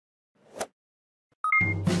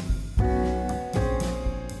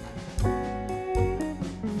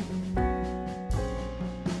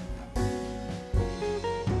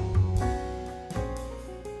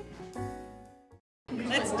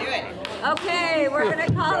Okay, we're going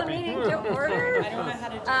to call the meeting to order. I don't know how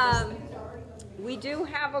to do this. We do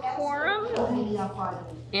have a quorum,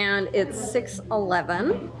 and it's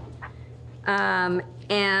 6:11.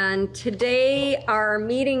 And today, our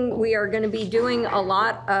meeting, we are going to be doing a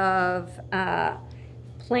lot of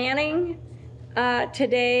planning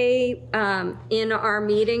today in our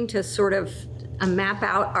meeting to sort of map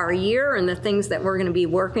out our year and the things that we're going to be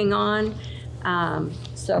working on.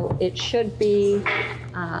 So it should be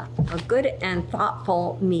a good and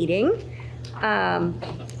thoughtful meeting. I'm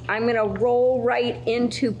going to roll right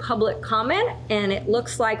into public comment, and it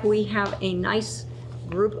looks like we have a nice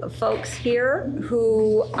group of folks here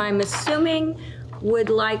who I'm assuming would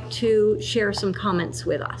like to share some comments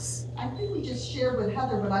with us. I think we just shared with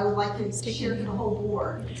Heather, but I would like to share to the whole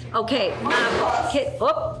board. Okay,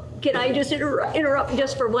 can I just interrupt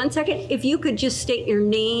just for 1 second? If you could just state your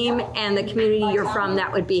name and the community you're from,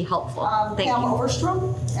 that would be helpful. Thank you. Pam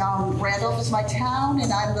Overstrom. Randolph is my town,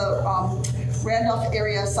 and I'm the Randolph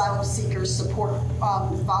Area Asylum Seekers Support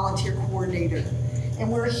Volunteer Coordinator.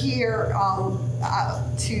 And we're here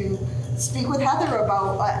to speak with Heather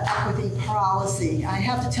about equity policy. I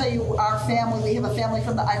have to tell you, our family, we have a family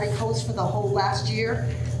from the Ivory Coast for the whole last year.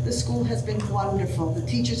 The school has been wonderful. The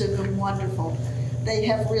teachers have been wonderful. They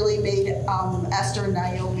have really made Esther and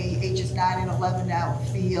Naomi, ages 9 and 11 now,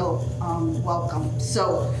 feel welcome.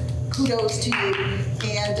 So kudos to you.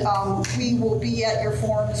 And we will be at your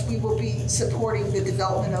forums. We will be supporting the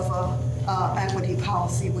development of a equity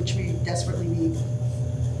policy, which we desperately need.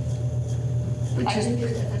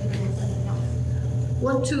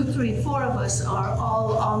 One, two, three, four of us are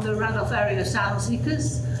all on the Randolph Area Asylum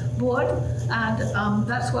Seekers Board, and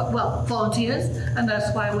that's what, well, volunteers, and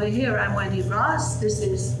that's why we're here. I'm Wendy Ross. This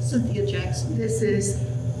is Cynthia Jackson. This is...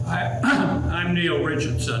 I'm Neil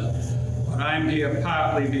Richardson, but I'm here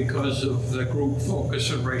partly because of the group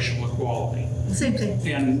focus on racial equality. Same thing.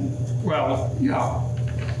 And, well, yeah.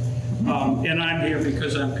 And I'm here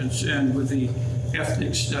because I'm concerned with the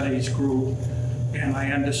ethnic studies group, and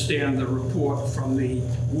I understand the report from the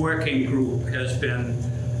working group has been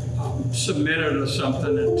submitted or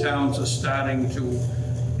something, and towns are starting to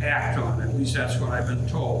act on it. At least that's what I've been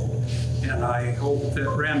told. And I hope that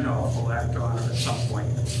Randolph will act on it at some point.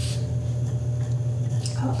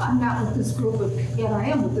 I'm not with this group, but yet I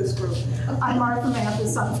am with this group. I'm Martha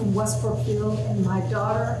Mathis. I'm from West Brookfield, and my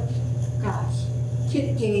daughter, gosh,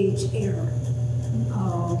 Kit Gage Air,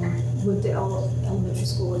 with the elementary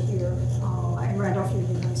school here. I Randolph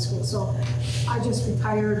Union High School. So I just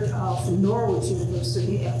retired from Norwich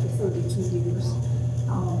University after 32 years.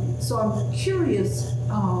 So I'm curious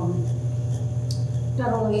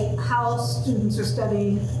not only how students are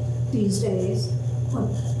studying these days, but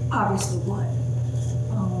obviously what.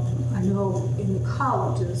 I know in the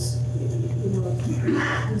colleges, you know,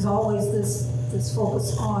 there's always this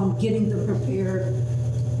focus on getting them prepared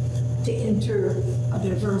to enter a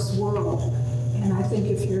diverse world. And I think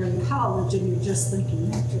if you're in college and you're just thinking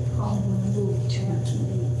that, you're probably a little too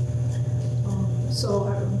late. So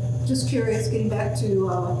I'm just curious, getting back to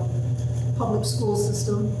public school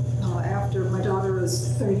system after my daughter is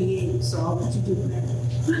 38, so I'll let you do that.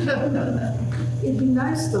 It'd be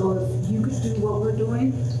nice though if you could do what we're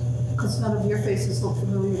doing, because none of your faces look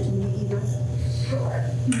familiar to me either. Sure.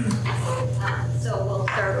 So we'll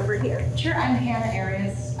start over here. Sure, I'm Hannah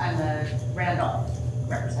Arias. I'm a Randolph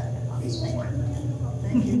representative on this board.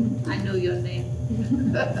 Thank you. I know your name.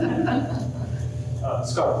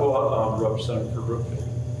 Scott Pula, representative for Brookfield.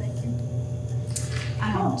 Thank you.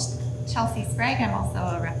 I'm Chelsea Sprague. I'm also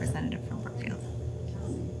a representative from Brookfield.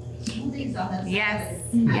 Yes,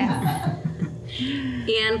 yes.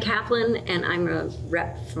 Ann Kaplan, and I'm a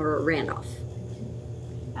rep for Randolph.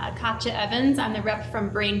 Katja Evans, I'm the rep from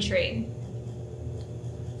Braintree.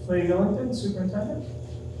 Slade Millington, superintendent,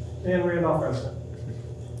 and Randolph resident.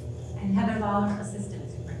 And Heather Lawler, assistant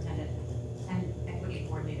superintendent and equity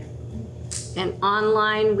coordinator. And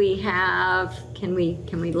online we have, can we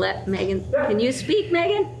let Megan, can you speak,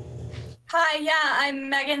 Megan? Hi, yeah, I'm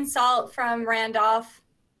Megan Salt from Randolph.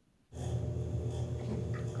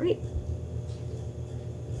 Great.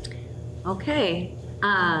 Okay,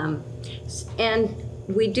 and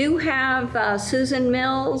we do have Susan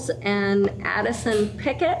Mills and Addison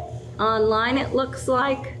Pickett online, it looks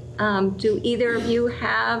like. Do either of you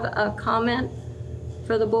have a comment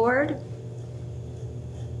for the board?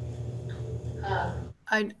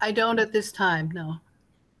 I don't at this time, no.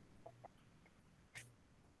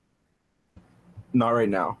 Not right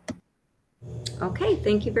now. Okay,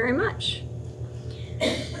 thank you very much.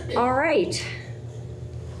 All right.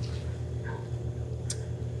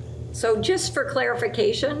 So just for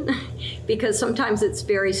clarification, because sometimes it's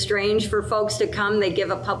very strange for folks to come, they give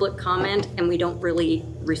a public comment and we don't really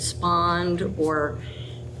respond or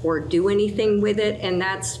do anything with it, and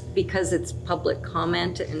that's because it's public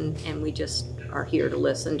comment, and we just are here to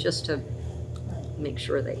listen, just to make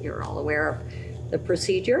sure that you're all aware of the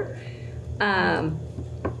procedure.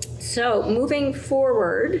 So moving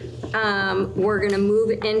forward, we're going to move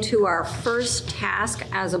into our first task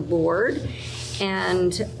as a board,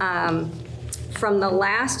 and from the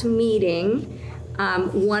last meeting,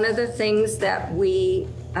 one of the things that we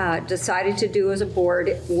decided to do as a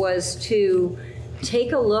board was to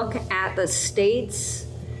take a look at the state's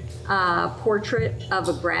portrait of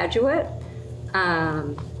a graduate,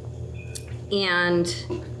 and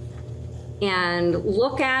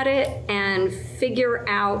look at it and figure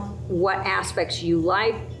out what aspects you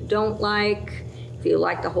like, don't like, if you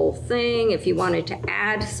like the whole thing, if you wanted to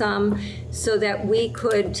add some, so that we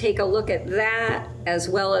could take a look at that as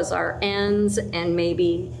well as our ends and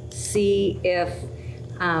maybe see if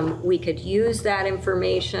we could use that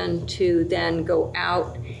information to then go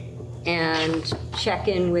out and check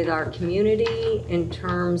in with our community in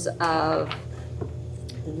terms of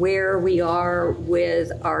where we are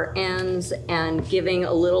with our ends and giving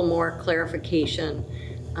a little more clarification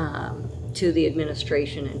to the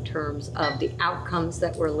administration in terms of the outcomes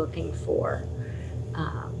that we're looking for.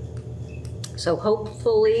 So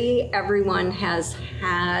hopefully everyone has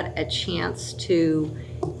had a chance to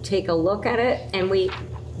take a look at it, and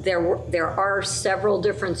there are several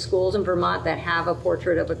different schools in Vermont that have a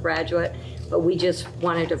portrait of a graduate, but we just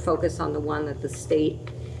wanted to focus on the one that the state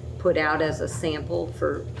put out as a sample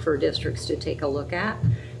for districts to take a look at.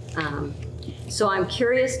 So I'm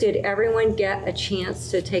curious, did everyone get a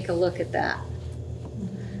chance to take a look at that?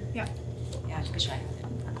 Yeah. Yeah, I wish I had it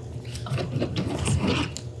in front of me.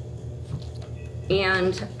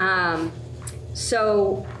 And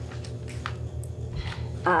so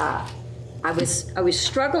I was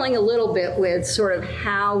struggling a little bit with sort of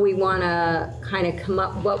how we want to kind of come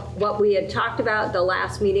up, what we had talked about the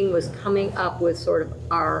last meeting was coming up with sort of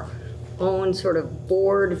our own sort of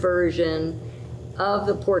board version of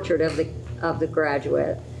the portrait of the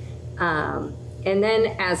graduate. And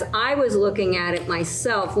then as I was looking at it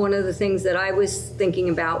myself, one of the things that I was thinking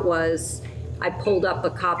about was I pulled up a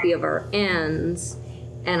copy of our ends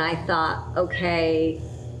and I thought, okay,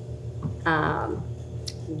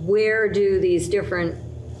 where do these different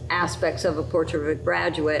aspects of a portrait of a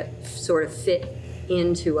graduate sort of fit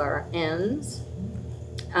into our ends,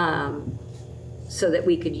 so that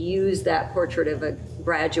we could use that portrait of a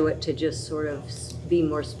graduate to just sort of be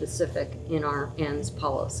more specific in our ends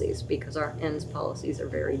policies, because our ends policies are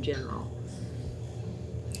very general.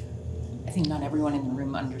 I think not everyone in the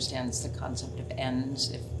room understands the concept of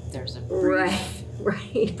ends. If there's a brief,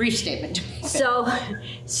 brief statement. So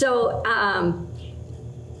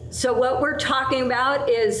what we're talking about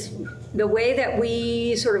is the way that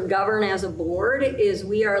we sort of govern as a board is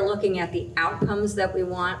we are looking at the outcomes that we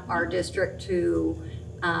want our district to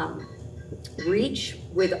reach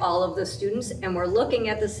with all of the students, and we're looking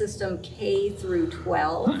at the system K through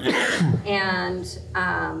 12. And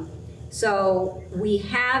so we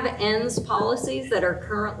have ends policies that are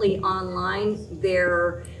currently online.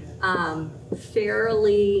 They're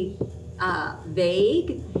fairly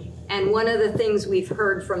vague. And one of the things we've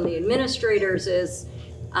heard from the administrators is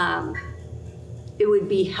it would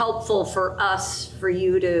be helpful for us, for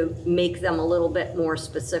you to make them a little bit more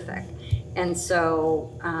specific. And so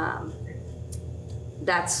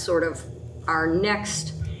that's sort of our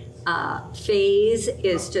next phase,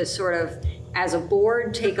 is to sort of, as a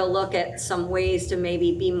board, take a look at some ways to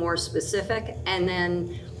maybe be more specific, and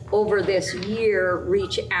then over this year,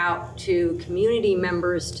 reach out to community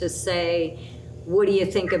members to say, what do you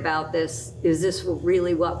think about this? Is this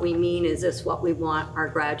really what we mean? Is this what we want our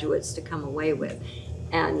graduates to come away with?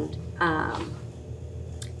 And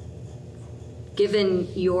given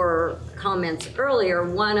your comments earlier,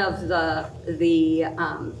 one of the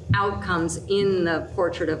outcomes in the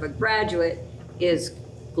portrait of a graduate is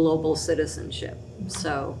global citizenship.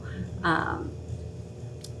 So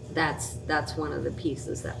that's one of the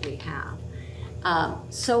pieces that we have.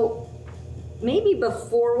 So maybe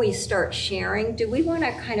before we start sharing, do we want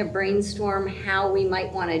to kind of brainstorm how we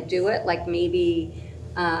might want to do it? Like maybe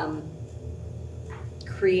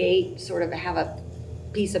create, sort of have a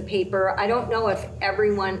piece of paper. I don't know if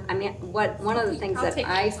everyone, I mean, one of the things that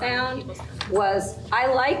I found was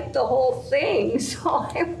I liked the whole thing. So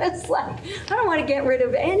I was like, I don't want to get rid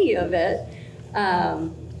of any of it.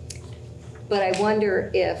 But I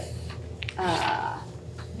wonder if, I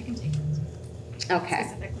can take it. okay.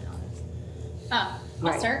 Specifically on this.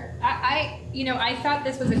 Right. I'll start. I thought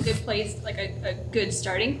this was a good place, like a good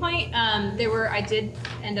starting point. I did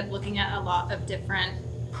end up looking at a lot of different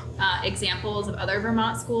examples of other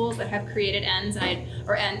Vermont schools that have created ends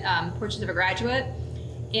portraits of a graduate,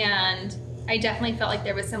 and I definitely felt like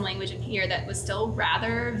there was some language in here that was still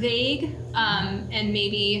rather vague, and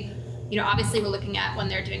maybe, obviously we're looking at when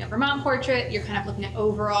they're doing a Vermont portrait, you're kind of looking at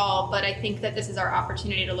overall, but I think that this is our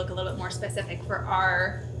opportunity to look a little bit more specific for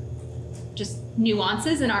our just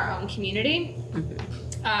nuances in our own community.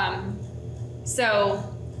 So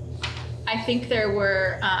I think there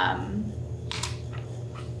were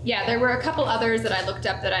a couple others that I looked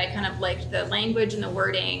up that I kind of liked the language and the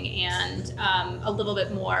wording, and a little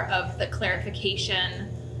bit more of the clarification,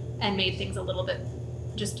 and made things a little bit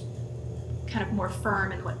just kind of more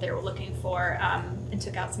firm in what they were looking for, and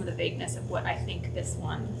took out some of the vagueness of what I think this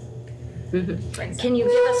one brings Can up. you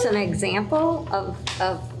give us an example of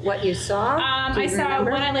what you saw? I saw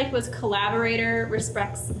one I liked was collaborator,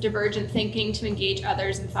 respects divergent thinking to engage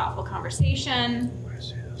others in thoughtful conversation.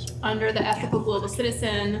 Under the ethical global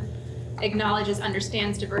citizen, acknowledges,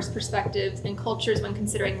 understands diverse perspectives and cultures when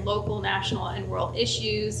considering local, national, and world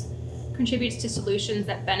issues, contributes to solutions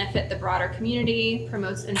that benefit the broader community,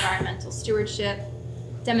 promotes environmental stewardship,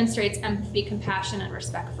 demonstrates empathy, compassion, and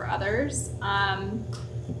respect for others.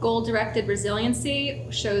 Goal-directed resiliency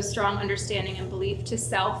shows strong understanding and belief of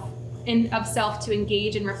self to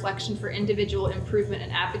engage in reflection for individual improvement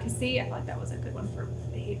and advocacy. I feel like that was a good one for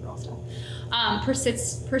behavioral stuff.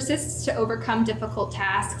 Persists to overcome difficult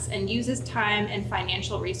tasks and uses time and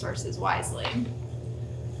financial resources wisely.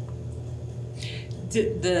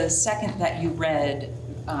 The second that you read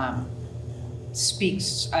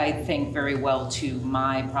speaks, I think, very well to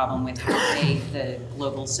my problem with how vague the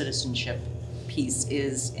global citizenship piece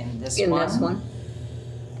is in this one.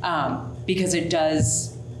 Because it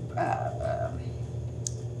does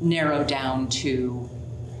narrow down to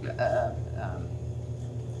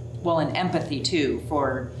an empathy too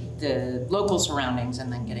for the local surroundings, and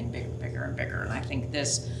then getting bigger and bigger. And I think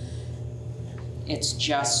it's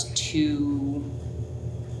just too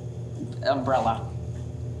umbrella.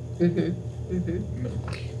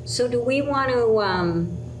 So do we want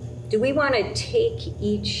to take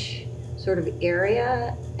each sort of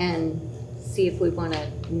area and see if we want to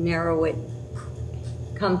narrow it,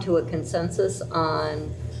 come to a consensus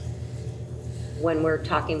on when we're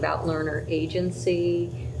talking about learner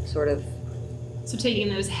agency, sort of? So taking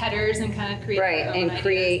those headers and kind of create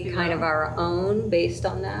create kind of our own based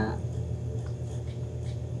on that.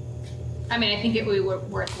 I mean, I think it would be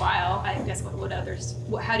worthwhile. I guess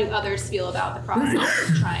how do others feel about the process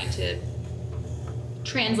of trying to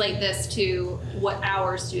translate this to what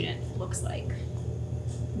our student looks like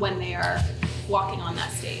when they are walking on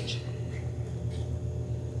that stage?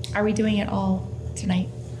 Are we doing it all tonight?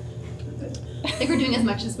 I think we're doing as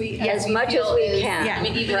much as we can. Yeah, I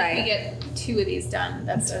mean, even right. if we get 2 of these done,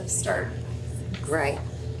 that's a start. Right.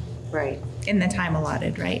 In the time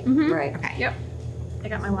allotted, right? Right. Okay. Yep. I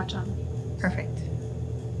got my watch on. Perfect.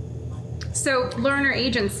 So learner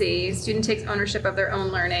agency, student takes ownership of their own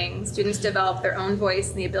learning. Students develop their own voice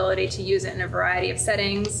and the ability to use it in a variety of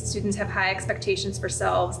settings. Students have high expectations for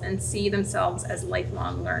selves and see themselves as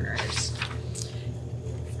lifelong learners.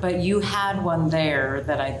 But you had one there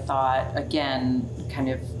that I thought, again, kind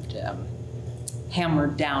of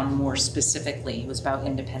hammered down more specifically. It was about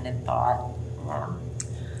independent thought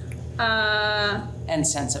and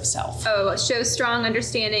sense of self. Oh, shows strong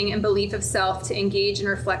understanding and belief of self to engage in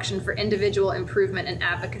reflection for individual improvement and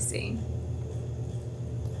advocacy.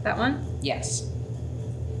 That one? Yes.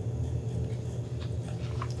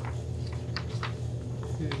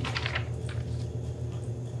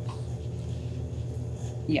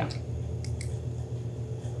 Yeah.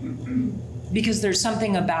 Because there's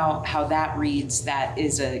something about how that reads that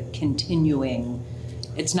is a continuing,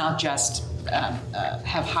 it's not just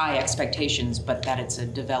have high expectations, but that it's a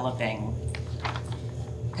developing,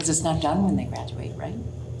 because it's not done when they graduate, right?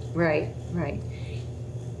 Right.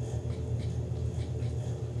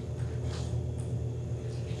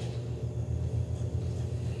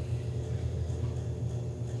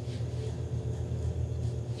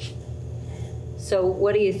 So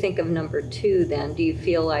what do you think of number 2 then? Do you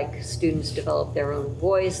feel like students develop their own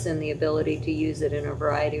voice and the ability to use it in a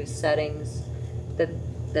variety of settings,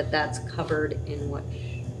 that's covered in what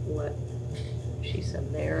she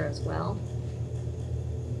said there as well?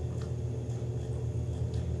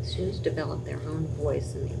 Students develop their own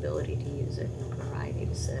voice and the ability to use it in a variety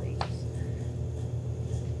of settings.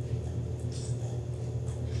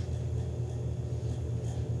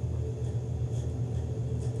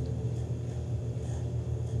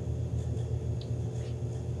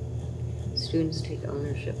 students take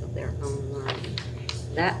ownership of their own learning.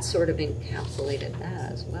 That sort of encapsulated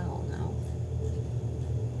that as well, no?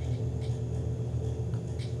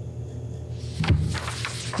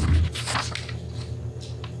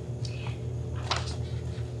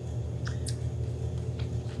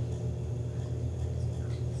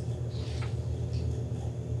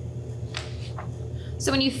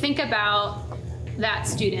 So when you think about that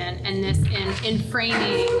student and this in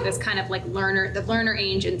framing this kind of like the learner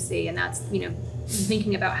agency, and that's, you know,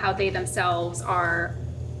 thinking about how they themselves are,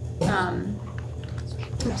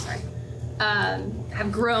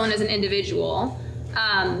 have grown as an individual.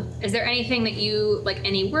 Is there anything that you, like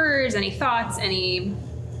any words, any thoughts, any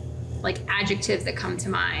like adjectives that come to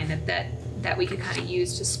mind that we could kind of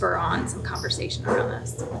use to spur on some conversation around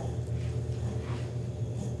this?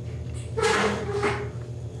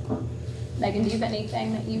 Megan, do you have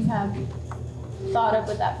anything that you have thought of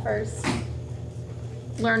with that first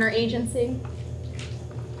learner agency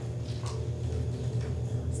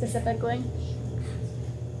specifically?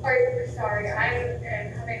 Sorry, I'm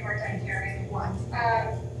having a hard time hearing.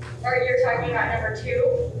 You're talking about number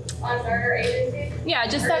 2 on learner agency? Yeah,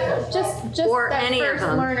 just or that any first of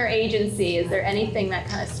them. Learner agency. Is there anything that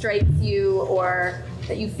kind of strikes you or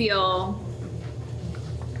that you feel?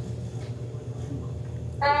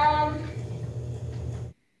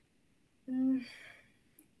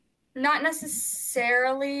 Not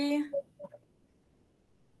necessarily.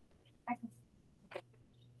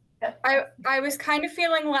 I was kind of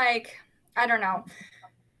feeling like, I don't know,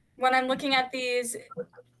 when I'm looking at these,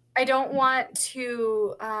 I don't want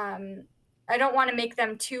to make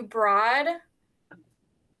them too broad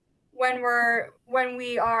when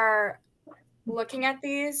we are looking at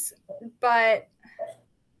these, but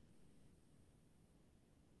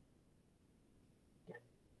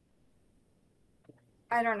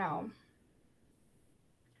I don't know.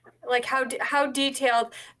 Like how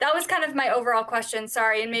detailed, that was kind of my overall question,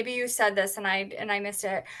 sorry, and maybe you said this and I missed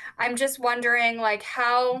it. I'm just wondering like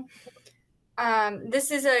how,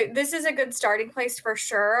 this is a good starting place for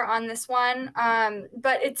sure on this one,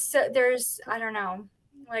 but there's, I don't know,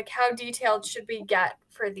 like how detailed should we get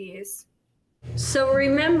for these? So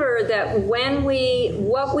remember that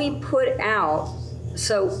what we put out,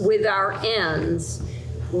 so with our ends,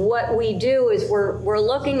 what we do is we're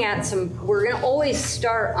looking at we're going to always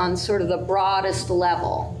start on sort of the broadest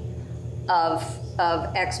level of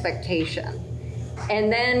expectation. And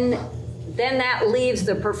then that leaves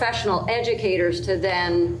the professional educators to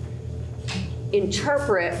then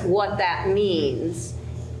interpret what that means.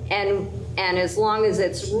 And as long as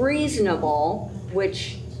it's reasonable,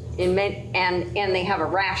 which and they have a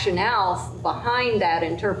rationale behind that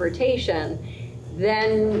interpretation,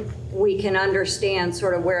 then we can understand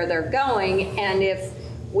sort of where they're going. And if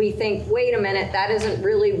we think, wait a minute, that isn't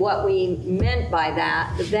really what we meant by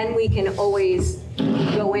that, then we can always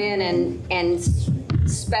go in and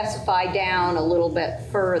specify down a little bit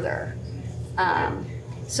further.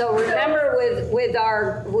 So remember with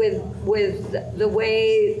the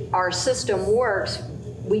way our system works,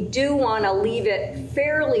 we do want to leave it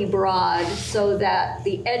fairly broad so that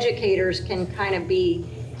the educators can kind of be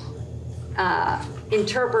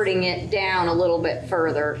interpreting it down a little bit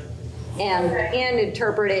further and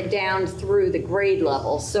interpret it down through the grade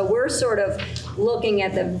levels. So we're sort of looking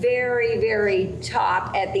at the very, very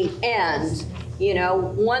top at the end, you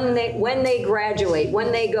know, when they graduate,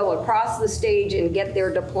 when they go across the stage and get their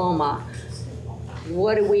diploma,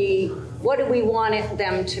 what do we want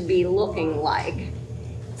them to be looking like?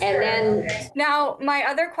 And then now my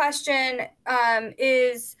other question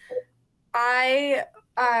is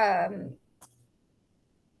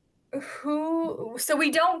so we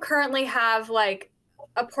don't currently have like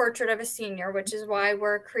a portrait of a senior, which is why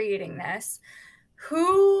we're creating this.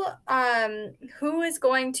 Who is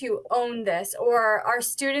going to own this, or are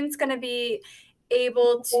students going to be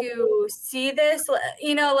able to see this?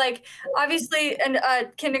 You know, like obviously a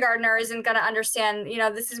kindergartner isn't going to understand, you know,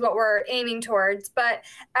 this is what we're aiming towards, but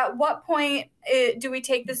at what point do we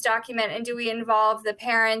take this document and do we involve the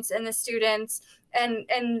parents and the students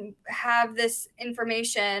and have this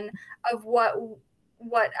information of what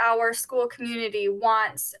our school community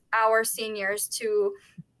wants our seniors to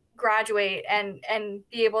graduate and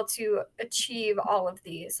be able to achieve all of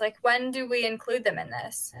these? Like, when do we include them in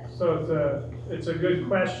this? So it's a good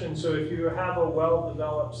question. So if you have a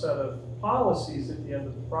well-developed set of policies at the end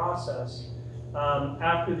of the process,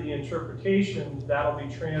 after the interpretation, that'll be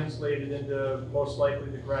translated into most likely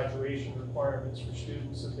the graduation requirements for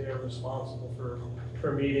students that they are responsible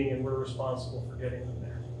for meeting, and we're responsible for getting them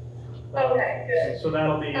there. Okay, good. So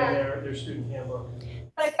that'll be in their student handbook.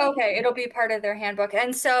 Okay, it'll be part of their handbook.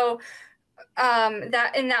 And so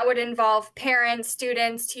that would involve parents,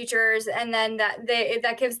 students, teachers, and then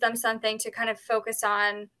that gives them something to kind of focus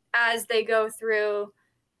on as they go through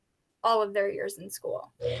all of their years in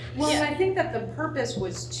school. Well, and I think that the purpose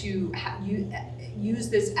was to use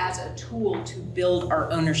this as a tool to build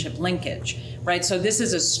our ownership linkage, right? So this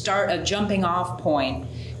is a jumping off point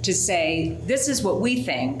to say, this is what we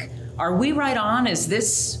think. Are we right on? Is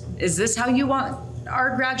this how you want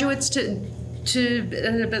our graduates to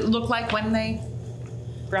look like when they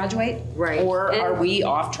graduate? Right. Or are we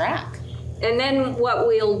off track? And then what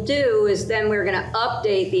we'll do is then we're going to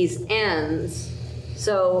update these ends.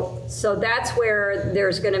 So that's where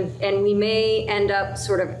there's going to, and we may end up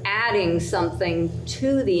sort of adding something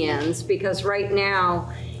to the ends, because right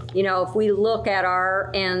now, you know, if we look at our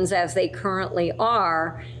ends as they currently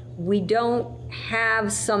are, we don't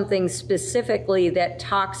have something specifically that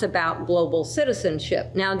talks about global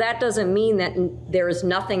citizenship. Now, that doesn't mean that there is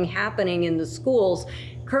nothing happening in the schools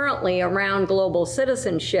currently around global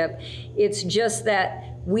citizenship. It's just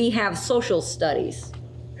that we have social studies.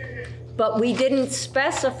 But we didn't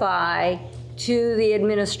specify to the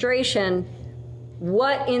administration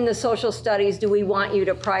what in the social studies do we want you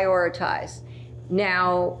to prioritize.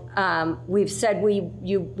 Now, we've said we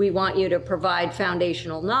want you to provide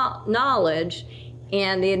foundational knowledge,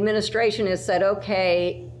 and the administration has said,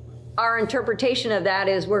 okay, our interpretation of that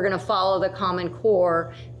is we're going to follow the Common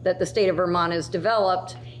Core that the state of Vermont has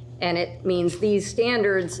developed, and it means these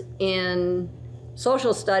standards in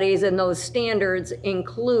social studies, and those standards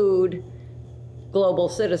include global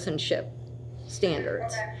citizenship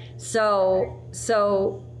standards. So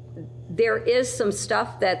there is some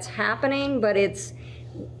stuff that's happening, but it's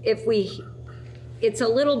a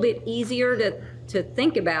little bit easier to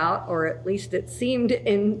think about, or at least it seemed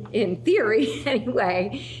in theory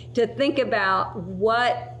anyway, to think about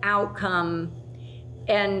what outcome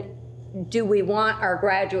and do we want our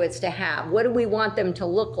graduates to have? What do we want them to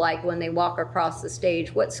look like when they walk across the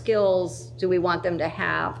stage? What skills do we want them to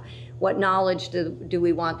have? What knowledge do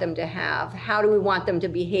we want them to have? How do we want them to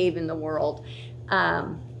behave in the world?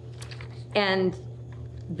 And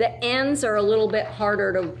the ends are a little bit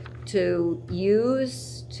harder to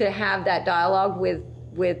use to have that dialogue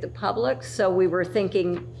with the public. So we were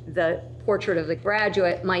thinking the portrait of the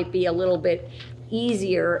graduate might be a little bit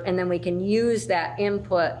easier, and then we can use that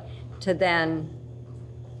input to then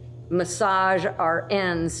massage our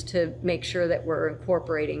ends to make sure that we're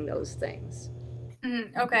incorporating those things.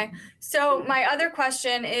 Okay, so my other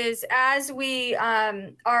question is, as we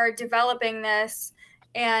are developing this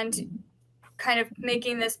and kind of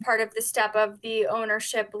making this part of the step of the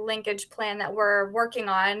ownership linkage plan that we're working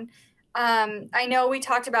on, I know we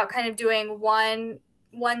talked about kind of doing one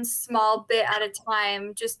small bit at a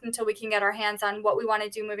time, just until we can get our hands on what we want to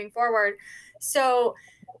do moving forward. So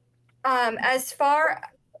as far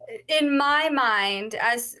in my mind,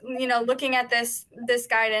 as you know, looking at this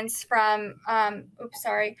guidance from oops,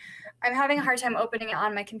 sorry, I'm having a hard time opening it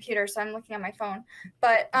on my computer, so I'm looking at my phone.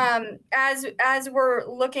 But as we're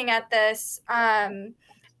looking at this, I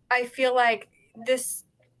feel like this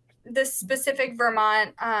specific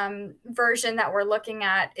Vermont version that we're looking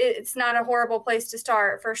at, it's not a horrible place to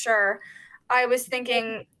start, for sure. I was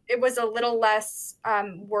thinking it was a little less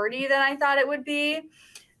wordy than I thought it would be,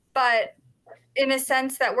 but in a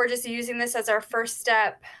sense that we're just using this as our first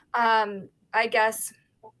step, I guess,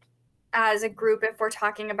 as a group, if we're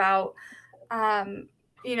talking about,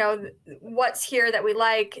 you know, what's here that we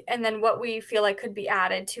like, and then what we feel like could be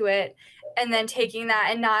added to it, and then taking that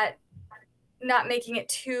and not making it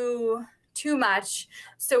too much,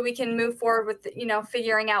 so we can move forward with, you know,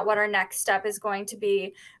 figuring out what our next step is going to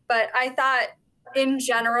be. But I thought, in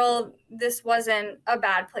general, this wasn't a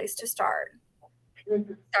bad place to start.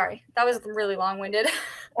 Sorry, that was really long-winded.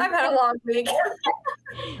 I've had a long week.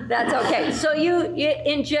 That's okay. So you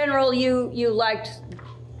in general, you liked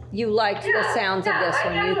the sounds of this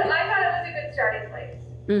one. I thought it was a good starting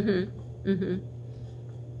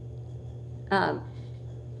place.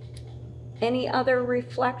 Any other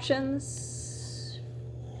reflections?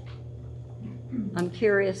 I'm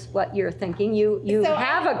curious what you're thinking. You So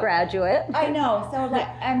have a graduate. I know. So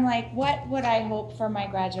I'm like, what would I hope for my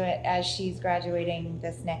graduate as she's graduating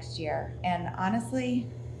this next year? And honestly,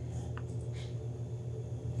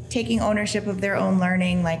 taking ownership of their own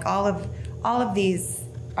learning, like all of these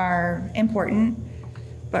are important.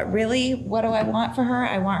 But really, what do I want for her?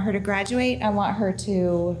 I want her to graduate. I want her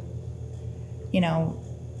to, you know,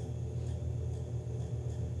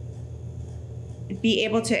 be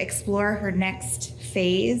able to explore her next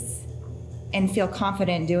phase and feel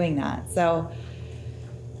confident doing that. So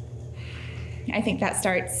I think that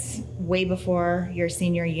starts way before your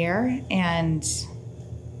senior year, and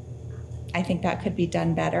I think that could be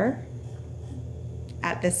done better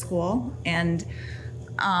at this school. And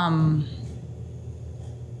I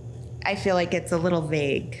feel like it's a little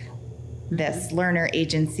vague, this learner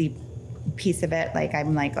agency piece of it. Like,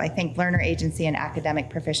 I think learner agency and academic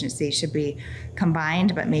proficiency should be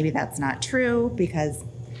combined, but maybe that's not true because,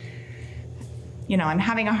 you know, I'm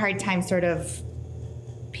having a hard time sort of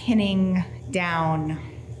pinning down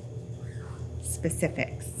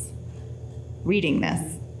specifics reading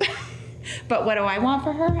this. But what do I want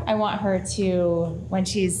for her? I want her to, when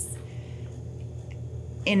she's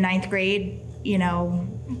in 9th grade, you know,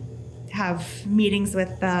 have meetings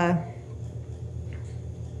with the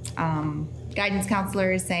guidance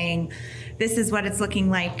counselors saying, this is what it's looking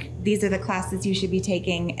like. These are the classes you should be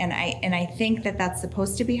taking. And I think that that's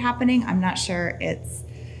supposed to be happening. I'm not sure it's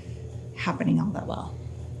happening all that well.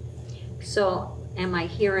 So am I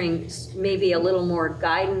hearing maybe a little more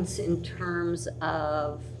guidance in terms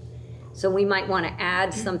of, so we might want to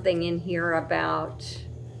add something in here about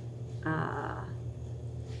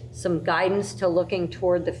some guidance to looking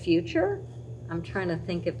toward the future? I'm trying to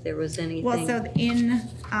think if there was anything. Well, so in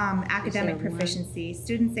academic proficiency,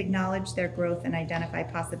 students acknowledge their growth and identify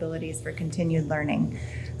possibilities for continued learning.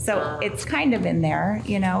 So it's kind of in there,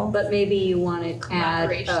 you know. But maybe you want to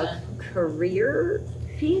add a career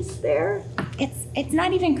piece there? It's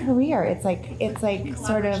not even career. It's like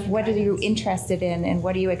sort of what are you interested in and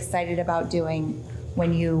what are you excited about doing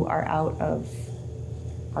when you are out of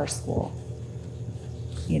our school?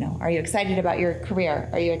 You know, are you excited about your career?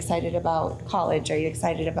 Are you excited about college? Are you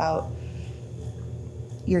excited about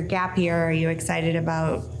your gap year? Are you excited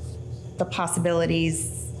about the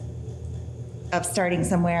possibilities of starting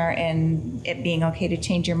somewhere and it being okay to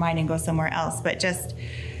change your mind and go somewhere else? But just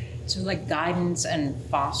so like guidance and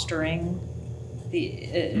fostering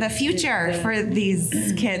the future for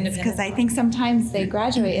these kids, because I think sometimes they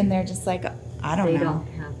graduate and they're just like, I don't know. They don't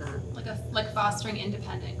have that. Like fostering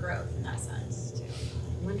independent growth in that sense too.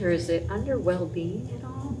 I wonder, is it under well-being at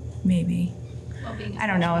all? Maybe. Well-being. I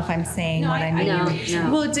don't know if I'm saying what I mean. No.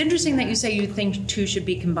 Well, it's interesting that you say you think two should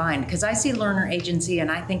be combined, because I see learner agency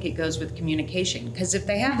and I think it goes with communication. Because if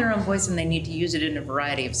they have their own voice and they need to use it in a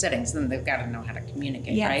variety of settings, then they've got to know how to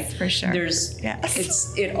communicate, right? Yes, for sure.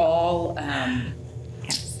 It all,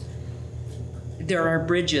 there are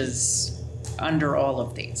bridges under all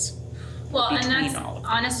of these. Well, and that's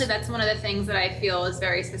honestly, that's one of the things that I feel is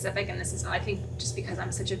very specific, and this is, I think, just because I'm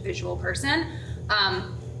such a visual person,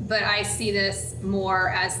 but I see this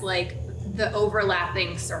more as like the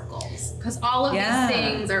overlapping circles, because all of these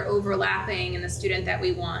things are overlapping in the student that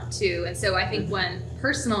we want to. And so I think when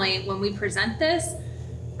we present this,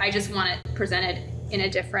 I just want it presented in a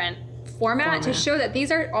different format to show that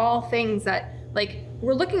these are all things that, like,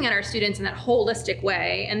 we're looking at our students in that holistic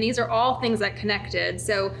way, and these are all things that connected.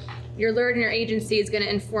 So your learner agency is going to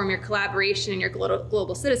inform your collaboration and your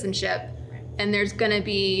global citizenship, and there's going to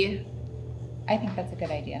be, I think that's a good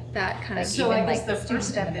idea. That kind of. So I guess the first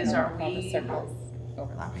step is,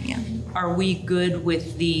 are we good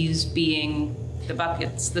with these being the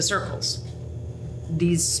buckets, the circles,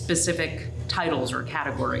 these specific titles or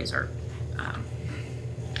categories, or?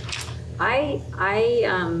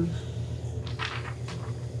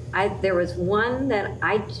 There was one that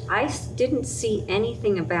I didn't see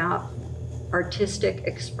anything about artistic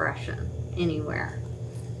expression anywhere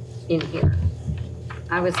in here.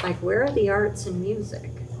 I was like, where are the arts and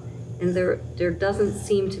music? And there doesn't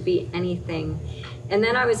seem to be anything. And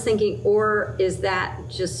then I was thinking, or is that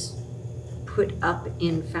just put up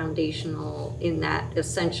in foundational, in that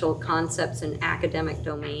essential concepts in academic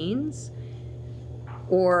domains?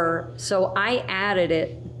 Or, so I added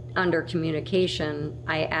it under communication.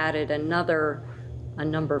 I added a number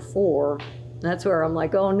 4. That's where I'm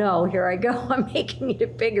like, oh no, here I go. I'm making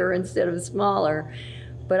it bigger instead of smaller.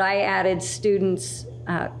 But I added students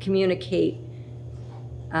communicate,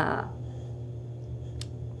 what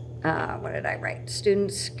did I write?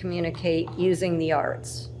 Students communicate using the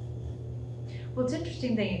arts. Well, it's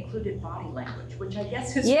interesting they included body language, which I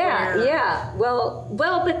guess is Yeah. Well,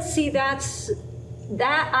 but see, that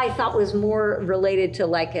I thought was more related to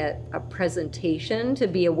like a presentation, to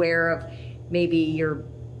be aware of maybe your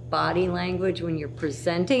body language when you're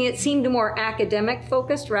presenting. It seemed more academic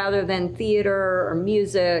focused rather than theater or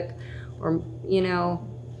music or, you know.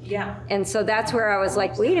 Yeah. And so that's where I was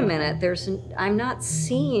like, wait a minute, I'm not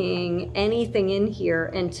seeing anything in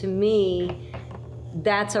here. And to me,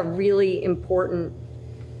 that's a really important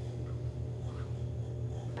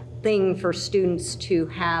thing for students to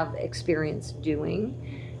have experience doing,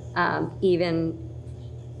 even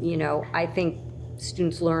you know, I think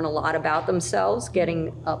students learn a lot about themselves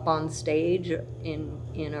getting up on stage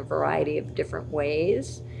in a variety of different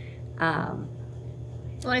ways. Well,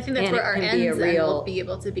 I think that's and where it our can be a ends then real will be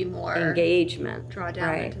able to be more engagement. draw down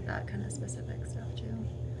right. into that kind of specific stuff too.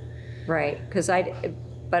 Right, because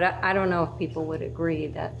but I don't know if people would agree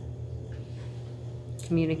that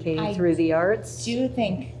communicating through the arts. Do you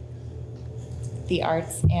think the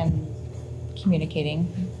arts and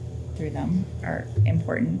communicating through them are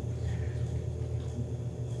important?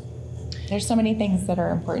 There's so many things that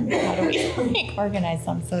are important. How do we organize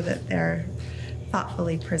them so that they're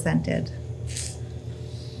thoughtfully presented?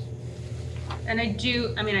 And I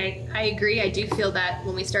agree. I do feel that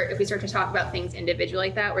if we start to talk about things individually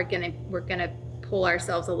like that, we're gonna pull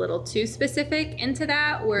ourselves a little too specific into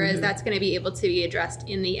that, whereas that's gonna be able to be addressed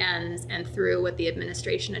in the ends and through what the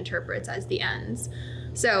administration interprets as the ends.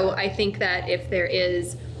 So I think that if there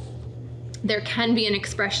can be an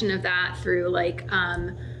expression of that through like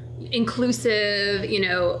inclusive, I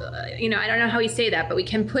don't know how we say that, but we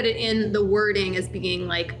can put it in the wording as being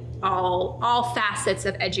like all facets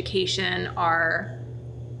of education are,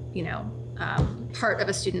 part of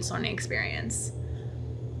a student's learning experience.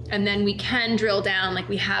 And then we can drill down, like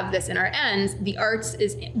we have this in our ends. The arts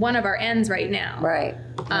is one of our ends right now. Right.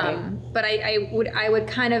 But I would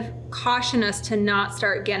kind of caution us to not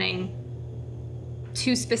start getting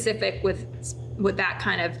too specific with that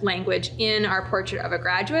kind of language in our portrait of a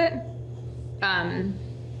graduate.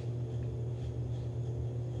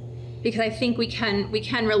 Because I think we can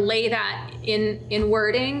relay that in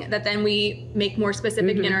wording that then we make more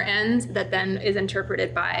specific in our ends that then is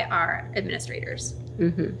interpreted by our administrators.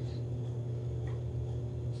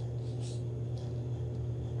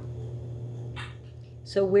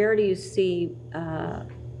 So where do you see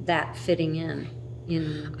that fitting in?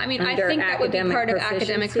 I think that would be part of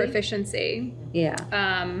academic proficiency. Yeah.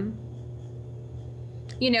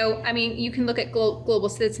 You can look at global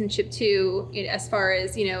citizenship too, as far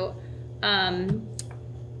as,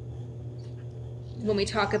 when we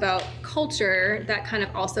talk about culture, that kind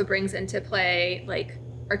of also brings into play like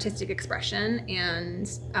artistic expression and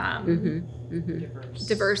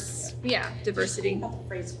diversity. About the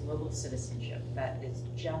phrase global citizenship, that is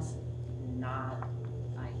just not,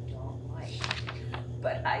 I don't like,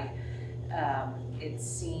 but it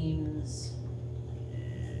seems,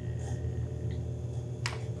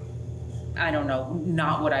 I don't know,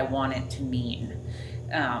 not what I want it to mean.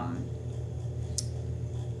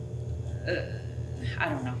 I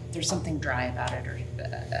don't know, there's something dry about it, or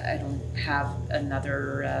I don't have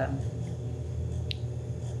another,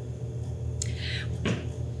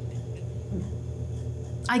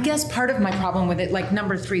 I guess part of my problem with it, like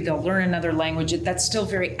number 3, they'll learn another language, that's still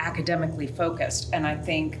very academically focused, and I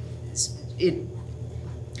think it,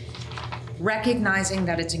 recognizing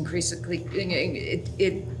that it's increasingly,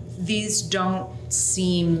 these don't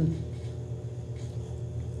seem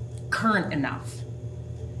current enough.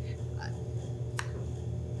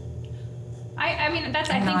 I think that's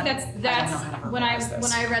when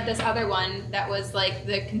I read this other one that was like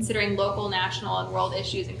the considering local, national, and world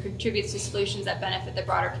issues and contributes to solutions that benefit the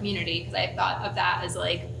broader community, because I thought of that as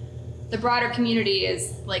like the broader community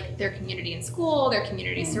is like their community in school, their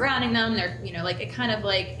community surrounding them, their it kind of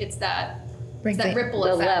like it's that ripple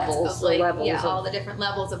effect of like all the different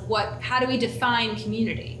levels of how do we define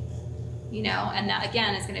community, and that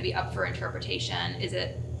again is going to be up for interpretation. Is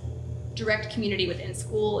it direct community within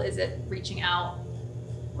school? Is it reaching out?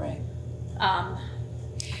 Right.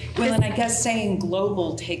 Well, and I guess saying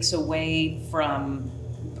global takes away from,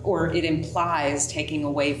 or it implies taking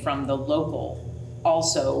away from the local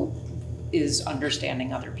also is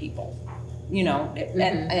understanding other people.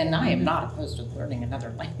 And I am not opposed to learning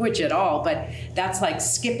another language at all, but that's like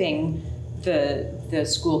skipping the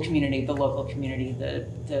school community, the local community,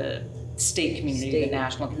 the state community, the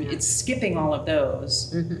national community. It's skipping all of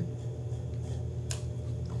those.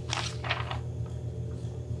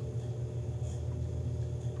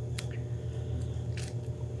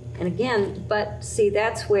 And again, but see,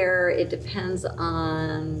 that's where it depends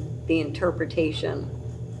on the interpretation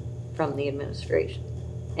from the administration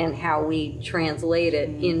and how we translate it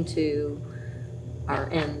into our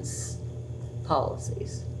ends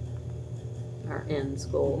policies, our ends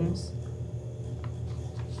goals.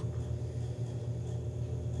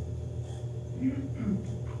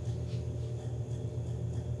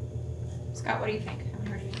 Scott, what do you think? I haven't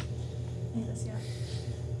heard any of this yet.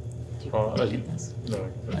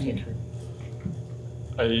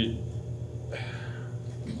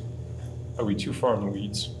 Are we too far in the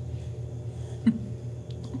weeds? I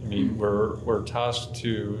mean, we're tasked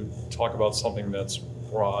to talk about something that's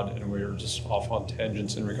broad and we're just off on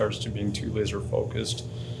tangents in regards to being too laser focused.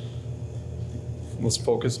 Let's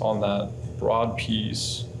focus on that broad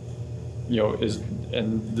piece, you know,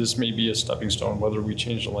 and this may be a stepping stone, whether we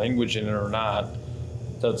change the language in it or not,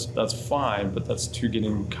 that's fine, but that's too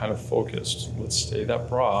getting kind of focused. Let's stay that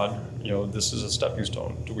broad, you know, this is a stepping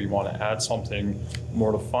stone. Do we want to add something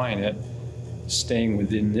more to define it? Staying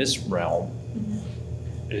within this realm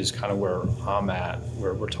is kind of where I'm at,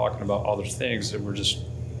 where we're talking about other things and we're just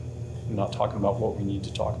not talking about what we need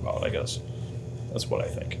to talk about, I guess. That's what I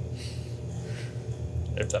think.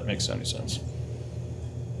 If that makes any sense.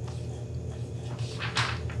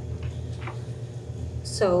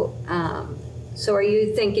 So, so are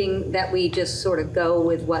you thinking that we just sort of go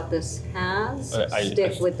with what this has?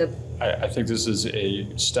 Stick with the... I think this is a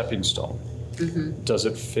stepping stone. Mm-hmm. Does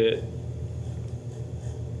it fit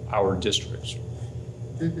our districts?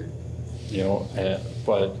 Mm-hmm. You know,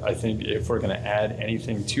 but I think if we're going to add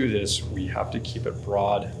anything to this, we have to keep it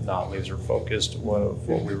broad, not laser focused, what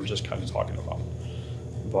we were just kind of talking about.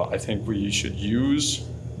 But I think we should use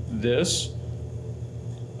this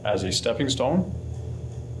as a stepping stone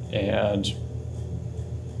and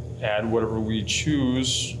add whatever we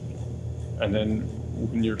choose. And then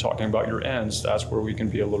when you're talking about your ends, that's where we can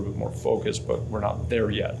be a little bit more focused, but we're not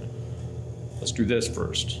there yet. Let's do this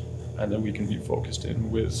first, and then we can be focused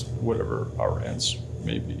in with whatever our ends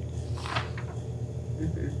may be.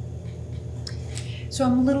 So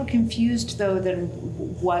I'm a little confused though, then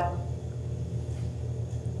what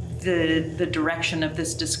the direction of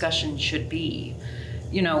this discussion should be.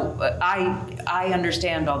 You know, I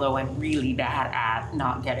understand, although I'm really bad at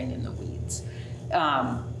not getting in the weeds.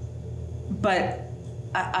 But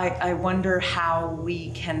I wonder how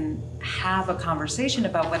we can have a conversation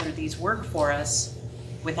about whether these work for us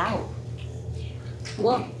without.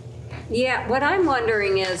 Well, yeah, what I'm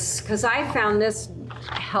wondering is, because I found this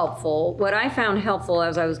helpful, what I found helpful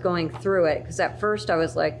as I was going through it, because at first I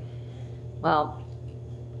was like, well,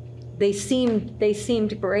 they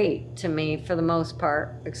seemed great to me for the most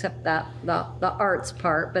part, except that the arts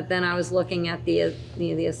part. But then I was looking at the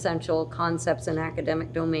essential concepts in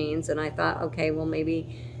academic domains, and I thought, okay, well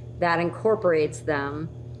maybe that incorporates them.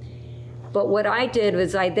 But what I did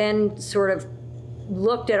was I then sort of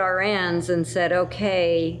looked at our ends and said,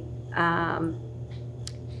 okay,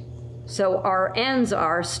 so our ends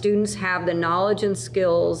are students have the knowledge and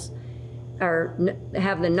skills, or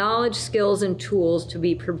have the knowledge, skills, and tools to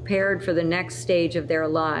be prepared for the next stage of their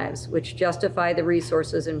lives, which justify the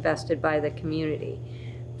resources invested by the community.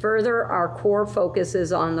 Further, our core focus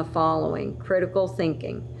is on the following: critical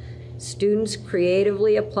thinking. Students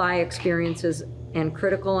creatively apply experiences and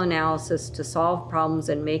critical analysis to solve problems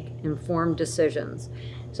and make informed decisions.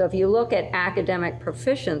 So if you look at academic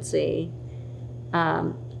proficiency,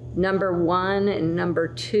 number 1 and number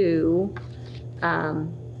 2,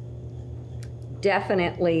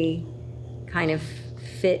 definitely kind of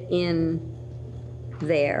fit in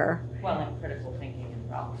there. Well, and critical thinking and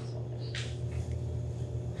problem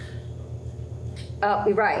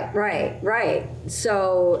solving. Right.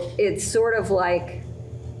 So it's sort of like,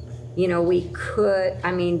 you know, we could,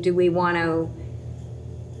 I mean, do we want to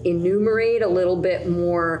enumerate a little bit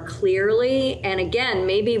more clearly? And again,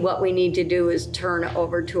 maybe what we need to do is turn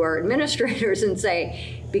over to our administrators and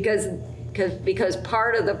say, because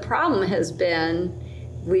part of the problem has been,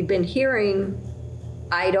 we've been hearing,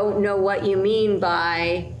 I don't know what you mean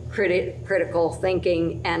by critical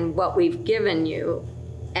thinking and what we've given you.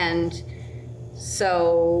 And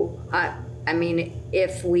so, I mean,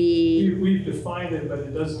 if we've defined it, but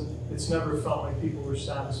it's never felt like people were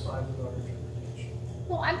satisfied with our interpretation.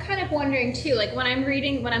 Well, I'm kind of wondering too, like when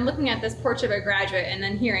I'm looking at this Portrait of a Graduate and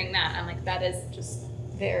then hearing that, I'm like, that is just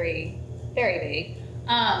very, very vague.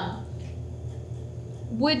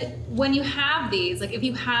 When you have these, like if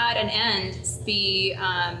you had an end be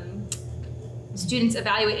students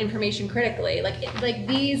evaluate information critically, like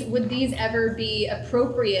these, would these ever be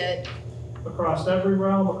appropriate? Across every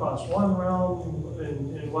realm, across one realm,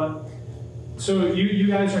 in what? So you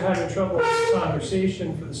guys are having trouble with this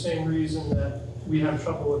conversation for the same reason that we have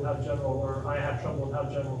trouble with how general, or I have trouble with how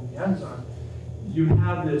general the ends are. You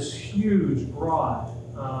have this huge, broad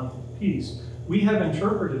piece. We have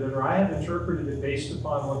interpreted it, or I have interpreted it based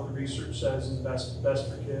upon what the research says is best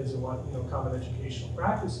for kids and what, you know, common educational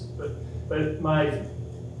practices. But my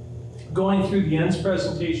going through the ends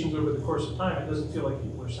presentations over the course of time, it doesn't feel like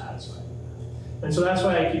people are satisfied with that. And so that's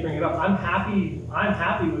why I keep bringing it up. I'm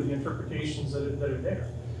happy with the interpretations that are there.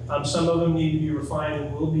 Some of them need to be refined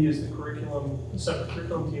and will be as the separate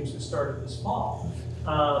curriculum teams get started this fall.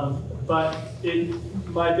 But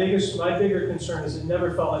my bigger concern is it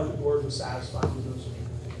never felt like the board was satisfied with those interpretations.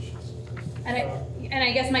 And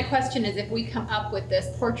I guess my question is, if we come up with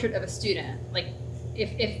this portrait of a student, like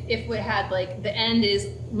if we had like the end is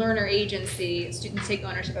learner agency, students take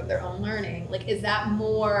ownership of their own learning, like is that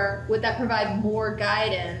more, would that provide more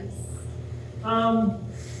guidance?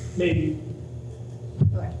 Maybe.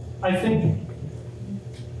 Okay. I think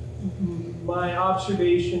my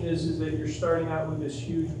observation is that you're starting out with this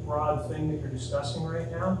huge broad thing that you're discussing right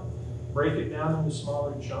now. Break it down into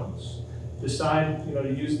smaller chunks. Decide, you know,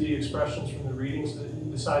 to use the expressions from the readings,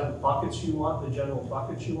 decide the buckets you want, the general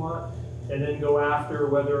buckets you want, and then go after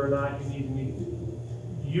whether or not you need to meet,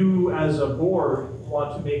 you as a board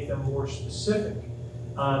want to make them more specific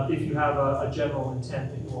if you have a general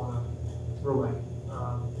intent that you want to relay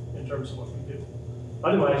in terms of what we do.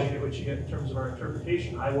 Otherwise, you get what you get in terms of our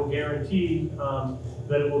interpretation. I will guarantee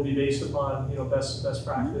that it will be based upon, you know, best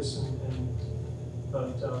practice, but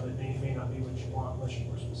it may not be what you want unless you're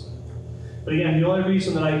more specific. But again, the only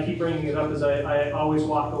reason that I keep bringing it up is I always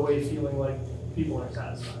walk away feeling like people aren't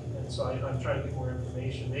satisfied. And so I'm trying to get more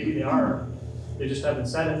information. Maybe they are, they just haven't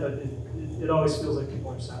said it, but it always feels like people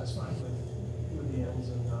aren't satisfied with the ends.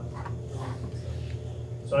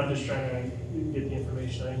 So I'm just trying to get the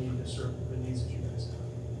information I need to serve the needs that you guys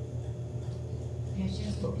have. Yeah, she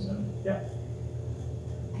has Focus on it. Yeah.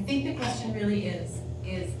 I think the question really is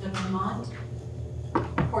the Vermont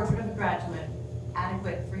portrait of a graduate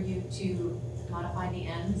adequate for you to modify the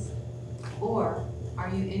ends? Or are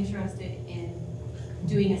you interested in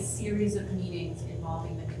doing a series of meetings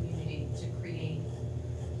involving the community to create,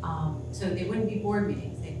 so they wouldn't be board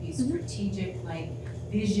meetings, they'd be strategic, like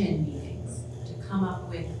vision meetings to come up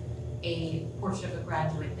with a portrait of a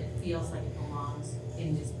graduate that feels like it belongs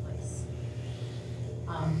in this place.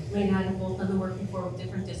 Ray and I have both done the work before with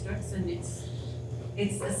different districts, and it's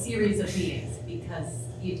a series of meetings because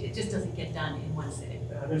it just doesn't get done in one sitting.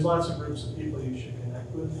 Yeah, there's lots of groups of people you should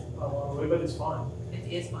connect with along the way, but it's fun.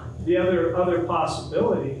 It is fun. The other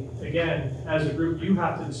possibility, again, as a group, you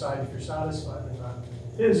have to decide if you're satisfied or not,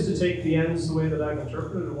 is to take the ends the way that I've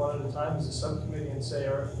interpreted it one at a time as a subcommittee and say,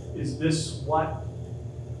 is this what,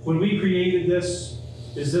 when we created this,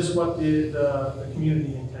 is this what the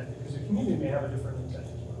community intended? Because the community may have a different intent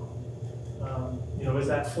as well. You know, is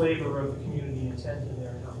that flavor of the community intent in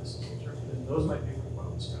there and how this is interpreted? Those might be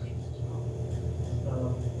worthwhile discussions as well.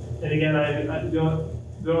 And again,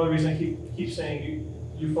 the only reason I keep saying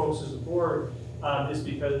you folks as a board is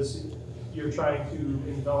because you're trying to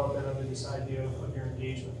envelop and under this idea of your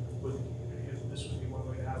engagement with the community. This would be one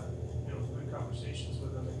way to have, you know, good conversations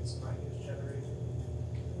with them and get some ideas generated.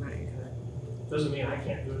 Right. Doesn't mean I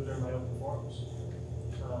can't do it during my open forums.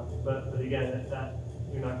 But again, that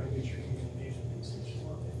you're not going to get your communication piece that you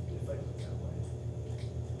want if I do it that way.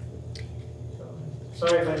 So,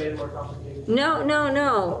 sorry if I made it more complicated.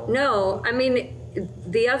 No. I mean,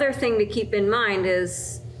 the other thing to keep in mind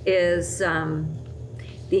is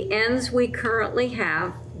the ends we currently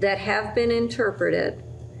have that have been interpreted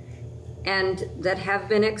and that have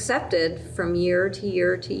been accepted from year to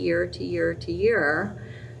year to year to year to year.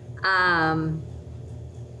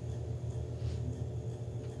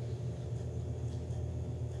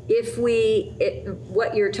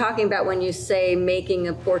 What you're talking about when you say making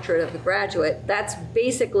a portrait of the graduate, that's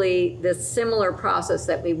basically the similar process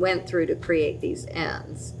that we went through to create these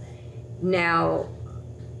ends. Now,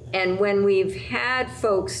 and when we've had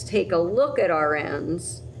folks take a look at our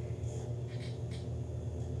ends,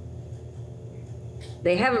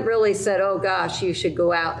 they haven't really said, oh gosh, you should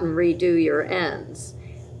go out and redo your ends.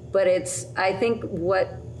 But it's, I think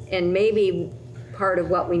and maybe part of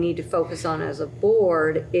what we need to focus on as a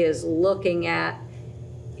board is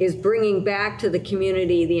bringing back to the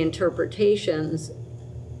community the interpretations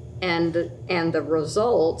and the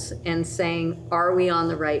results and saying, are we on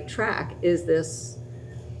the right track? Is this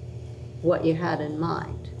what you had in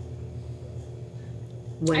mind?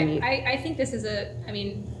 I think this is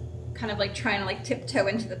kind of like trying to like tiptoe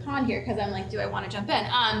into the pond here because I'm like, do I want to jump in?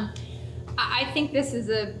 I think this is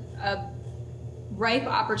a ripe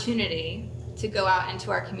opportunity to go out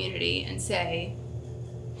into our community and say,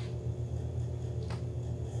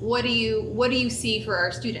 what do you see for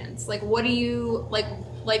our students? Like, what do you, like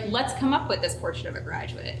let's come up with this portrait of a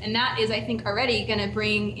graduate. And that is, I think, already going to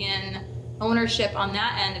bring in ownership on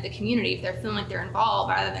that end of the community if they're feeling like they're involved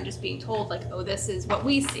rather than just being told like, oh, this is what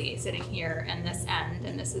we see sitting here and this end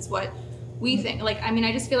and this is what we think. Like, I mean,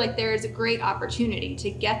 I just feel like there is a great opportunity to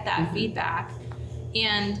get that feedback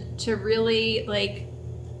and to really like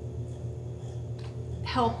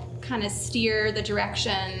help kind of steer the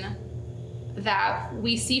direction that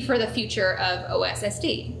we see for the future of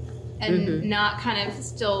OSSD and not kind of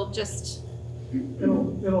still just.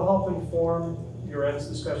 It'll help inform your ends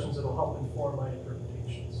discussions, it'll help inform my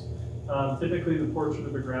interpretations. Typically, the portrait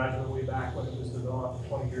of a graduate, way back when it was developed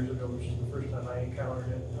 20 years ago, which is the first time I encountered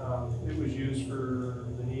it, it was used for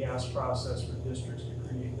the NEAS process for districts to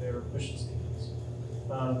create their mission statements.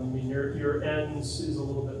 I mean, your ends is a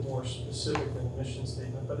little bit more specific than a mission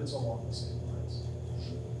statement, but it's along the same lines.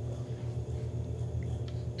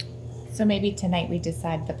 So maybe tonight we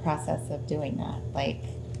decide the process of doing that. Like,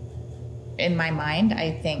 in my mind,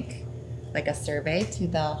 I think like a survey to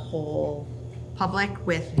the whole public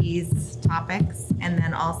with these topics, and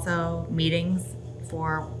then also meetings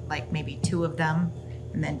for like maybe 2 of them,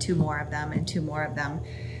 and then 2 more of them, and 2 more of them,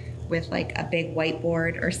 with like a big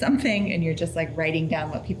whiteboard or something, and you're just like writing down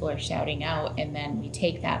what people are shouting out, and then we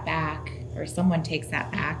take that back, or someone takes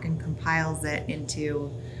that back and compiles it into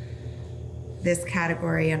this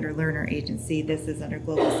category under learner agency, this is under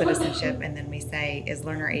global citizenship, and then we say, is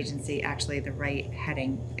learner agency actually the right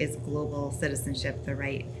heading? Is global citizenship the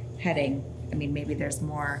right heading? I mean, maybe there's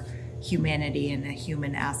more humanity and a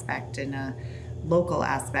human aspect and a local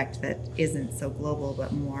aspect that isn't so global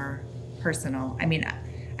but more personal. I mean,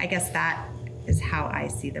 I guess that is how I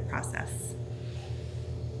see the process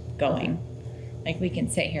going. Like, we can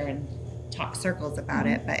sit here and talk circles about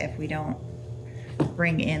it, but if we don't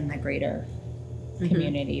bring in the greater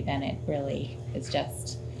community, then it really is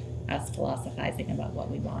just us philosophizing about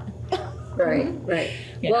what we want. Right, right.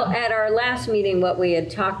 Yeah. Well, at our last meeting, what we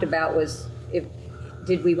had talked about was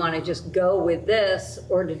did we want to just go with this,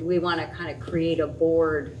 or did we want to kind of create a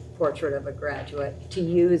board portrait of a graduate to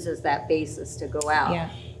use as that basis to go out? Yeah.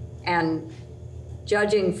 And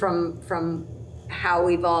judging from how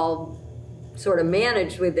we've all sort of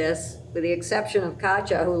managed with this, with the exception of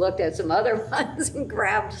Katja, who looked at some other ones and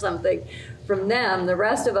grabbed something from them, the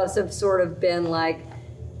rest of us have sort of been like,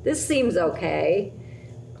 this seems okay,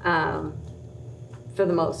 for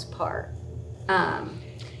the most part.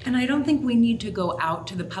 And I don't think we need to go out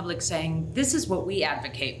to the public saying, this is what we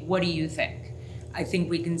advocate, what do you think? I think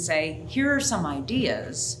we can say, here are some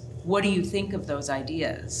ideas, what do you think of those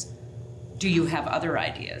ideas? Do you have other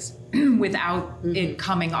ideas? Without it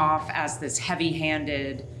coming off as this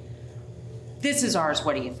heavy-handed, this is ours,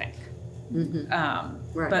 what do you think?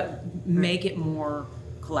 Right. But make it more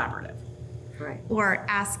collaborative. Right. Or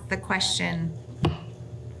ask the question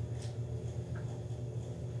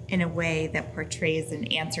in a way that portrays an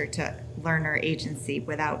answer to learner agency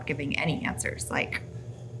without giving any answers. Like,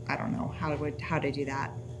 I don't know how to do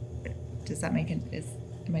that. Does that make it?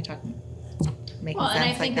 Am I talking? Making Well, and I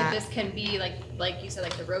sense think like that this can be like you said,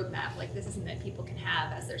 like the roadmap. Like, this is something that people can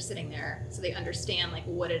have as they're sitting there, so they understand like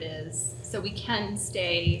what it is. So we can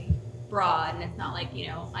stay broad, and it's not like, you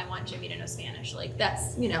know, I want Jimmy to know Spanish. Like,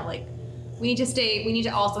 that's, you know, like we need to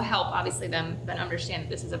also help obviously them then understand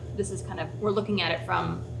that this is kind of, we're looking at it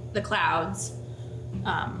from the clouds.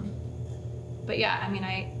 But yeah, I mean,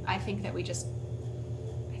 I think that we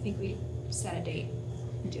set a date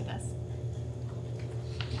and do this.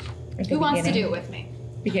 Who wants to do it with me?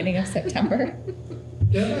 Beginning of September.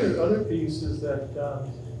 The other piece is that,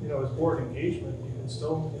 you know, as board engagement, you can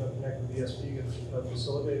still, you know, connect with ESB, get a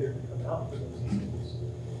facilitator to come out for those meetings.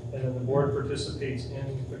 And then the board participates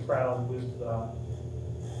in the crowd with,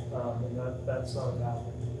 and that's not a bad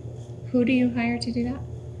thing. Who do you hire to do that?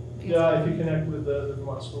 Yeah, if you connect with the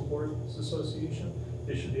Vermont School Boards Association,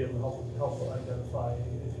 they should be able to help identify a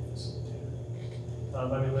facilitator. I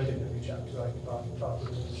mean, Linda can reach out to, I can talk to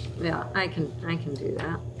them. Yeah, I can do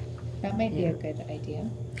that. That might be a good idea.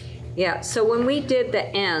 Yeah, so when we did the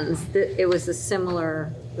ends, it was a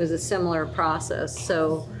similar process.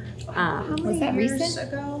 So Was that recent?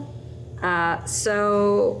 Ago?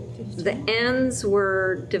 so the ends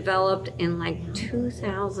were developed in like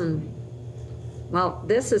 2000. Well,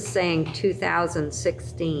 this is saying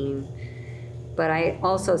 2016, but I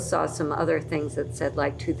also saw some other things that said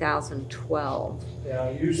like 2012. Yeah,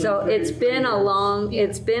 usually. So it's been a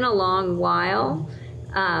long while.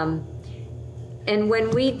 And when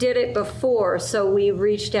we did it before, so we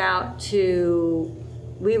reached out to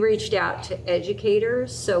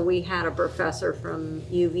educators. So we had a professor from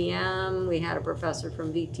UVM, we had a professor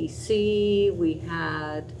from VTC, we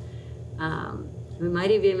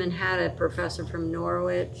might have even had a professor from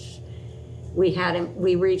Norwich. We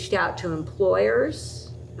reached out to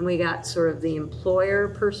employers, and we got sort of the employer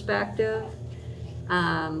perspective.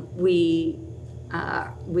 We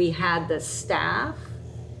had the staff,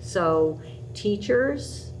 so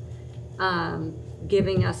teachers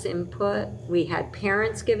giving us input. We had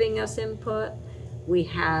parents giving us input. We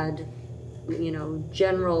had, you know,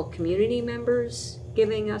 general community members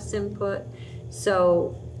giving us input.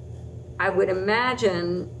 So I would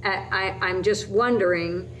imagine, I'm just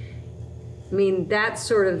wondering, I mean, that's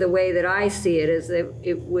sort of the way that I see it, is that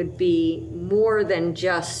it would be more than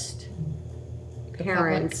just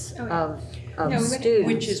parents of students.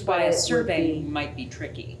 Which is why but a it would survey be- might be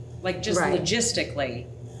tricky. Like just Right. logistically,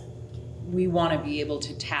 we want to be able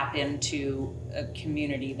to tap into a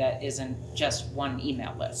community that isn't just one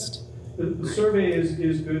email list. The survey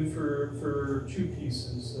is good for two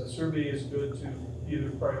pieces. The survey is good to either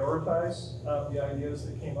prioritize the ideas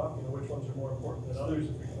that came up, which ones are more important than others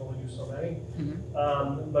if we can only do so many.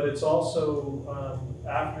 But it's also,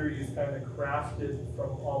 after you've kind of crafted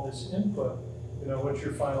from all this input, what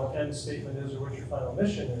your final end statement is or what your final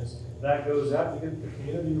mission is, that goes out and you get the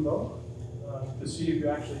community to vote on to see if you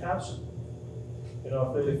actually have support. If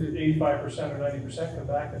 85% or 90% come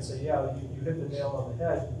back and say, yeah, you hit the nail on the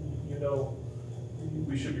head,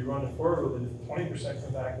 we should be running forward with it. If 20%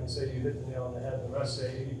 come back and say you hit the nail on the head, and the rest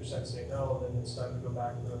say 80% say no, then it's time to go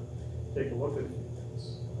back to take a look at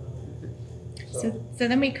things. So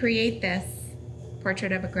then we create this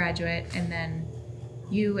portrait of a graduate, and then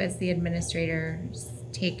you as the administrators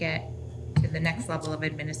take it to the next level of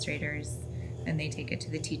administrators, and they take it to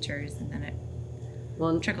the teachers, and then it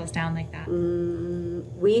trickles down like that.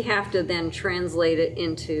 We have to then translate it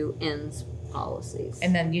into ends policies.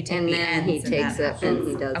 And then you take and the then ends he and takes that it and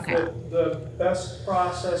he does Okay. that. The best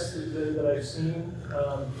process that I've seen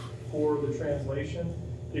for the translation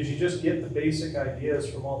is you just get the basic ideas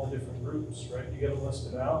from all the different groups, right? You get them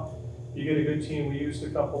listed out. You get a good team. We used a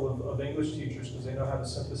couple of English teachers because they know how to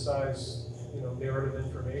synthesize, narrative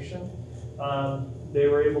information. They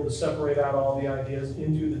were able to separate out all the ideas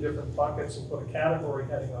into the different buckets and put a category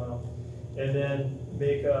heading on them, and then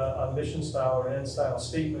make a mission style or an end style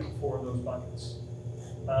statement for those buckets.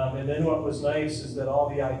 And then what was nice is that all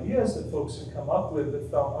the ideas that folks had come up with that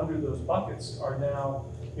fell under those buckets are now,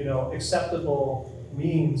 acceptable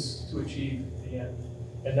means to achieve the end.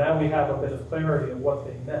 And now we have a bit of clarity of what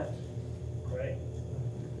they meant, right?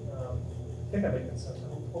 I think I'm making sense.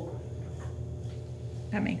 I hope.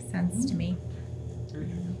 That makes sense to me.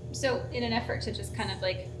 So in an effort to just kind of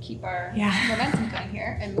like keep our Yeah. momentum going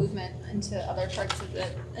here and movement into other parts of the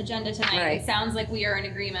agenda tonight, Right. it sounds like we are in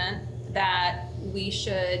agreement that we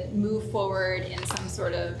should move forward in some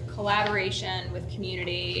sort of collaboration with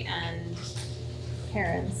community and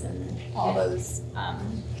parents and all those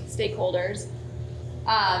stakeholders.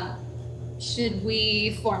 Should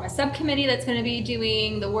we form a subcommittee that's going to be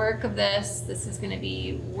doing the work of this? This is going to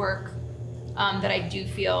be work that I do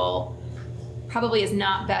feel probably is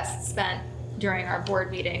not best spent during our board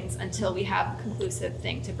meetings until we have a conclusive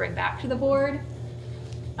thing to bring back to the board.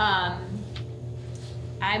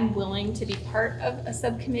 I'm willing to be part of a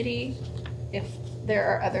subcommittee if there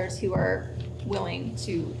are others who are willing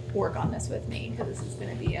to work on this with me, because this is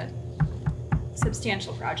going to be a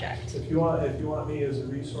substantial project. If you want me as a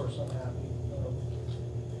resource, I'm happy.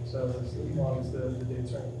 So as long as the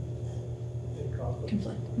dates aren't in conflict.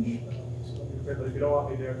 But if you don't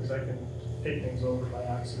want me there, because I can take things over by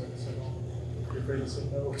accident, so you're afraid to say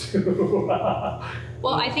no to.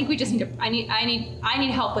 Well, I think we just need to. I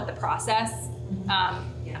need help with the process.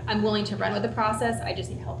 I'm willing to run with the process. I just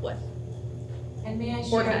need help with. And may I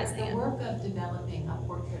share, organizing the it. work of developing a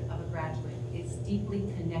portrait of a graduate is deeply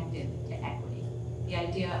connected to equity. The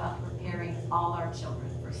idea of preparing all our children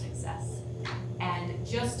for success. And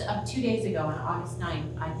just 2 days ago, on August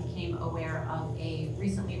 9th, I became aware of a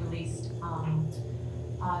recently released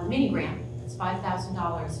mini grant. It's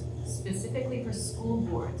 $5,000 specifically for school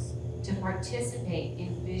boards to participate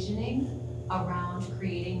in visioning around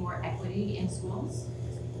creating more equity in schools.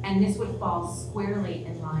 And this would fall squarely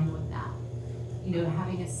in line with that.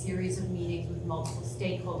 Having a series of meetings with multiple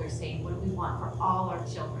stakeholders saying, what do we want for all our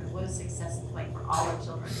children? What does success look like for all our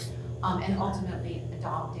children? And ultimately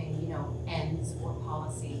adopting, ends or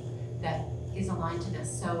policy that is aligned to this.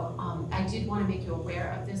 So I did want to make you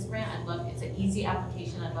aware of this grant. It's an easy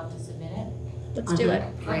application. I'd love to submit it. Let's do it.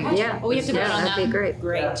 Great. Okay. Yeah. Well, we have to vote on that'd be that. great.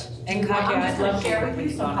 Great. And Well, Katya, I'm I'd just gonna love to share work with you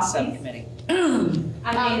with you some on a copies. subcommittee.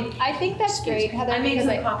 I think that's great, Heather. I made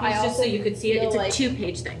because some copies I just so also you could see it. feel It's a like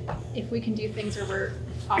 2-page thing. if we can do things where we're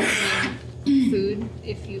offering food,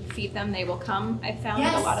 if you feed them, they will come. I found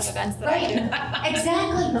at a lot of events that I do.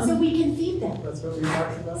 Exactly. So we can feed them. That's what we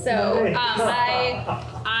talked about So today.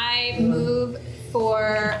 I move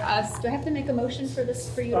for us. Do I have to make a motion for this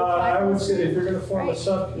for you to apply? I would for? say if you're going to form a Right.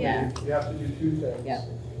 subcommittee, Yeah. you have to do 2 things. Yep.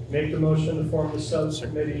 Make the motion to form the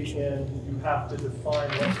subcommittee, and you have to define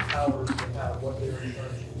what powers they have, what they're in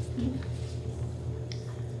charge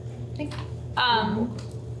of.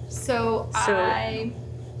 So I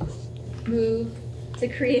move to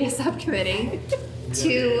create a subcommittee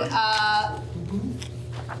to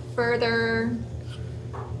further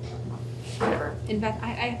whatever, you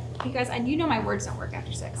guys, you know my words don't work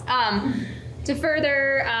after 6. To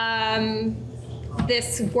further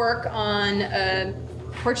this work on a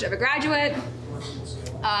portrait of a graduate,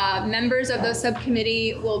 members of the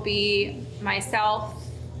subcommittee will be myself.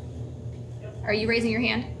 Are you raising your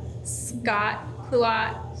hand? Scott,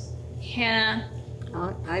 Kluat, Hannah.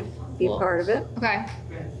 I'd be part of it. Okay.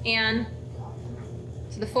 Anne.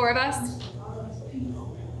 So the 4 of us.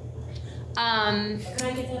 Could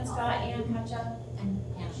I get that, Scott, Ann, Katja, and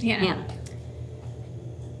Hannah? Hannah.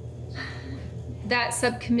 That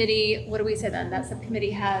subcommittee, what do we say then? That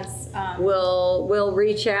subcommittee has. We'll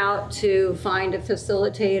reach out to find a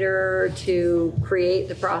facilitator to create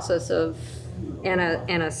the process of, and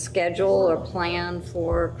a schedule or plan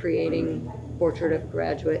for creating portrait of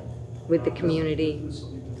graduate with the community.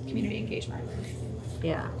 Community engagement.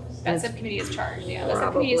 Yeah. That subcommittee is charged, yeah. The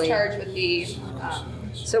subcommittee is charged with the.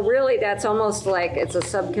 So really, that's almost like it's a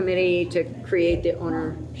subcommittee to create the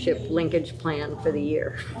ownership linkage plan for the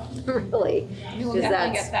year, really. We will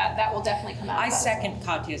definitely get that. That will definitely come out. I second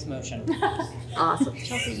Katya's motion. Awesome.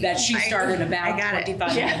 That she started about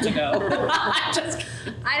 25 minutes ago.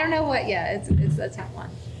 I don't know what, yeah, it's a tough one.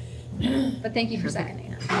 But thank you for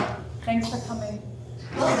seconding it. Thanks for coming.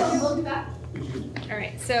 We'll do that. All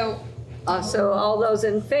right, so. So all those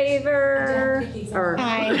in favor? Or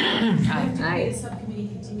Aye. The subcommittee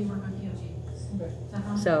continue work on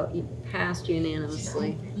POG. So you passed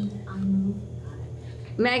unanimously.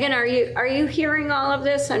 Megan, are you hearing all of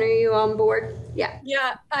this and are you on board? Yeah.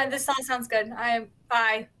 Yeah, this all sounds good.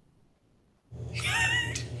 Aye.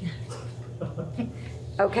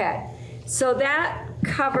 Okay. So that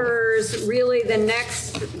covers really the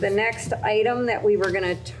next item that we were going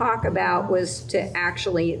to talk about was to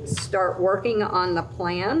actually start working on the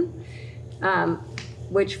plan,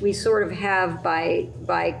 which we sort of have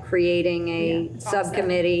by creating a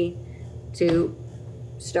subcommittee to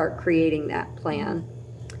start creating that plan.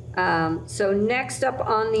 So next up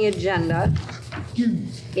on the agenda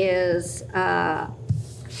is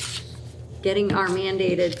getting our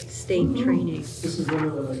mandated state training. This is one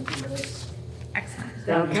of the Excellent.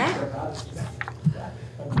 Okay.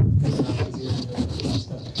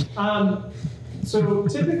 So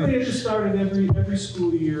typically at the start of every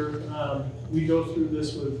school year, we go through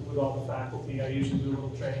this with all the faculty. I usually do a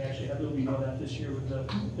little training. Actually, Heather will be doing that this year with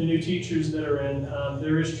the new teachers that are in.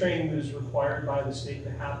 There is training that is required by the state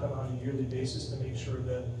to happen on a yearly basis to make sure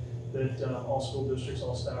that all school districts,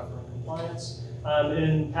 all staff are in compliance.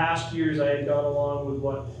 In past years, I had gone along with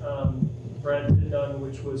what Brent had done,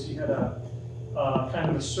 which was he had a kind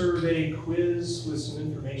of a survey quiz with some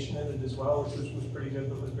information in it as well, which was pretty good,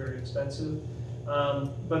 but was very expensive.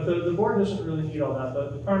 But the board doesn't really need all that.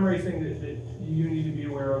 The primary thing that you need to be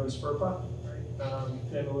aware of is FERPA, right?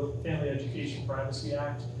 Family Education Privacy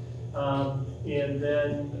Act, and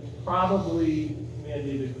then probably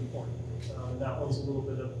mandated reporting. That one's a little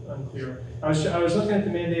bit unclear. I was looking at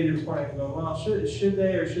the mandated reporting and going, well, should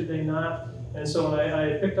they or should they not? And so when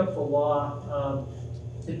I picked up the law,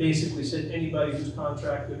 it basically said anybody who's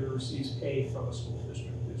contracted or receives pay from a school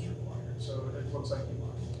district is required. So it looks like you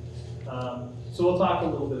are. So we'll talk a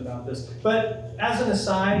little bit about this. But as an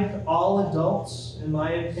aside, all adults, in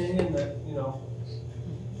my opinion, that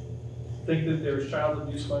think that there's child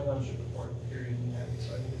abuse going on should report it, period.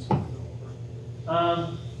 So I think it's going to go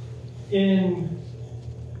over. In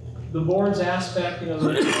the board's aspect,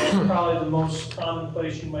 probably the most common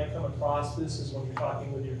place you might come across this is when you're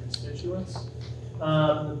talking with your constituents.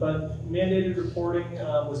 But mandated reporting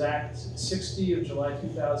was Act 60 of July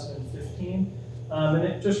 2015, and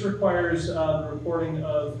it just requires the reporting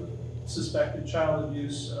of suspected child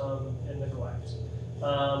abuse and neglect.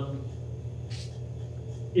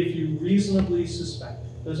 If you reasonably suspect,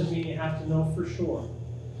 doesn't mean you have to know for sure,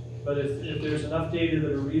 but if there's enough data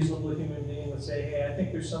that a reasonable human being would say, hey, I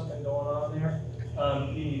think there's something going on there,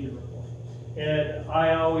 you need to report. And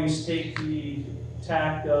I always take the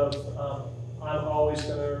tact of, I'm always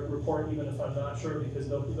going to report even if I'm not sure, because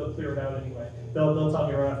they'll clear it out anyway. They'll tell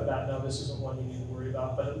me right after that, no, this isn't one you need to worry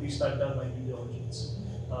about, but at least I've done my due diligence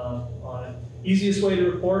on it. Easiest way to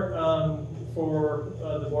report for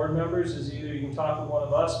the board members is either you can talk with one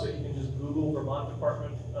of us, but you can just Google Vermont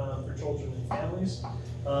Department for Children and Families.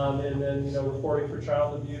 And then, reporting for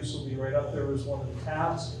child abuse will be right up there as one of the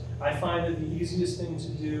tabs. I find that the easiest thing to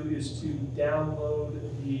do is to download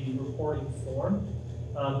the reporting form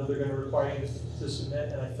that they're going to require you to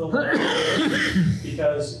submit, and I fill it out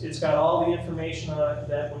because it's got all the information on it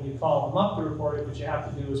that when you call them up to report it, which you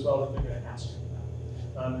have to do as well, that they're going to ask you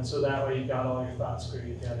about. And so that way you've got all your thoughts clear,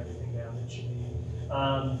 you've got everything down that you need.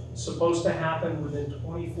 Supposed to happen within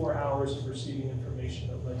 24 hours of receiving information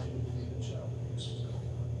that led you to believe that child abuse was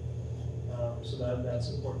going on. So that's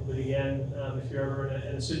important. But again, if you're ever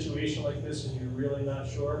in a situation like this and you're really not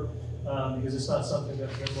sure, because it's not something that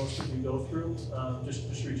most of you go through,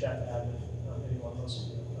 just reach out to admin. Anyone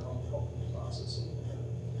else will help in the process.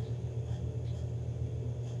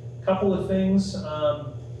 A couple of things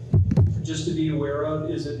just to be aware of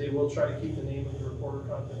is that they will try to keep the name of the reporter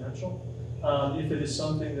confidential. If it is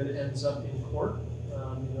something that ends up in court,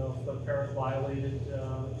 if a parent violated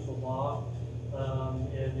the law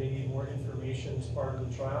and they need more information as part of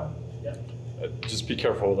the trial, yeah. Just be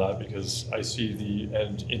careful of that, because I see the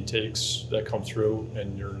end intakes that come through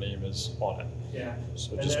and your name is on it. Yeah,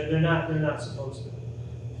 so and just, they're not supposed to.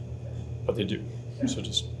 but they do, yeah. So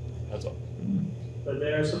just heads up. But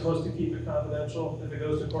they're supposed to keep it confidential. If it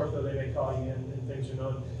goes to court, though, they may call you in and things are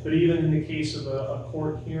known. But even in the case of a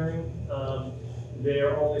court hearing, they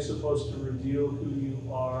are only supposed to reveal who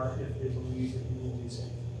you are if they believe that you will be safe.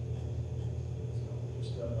 So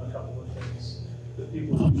just a couple of things that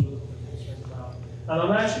people usually are concerned about.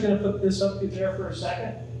 I'm actually going to put this up there for a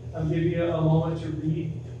second. I'll give you a moment to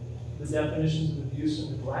read the definitions of abuse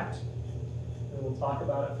and neglect, and we'll talk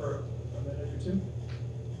about it for a minute or two.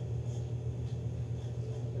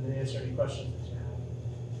 And then answer any questions that you have.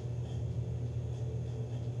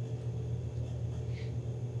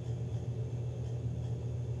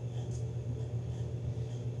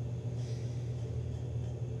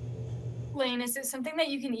 Lane, is it something that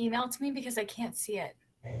you can email to me because I can't see it?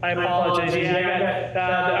 I apologize. Yeah, I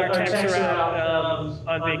got our texts are out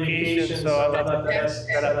on vacation, so I'm not the best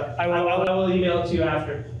set up. I will email it to you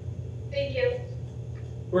after. Thank you.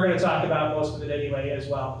 We're going to talk about most of it anyway as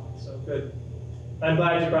well, so good. I'm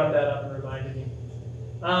glad you brought that up and reminded me.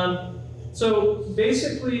 So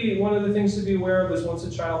basically, one of the things to be aware of is once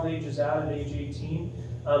a child ages out at age 18,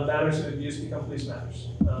 matters of abuse become police matters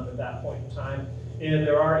at that point in time. And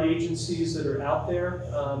there are agencies that are out there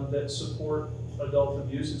that support adult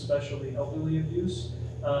abuse, especially elderly abuse.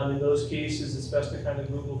 In those cases, it's best to kind of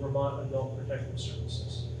Google Vermont Adult Protective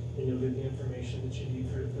Services, and you'll get the information that you need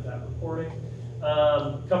for that reporting.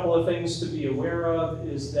 A couple of things to be aware of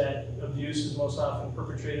is that abuse is most often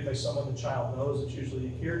perpetrated by someone the child knows. It's usually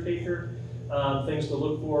a caretaker. Things to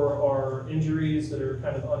look for are injuries that are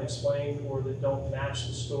kind of unexplained or that don't match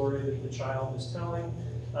the story that the child is telling.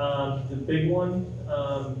 The big one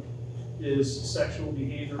is sexual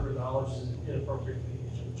behavior or knowledge is inappropriate for the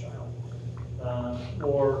age of the child.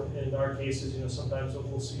 Or in our cases, sometimes what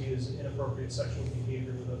we'll see is inappropriate sexual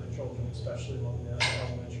behavior with other children, especially among the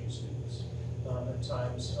elementary students. At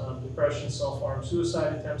times, depression, self-harm,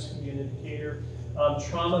 suicide attempts can be an indicator.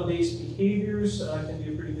 Trauma-based behaviors can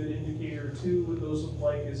be a pretty good indicator too. What those look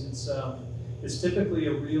like is it's typically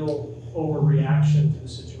a real overreaction to the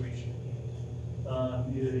situation.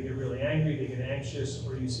 Either they get really angry, they get anxious,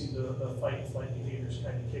 or you see the fight and flight behaviors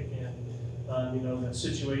kind of kick in. The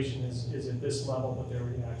situation is at this level, but their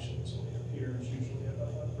reactions when they appear is usually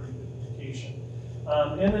a pretty good indication.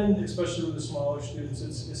 And then, especially with the smaller students,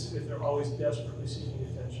 it's if they're always desperately seeking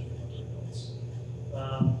attention from other adults.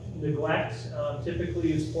 Neglect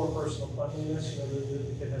typically is poor personal cleanliness.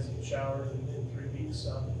 The kid hasn't showered in 3 weeks,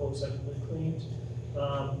 clothes haven't been cleaned.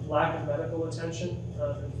 Lack of medical attention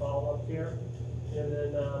and follow-up care. And then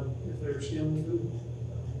if they're stealing food,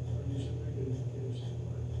 are usually pretty good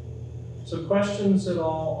indicators. So questions at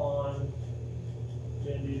all on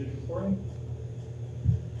mandated reporting?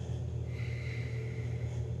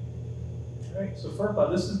 All right, so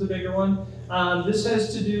FERPA, this is the bigger one. This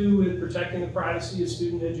has to do with protecting the privacy of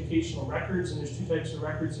student educational records, and there's 2 types of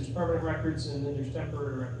records. There's permanent records and then there's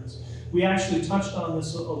temporary records. We actually touched on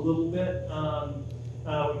this a little bit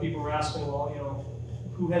when people were asking, well,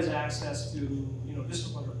 who has access to,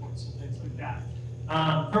 discipline reports and things like that.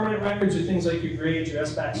 Permanent records are things like your grades, your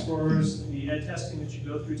SBAC scores, the ed testing that you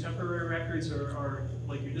go through. Temporary records are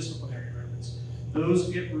like your disciplinary records. Those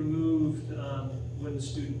get removed when the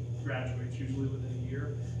student graduates, usually within a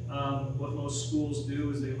year. What most schools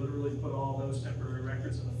do is they literally put all those temporary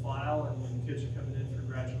records in a file, and when the kids are coming in for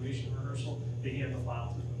graduation rehearsal, they hand the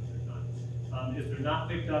file to them when they're done. If they're not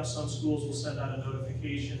picked up, some schools will send out a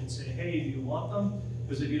notification and say, hey, do you want them?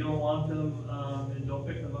 Because if you don't want them and don't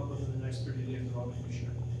pick them up within the next 30 days, they're all going to be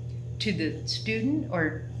shared. To the student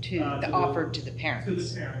or to the offer to the parent? To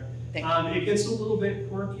the parent. It gets a little bit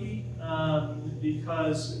quirky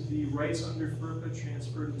because the rights under FERPA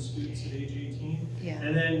transfer to the students at age 18. Yeah.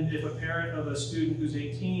 And then if a parent of a student who's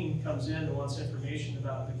 18 comes in and wants information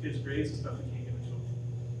about the kid's grades and stuff, they can't give it to them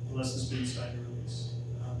unless the student signed a release.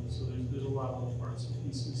 So there's a lot of little parts and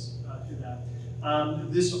pieces to that.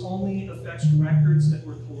 This only affects records that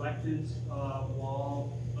were collected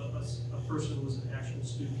while a person was an actual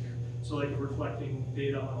student here. So like if we're collecting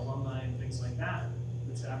data on alumni and things like that,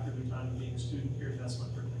 that's after their time of being a student here, that's not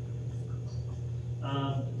protected.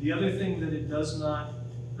 The other thing that it does not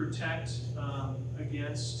protect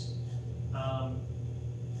against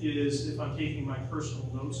is if I'm taking my personal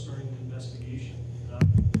notes during an investigation.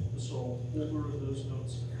 The sole holder of those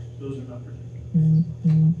notes, those are not protected.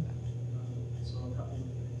 So a couple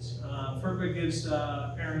of things. FERPA gives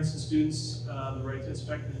parents and students the right to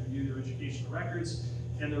inspect and review their educational records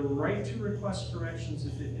and the right to request corrections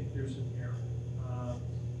if they think there's an error.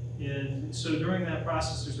 And so during that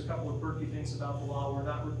process, there's a couple of quirky things about the law. We're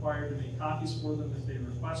not required to make copies for them if they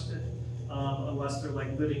request it, unless they're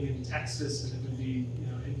like living in Texas and it would be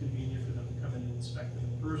inconvenient for them to come in and inspect them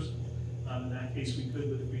in person. In that case, we could,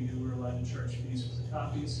 but if we do, we're allowed to charge fees for the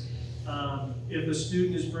copies. If a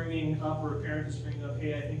student is bringing up or a parent is bringing up,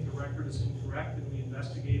 hey, I think the record is incorrect, and we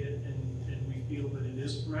investigate it and we feel that it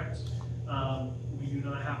is correct, we do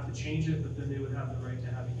not have to change it, but then they would have the right to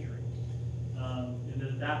have a hearing. And then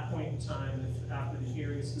at that point in time, if after the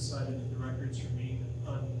hearing it's decided that the records remain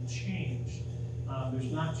unchanged,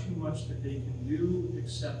 there's not too much that they can do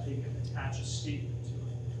except they can attach a statement to it.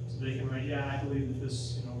 So they can write, yeah, I believe that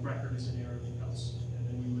this record is in error with us, and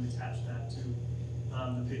then we would attach that to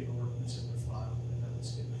the paperwork that's in the file, and that would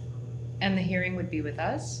statement. And the hearing would be with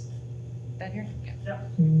us? That hearing? Yeah. Yeah.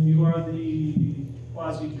 You are the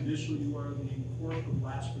quasi-judicial, you are the court of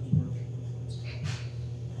last resort.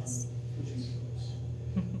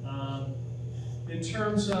 In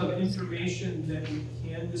terms of information that we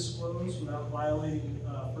can disclose without violating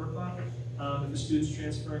FERPA, if the student's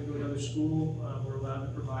transferring to another school, we're allowed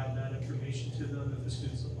to provide that information to them. If the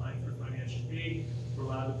student's applying for financial aid, we're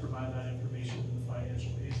allowed to provide that information to the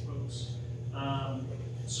financial aid folks.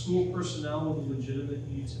 School personnel with a legitimate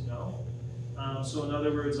need to know. So in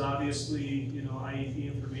other words, obviously,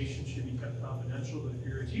 IEP information should be kept confidential, but if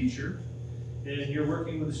you're a teacher and you're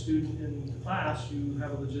working with a student in the class, you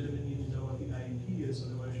have a legitimate need to know what the IEP is,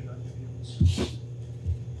 otherwise you're not going to be able to serve.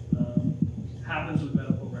 Happens with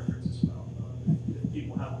medical records as well. If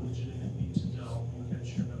people have a legitimate need to know, you can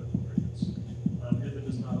share medical records. HIPAA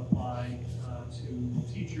does not apply to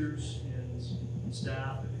teachers and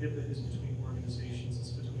staff. HIPAA is between organizations.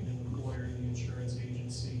 It's between an employer and the insurance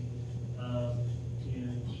agency,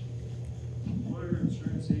 and employer,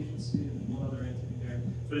 insurance agency, and one other entity there.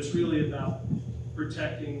 But it's really about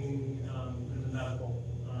protecting the medical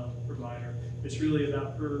provider. It's really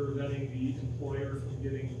about preventing the employer from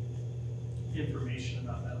giving information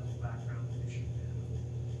about medical background that they shouldn't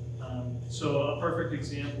have. So a perfect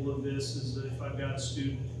example of this is that if I've got a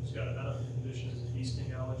student who's got a medical condition as a bee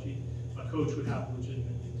sting allergy, a coach would have a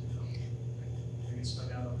legitimate need to know. They get stuck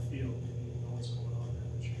out on the field, they need to know what's going on in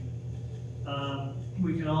the treatment.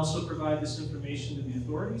 We can also provide this information to the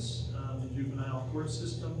authorities, the juvenile court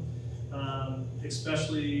system,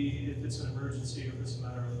 especially if it's an emergency or if it's a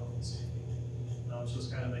matter of health and safety. So it's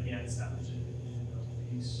kind of, again, it's that legitimate need to know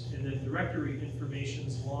piece. And then directory information,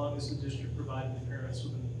 as long as the district provided the parents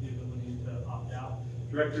with the ability to opt out.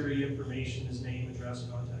 Directory information is name, address,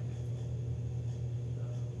 contact info.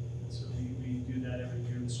 So we do that every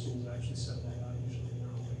year. The schools actually send that out usually in their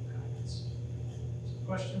opening packets. So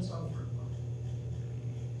questions on FERPA?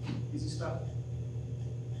 Easy stuff.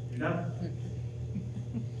 You're done?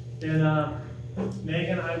 And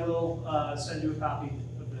Megan, I will send you a copy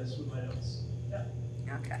of this with my notes. Yeah.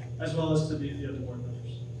 Okay. As well as to the other board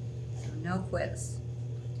members. So no quiz.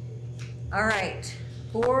 All right,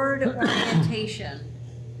 board orientation.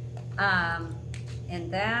 And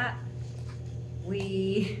that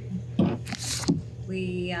the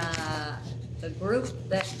group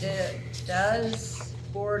that does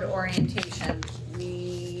board orientation,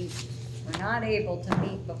 we were not able to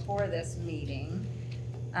meet before this meeting.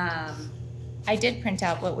 I did print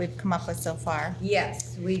out what we've come up with so far.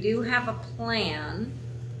 Yes, we do have a plan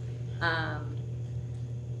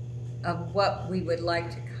of what we would like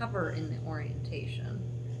to cover in the orientation.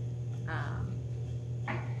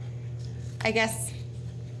 I guess.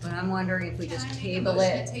 But I'm wondering if we just table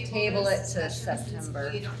it to September.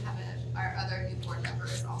 We don't have our other new board member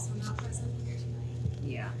is also not present here tonight.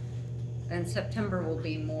 Yeah, and September will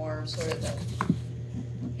be more sort of the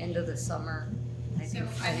end of the summer. I think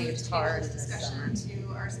it's hard in the summer. Discussion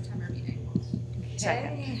to our September meeting.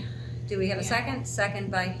 Okay. Do we have a second? Second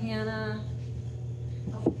by Hannah.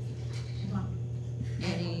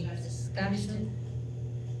 Any discussion?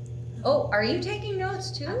 Oh, are you taking notes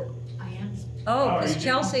too? I am. Oh, because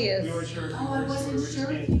Chelsea is. We weren't sure if you Oh, I were, wasn't so sure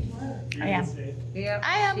we were if just you were. being- I am. Yep,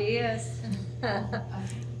 I am. she is.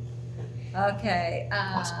 Okay,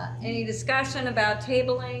 any discussion about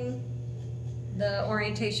tabling the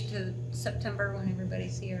orientation to September when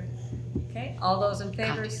everybody's here? Okay, all those in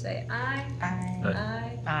favor say aye.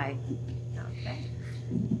 Aye. Aye. Okay.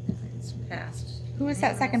 It's passed. Who was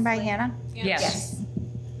that second by, Hannah? Yes.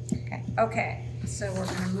 Okay. Okay, so we're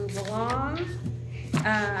gonna move along.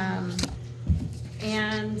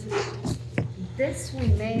 And this we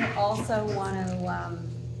may also want to,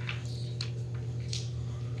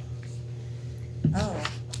 oh,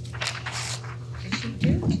 did she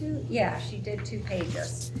do two? Yeah, she did 2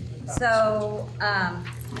 pages. So, oh,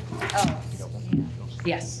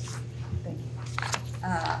 Yes, You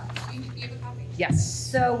have a copy? yes.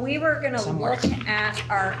 so we were gonna Somewhere. look at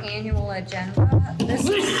our annual agenda. This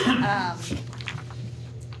is,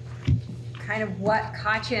 kind of what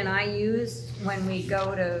Katya and I use when we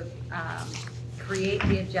go to, create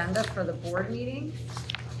the agenda for the board meeting.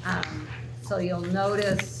 So you'll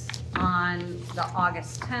notice on the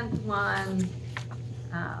August 10th one,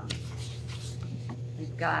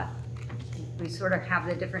 we sort of have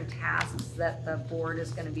the different tasks that the board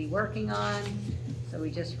is gonna be working on. So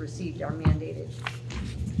we just received our mandated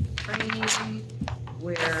training.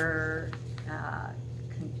 We're,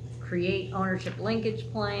 create ownership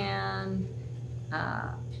linkage plan,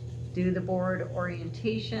 do the board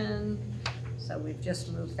orientation. So we've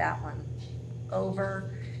just moved that one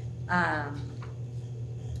over. And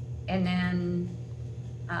then,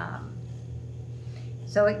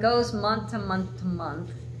 so it goes month to month to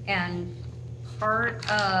month. And part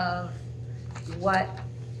of what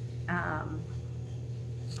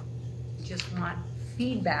just want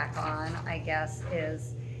feedback on, I guess,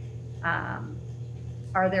 is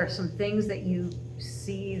are there some things that you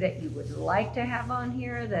see that you would like to have on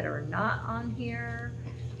here that are not on here?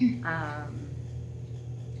 I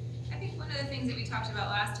think one of the things that we talked about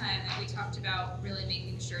last time, that we talked about really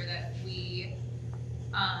making sure that we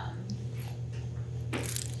kind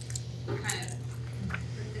of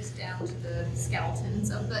put this down to the skeletons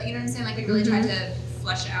of the, you know what I'm saying? Like we really tried to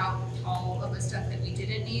flesh out all of the stuff that we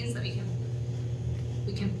didn't need so that we can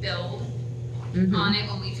build on it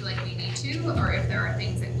when we feel like we need to, or if there are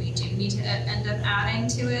things that we do need to end up adding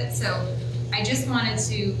to it. So I just wanted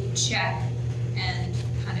to check and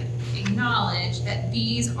kind of acknowledge that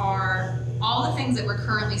these are, all the things that we're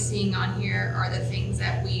currently seeing on here are the things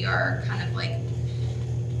that we are kind of like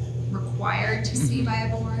required to see by a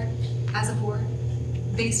board, as a board,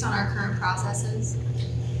 based on our current processes.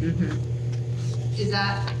 Is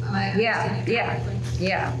that, am I understanding correctly?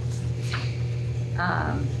 Yeah.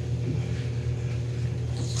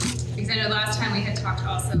 Because I know last time we had talked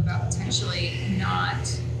also about potentially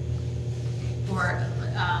not, or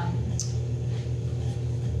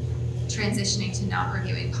transitioning to not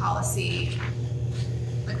reviewing policy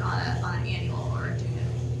like on an annual or doing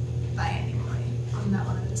it biannually. Wasn't that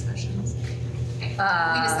one of the discussions? We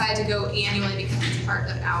decided to go annually because it's part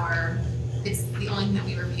of our, it's the only thing that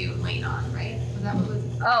we review late on, right? Was that what was?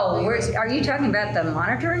 Oh, are you talking about the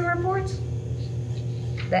monitoring reports?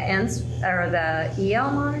 The ENS, or the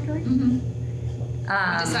EL monitoring? We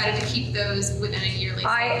decided to keep those within a yearly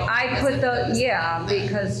cycle. I put those, yeah,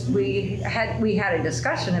 because we had a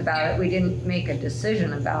discussion about it. We didn't make a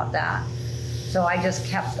decision about that. So I just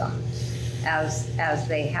kept them as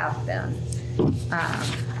they have been.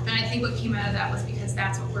 And I think what came out of that was because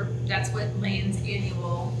that's what Lane's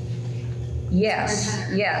annual. Yes,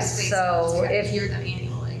 so to if hear them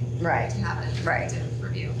annually. Right. To have an effective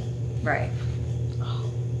review. Right.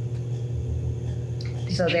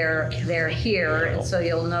 So they're here, and so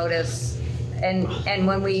you'll notice, and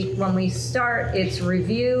when we start, it's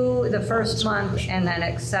review the first month and then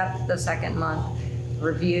accept the second month,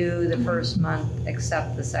 review the first month,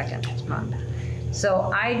 accept the second month.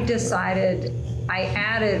 So I decided, I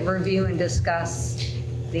added review and discuss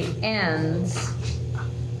the ends.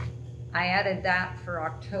 I added that for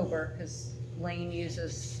October because Lane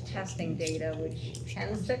uses testing data, which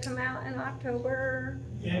tends to come out in October.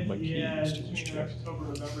 Yeah, between October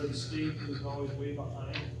and November, the state is always way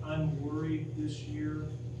behind. I'm worried this year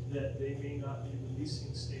that they may not be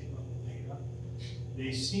releasing state level data.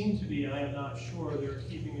 They seem to be, I am not sure, they're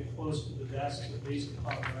keeping it close to the vest, but based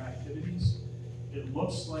upon their activities, it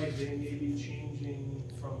looks like they may be changing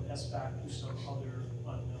from SBAC to some other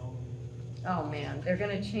unknown. Oh man, they're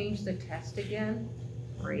gonna change the test again?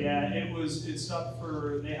 Great. Yeah, it's up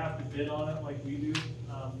for, they have to bid on it like we do,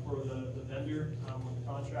 for the vendor, when the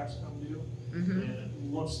contracts come due. And it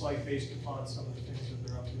looks like based upon some of the things that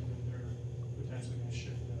they're up to, that they're potentially gonna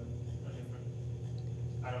shift to a different,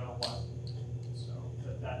 I don't know what. So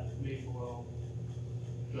that may blow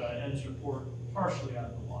the ends report partially out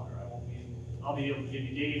of the water. I won't be I'll be able to give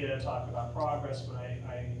you data, talk about progress, but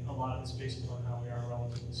a lot of it's based upon how we are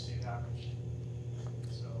relative to the state average.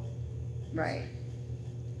 So. Right.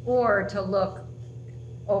 Or to look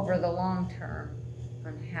over the long term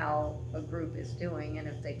on how a group is doing, and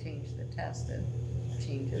if they change the test, it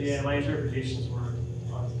changes. Yeah, my interpretations were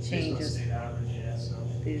on changes state average, yeah, so.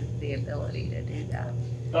 The ability to do that.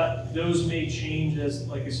 But those may change as,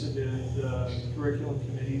 like I said, the curriculum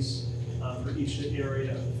committees for each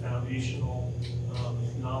area of the foundational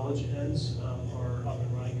knowledge ends are up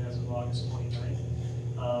and running as of August 29th.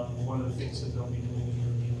 One of the things that they'll be doing is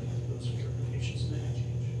reviewing those interpretations that may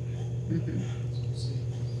change. Mm-hmm. So we'll see.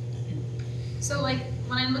 So like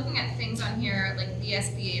when I'm looking at things on here, like the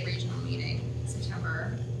SBA regional meeting,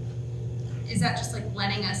 September, is that just like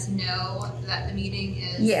letting us know that the meeting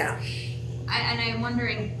is? Yeah. And I'm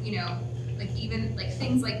wondering, you know, like even like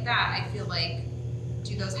things like that, I feel like,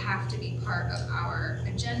 do those have to be part of our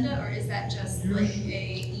agenda, or is that just like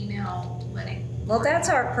a email letting? Well, that's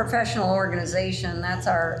our professional organization. That's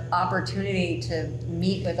our opportunity to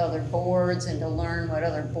meet with other boards and to learn what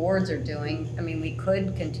other boards are doing. I mean, we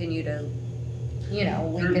could continue to, you know,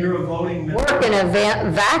 we You're a can voting member. work in a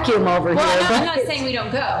vacuum over Well, here. I'm not saying we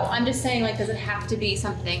don't go. I'm just saying, like, does it have to be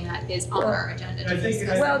something that is on our agenda? To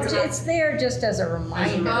discuss? Well, it's there just as a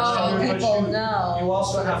reminder, so But people know. You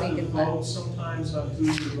also so that have we to can vote sometimes on who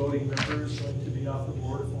your voting member is going to be off the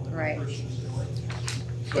board if only Right. one person is doing.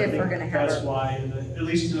 So I If think we're gonna have that's a- why, at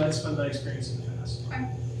least that's been my experience in the past. Okay.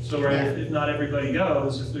 So right, if not everybody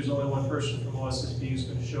goes, if there's only one person from OSSD who's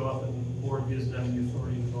going to show up and the board gives them the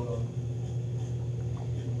authority to vote on.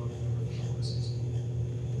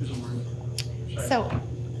 There's a word for it. So,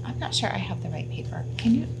 I'm not sure I have the right paper.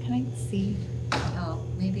 Can I see? Oh,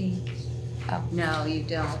 maybe, oh, no, you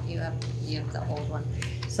don't. You have the old one.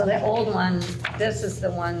 So the old one, this is the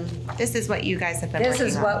one. This is what you guys have been This working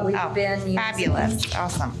is on. what we've Oh, been using. Fabulous,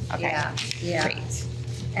 awesome, okay. Yeah, yeah. Great.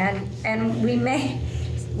 And we may,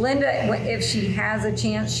 Linda, if she has a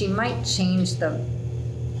chance, she might change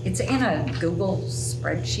it's in a Google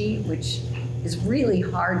spreadsheet, which is really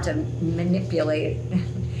hard to manipulate.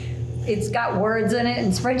 It's got words in it,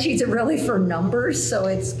 and spreadsheets are really for numbers, so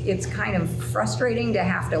it's kind of frustrating to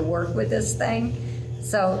have to work with this thing.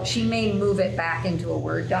 So she may move it back into a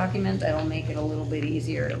Word document that'll make it a little bit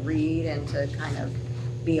easier to read and to kind of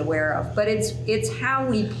be aware of. But it's how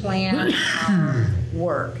we plan our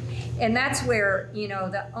work. And that's where, you know,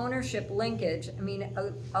 the ownership linkage, I mean,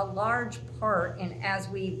 a large part, and as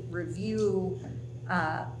we review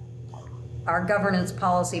our governance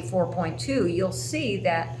policy 4.2, you'll see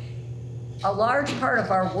that a large part of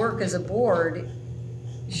our work as a board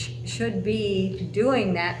should be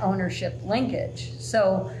doing that ownership linkage.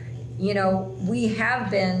 So, you know, we have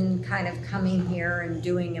been kind of coming here and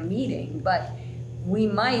doing a meeting, but we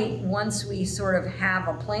might, once we sort of have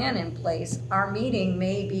a plan in place, our meeting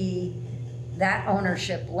may be that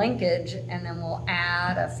ownership linkage, and then we'll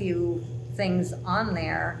add a few things on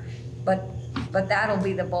there, but that'll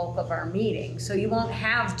be the bulk of our meeting. So you won't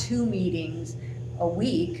have 2 meetings a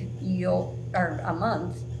week, or a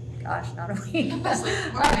month. Gosh, not a week.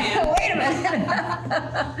 Wait a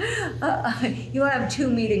minute. You won't have 2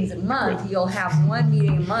 meetings a month. You'll have 1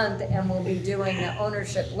 meeting a month, and we'll be doing the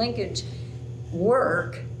ownership linkage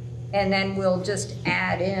work, and then we'll just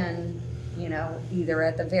add in, you know, either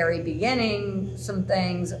at the very beginning some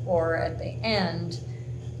things or at the end,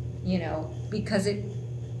 you know, because it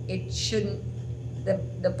shouldn't,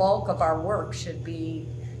 the bulk of our work should be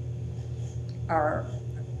our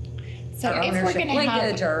ownership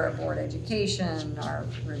linkage, our board education, our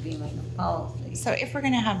reviewing of policy. So if we're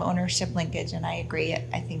gonna have ownership linkage, and I agree,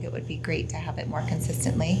 I think it would be great to have it more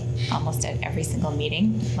consistently, almost at every single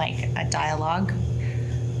meeting, like a dialogue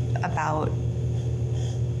about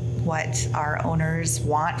what our owners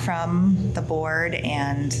want from the board,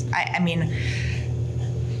 and I mean,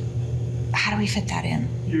 how do we fit that in?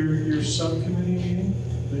 Your subcommittee meeting,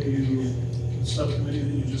 the subcommittee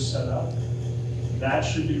that you just set up, that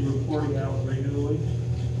should be reporting out regularly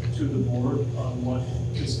to the board on what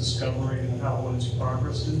it's discovering and what its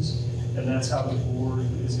progress is. And that's how the board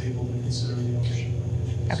is able to consider the ownership.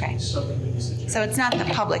 Okay. Subcommittees. So it's not the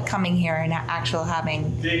public coming here and actual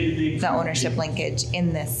having the ownership linkage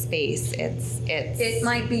in this space. It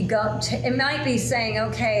might be saying,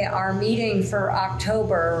 okay, our meeting for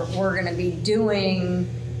October, we're going to be doing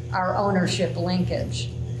our ownership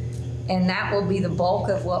linkage. And that will be the bulk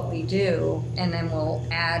of what we do. And then we'll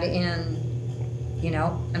add in, you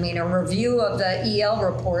know, I mean, a review of the EL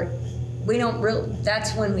report. We don't really,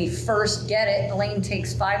 that's when we first get it. Elaine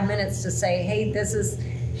takes 5 minutes to say, hey, this is,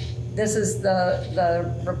 this is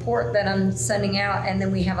the report that I'm sending out, and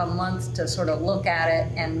then we have a month to sort of look at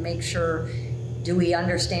it and make sure, do we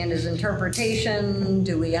understand his interpretation?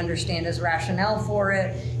 Do we understand his rationale for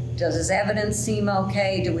it? Does his evidence seem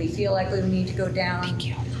okay? Do we feel like we need to go down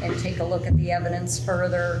and take a look at the evidence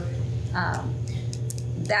further?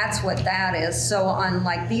 That's what that is. So on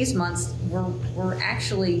like these months,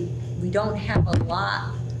 we don't have a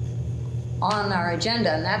lot on our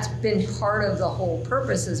agenda, and that's been part of the whole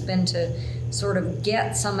purpose, has been to sort of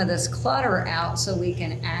get some of this clutter out so we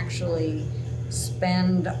can actually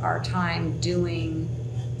spend our time doing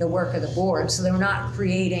the work of the board, so that we're not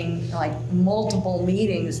creating like multiple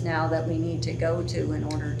meetings now that we need to go to in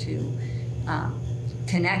order to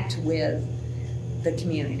connect with the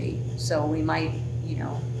community. So we might,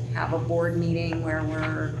 have a board meeting where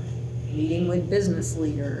we're meeting with business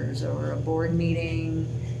leaders, or a board meeting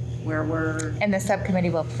where we're... And the subcommittee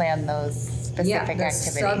will plan those specific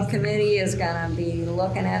activities. Yeah, the subcommittee is gonna be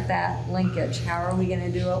looking at that linkage. How are we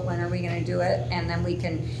gonna do it? When are we gonna do it? And then we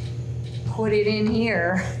can put it in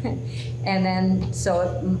here. And then,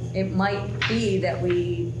 so it might be that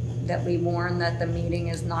we warn that the meeting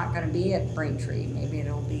is not gonna be at Braintree. Maybe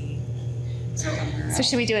it'll be somewhere else. So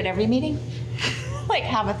should we do it every meeting? Like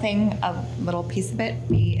have a little piece of it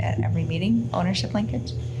be at every meeting, ownership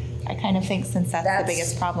linkage? I kind of think since that's the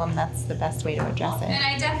biggest problem, that's the best way to address it. And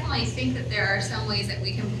I definitely think that there are some ways that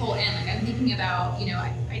we can pull in. Like I'm thinking about,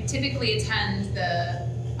 I typically attend the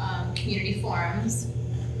community forums,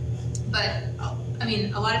 but I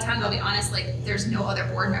mean, a lot of times I'll be honest, like there's no other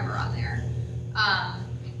board member on there.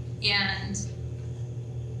 And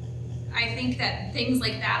I think that things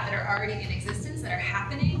like that are already in existence, that are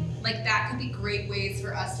happening, like that could be great ways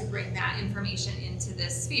for us to bring that information into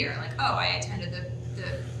this sphere. Like, oh, I attended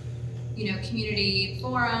the community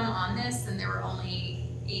forum on this, and there were only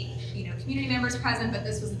 8, community members present, but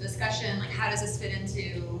this was a discussion. Like, how does this fit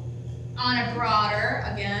into on a broader,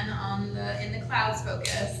 again, in the clouds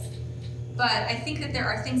focus? But I think that there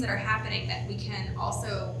are things that are happening that we can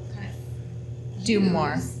also kind of do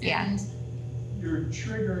more. Yeah. You're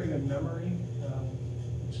triggering a memory,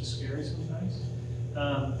 which is scary sometimes.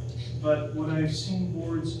 But what I've seen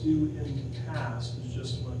boards do in the past is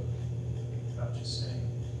just what I'm just saying,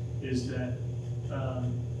 is that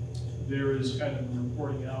there is kind of a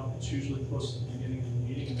reporting out. It's usually close to the beginning of the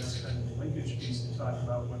meeting, and that's kind of the linkage piece to talk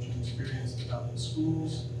about what you experienced about the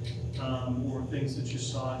schools, or things that you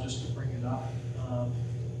saw, just to bring it up.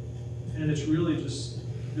 And it's really just,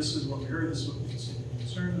 this is what we heard, this is what people seem to be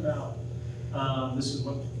concerned about. This is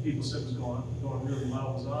what people said was going really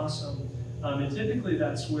well, was awesome. And typically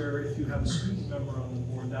that's where, if you have a student member on the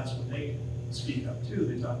board, that's when they speak up too.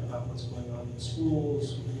 They talk about what's going on in the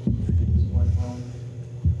schools, what's going on,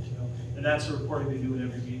 and that's a reporting they do at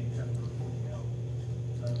every meeting, kind of reporting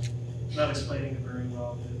out. Not explaining it very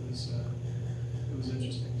well, but it was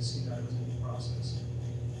interesting to see that it was in the process.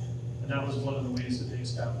 And that was one of the ways that they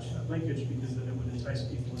established that linkage, because then it would entice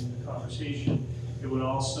people into the conversation. It would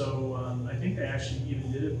also, I think they actually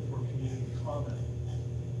even did it before community comment.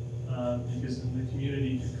 Because then the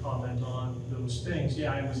community could comment on those things.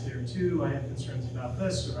 Yeah, I was there too, I had concerns about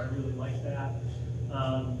this, or I really like that.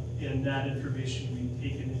 And that information would be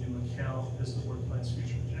taken into account as the board plans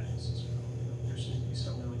future agendas as well. There should be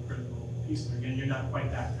some really critical piece there. Again, you're not quite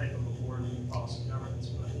that type of a board in policy governance,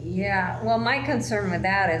 but. Yeah, well, my concern with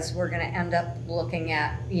that is we're gonna end up looking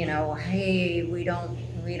at, hey, we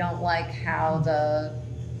don't like how the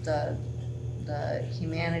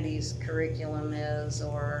humanities curriculum is,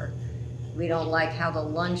 or we don't like how the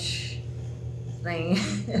lunch thing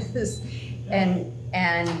is, and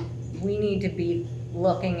we need to be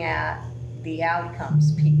looking at the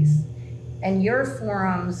outcomes piece. And your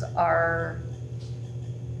forums are,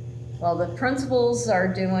 well, the principals are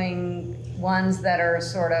doing ones that are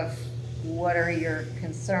sort of, what are your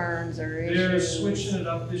concerns or issues? They're switching it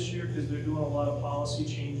up this year because they're doing a lot of policy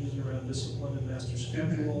changes around discipline and master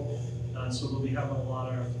schedule. So they'll be having a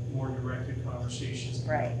lot of more directed conversations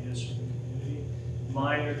and ideas from the community.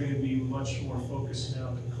 Mine are going to be much more focused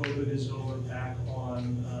now that COVID is over, back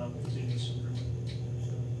on continuous improvement.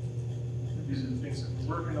 These are the things that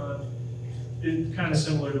we're working on. It's kind of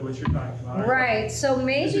similar to what you're talking about. Right, so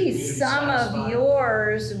maybe some of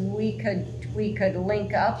yours we could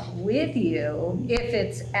link up with you if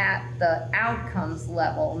it's at the outcomes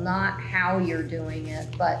level, not how you're doing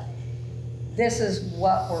it, but this is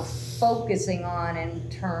what we're focusing on in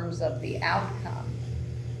terms of the outcome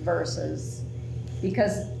versus,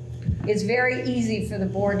 because it's very easy for the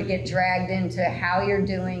board to get dragged into how you're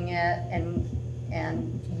doing it and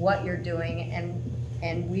what you're doing,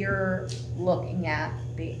 and we're looking at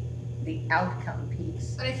the the outcome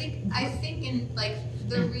piece. But I think in like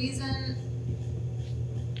the reason,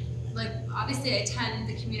 like obviously I attend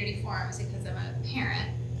the community forums because I'm a parent,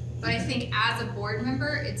 but I think as a board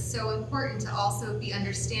member, it's so important to also be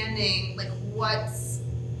understanding like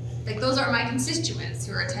like those are my constituents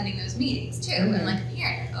who are attending those meetings too, and like a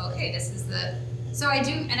parent, okay, this is so I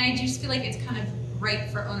just feel like it's kind of right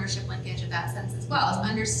for ownership linkage in that sense as well, is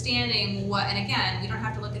understanding what, and again, we don't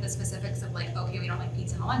have to look at the specifics of like, okay, we don't like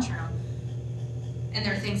pizza in the lunchroom, and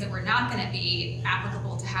there are things that we're not gonna be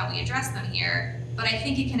applicable to how we address them here, but I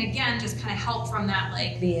think it can again just kind of help from that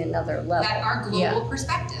like, Be another level. that our global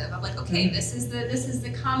perspective of like, okay, this is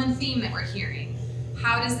the common theme that we're hearing.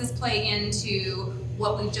 How does this play into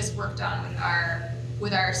what we've just worked on with our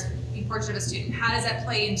portrait of a student? How does that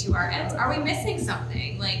play into our ends? Are we missing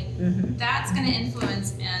something? Like that's going to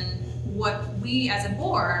influence in what we as a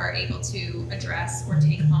board are able to address or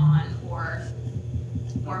take on or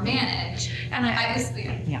manage. And I'm just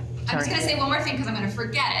going to say one more thing because I'm going to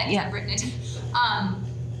forget it. Yeah. I've written it.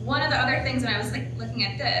 One of the other things when I was like looking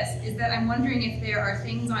at this is that I'm wondering if there are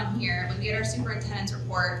things on here when we get our superintendent's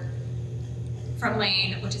report from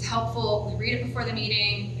Lane, which is helpful. We read it before the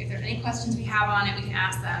meeting. If there's any questions we have on it, we can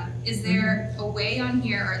ask them. Is there a way on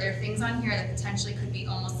here, are there things on here that potentially could be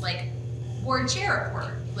almost like board chair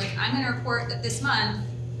report? Like I'm gonna report that this month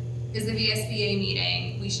is the VSBA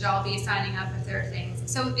meeting. We should all be signing up if there are things.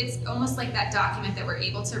 So it's almost like that document that we're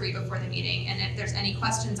able to read before the meeting. And if there's any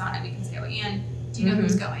questions on it, we can say, oh, Ann, do you know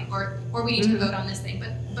who's going? Or we need to vote on this thing.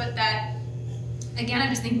 But that, again, I'm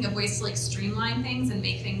just thinking of ways to like streamline things and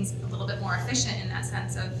make things a little bit more efficient in that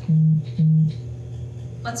sense of,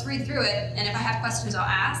 let's read through it, and if I have questions, I'll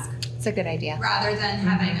ask. It's a good idea. Rather than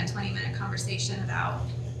having a 20-minute conversation about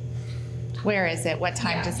where is it? What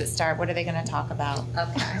time does it start? What are they going to talk about?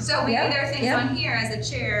 Okay. So maybe there are things on here as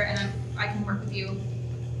a chair, and I can work with you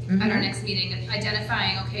at our next meeting,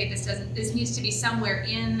 identifying, okay, this needs to be somewhere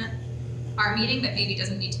in our meeting, but maybe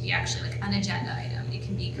doesn't need to be actually like an agenda item. It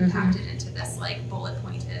can be compacted into this like bullet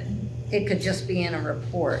pointed. It could just be in a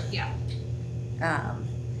report. Yeah.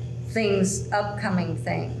 Upcoming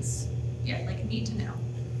things. Yeah, like need to know.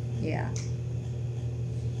 Yeah.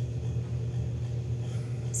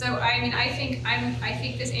 So I mean, I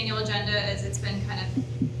think this annual agenda, as it's been kind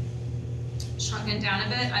of shrunken down a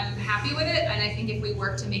bit, I'm happy with it, and I think if we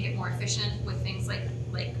work to make it more efficient with things like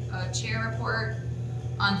a chair report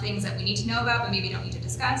on things that we need to know about but maybe don't need to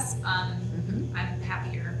discuss, I'm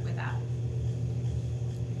happier with that.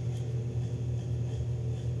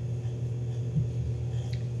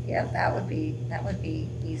 Yeah, that would be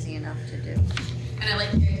easy enough to do. And I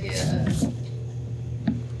like the idea of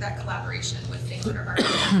that collaboration with things that are already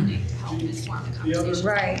happening to help inform the conversation.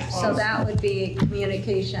 Right, so that would be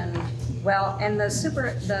communication. Well, and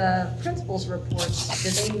the principal's reports, do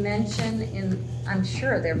they mention I'm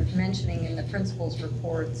sure they're mentioning in the principal's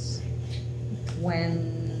reports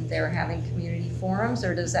when they're having community forums,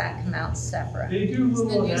 or does that come out separate? They do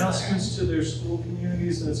little announcements to their school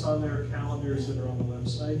communities, and it's on their calendars that are on the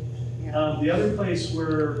website. Yeah. The other place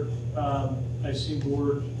where I've seen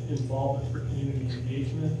board involvement for community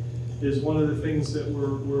engagement is one of the things that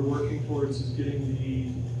we're working towards is getting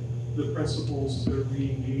the principals to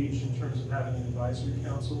re-engage in terms of having an advisory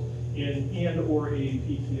council and or a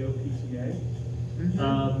PTO, PTA.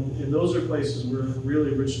 And those are places where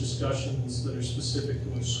really rich discussions that are specific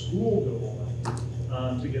to a school go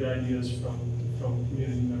on to get ideas from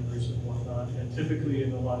community members and whatnot. And typically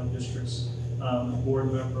in a lot of districts, a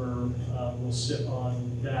board member will sit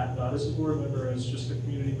on that, not as a board member, as just a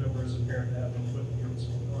community member, as a parent, to have input and hear what's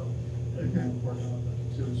going on. And they're working on that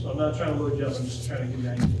too. So I'm not trying to load you up, I'm just trying to give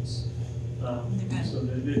you ideas. So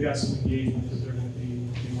they've got some engagement that they're going to be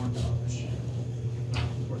working on this year.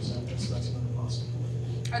 Of course, that's another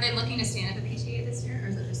possibility. Are they looking to stand at the PTA this year, or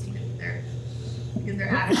is it just because they're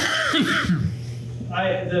active?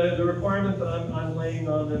 The requirement that I'm laying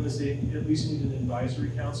on them is they at least need an advisory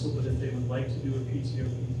council, but if they would like to do a PTO,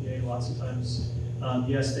 PTA, lots of times,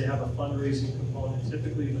 yes, they have a fundraising component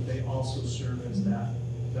typically, but they also serve as that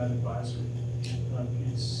advisory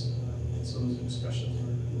piece. And so those are discussions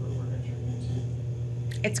we're entering into.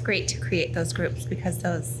 It's great to create those groups because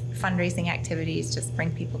those fundraising activities just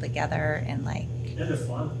bring people together and like. And they're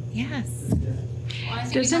fun. Yes. Yeah. Well, I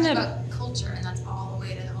think we talked about culture, and that's all the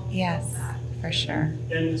way to help build that. For sure.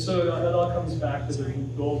 And so it all comes back to the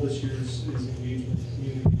goal this year is engagement,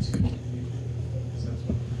 community to engagement, because that's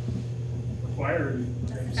what required.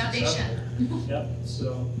 That's the foundation. Yep.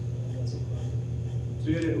 So that's a plan.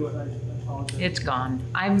 So I apologize. It's gone.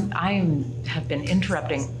 I have been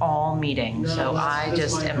interrupting all meetings, so I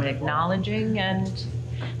just am acknowledging and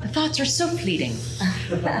The thoughts are so fleeting.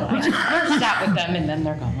 I just sat with them and then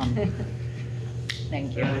they're gone.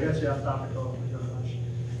 Thank you. I guess you have topic.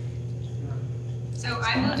 So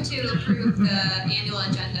I move to approve the annual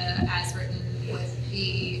agenda as written with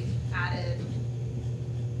the added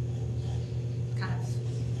kind of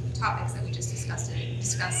topics that we just discussed about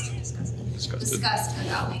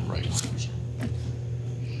making the motion.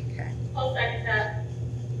 Okay. I'll second that.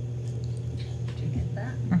 Did you get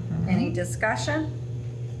that? Any discussion?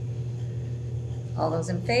 All those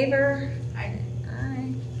in favor? Aye.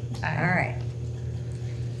 Aye. All right.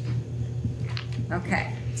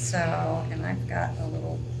 Okay, so, and I've got a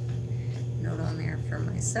little note on there for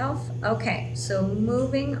myself. Okay, so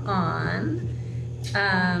moving on,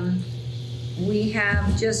 we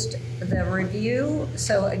have just the review.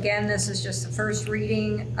 So again, this is just the first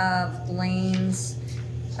reading of Lane's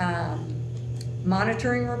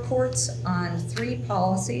monitoring reports on 3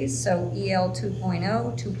 policies, so EL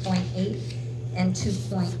 2.0, 2.8, and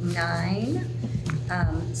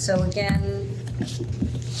 2.9. So again,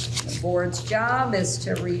 the board's job is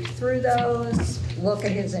to read through those, look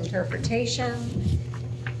at his interpretation,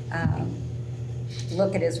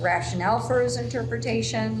 look at his rationale for his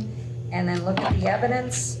interpretation, and then look at the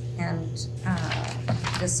evidence and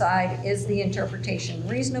decide, is the interpretation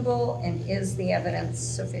reasonable and is the evidence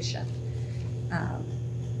sufficient?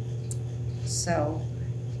 So,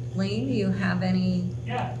 Lane, do you have any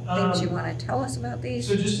things you want to tell us about these?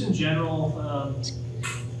 So just in general,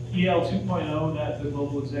 EL 2.0, that the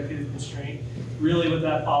global executive constraint, really what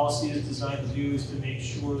that policy is designed to do is to make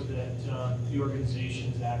sure that the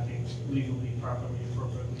organization is acting legally, properly,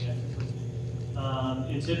 appropriately, ethically.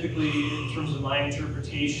 And typically, in terms of my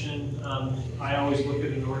interpretation, I always look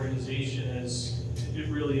at an organization as it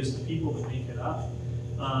really is the people that make it up.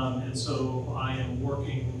 And so I am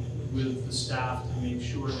working with the staff to make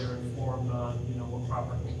sure they're informed on, what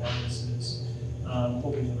proper compliance is,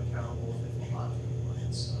 holding them accountable if they fall out of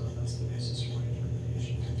compliance. That's the basis for my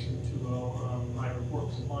interpretation. 2.0, I report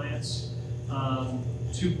compliance.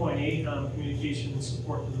 2.8, communication and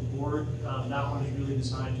support to the board. That one is really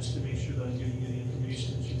designed just to make sure that I'm giving you the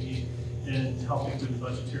information that you need and helping with the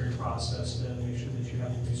budgetary process to make sure that you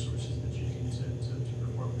have the resources that you need to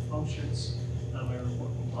perform your functions. I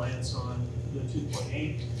report compliance on the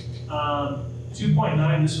 2.8.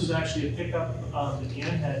 2.9, this was actually a pickup that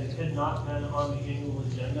Ann had. It had not been on the annual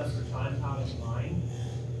agenda for time out of mind.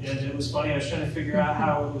 And it was funny, I was trying to figure out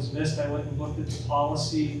how it was missed. I went and looked at the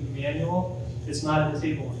policy manual. It's not in the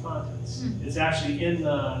table of contents. It's actually in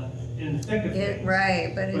the thick of things.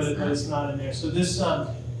 Right, but it's not in there. So this,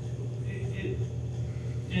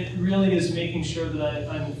 it really is making sure that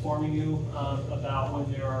I'm informing you about when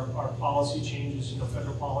there are policy changes,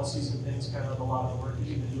 federal policies and things, kind of a lot of the work that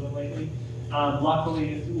you've been doing lately.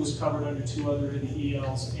 Luckily, it was covered under 2 other of the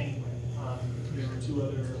ELs anyway. There were 2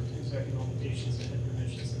 other executive limitations that had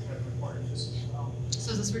provisions that kind of required this as well.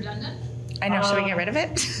 So is this redundant? I know, should we get rid of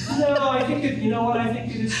it? No, I think I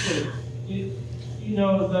think it is good.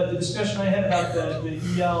 The discussion I had about the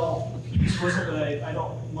EL piece wasn't that I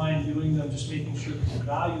don't mind doing them, just making sure that they're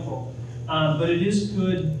valuable. But it is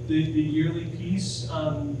good, the yearly piece,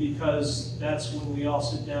 because that's when we all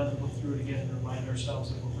sit down and look through it again and remind ourselves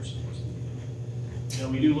of what we're supposed to be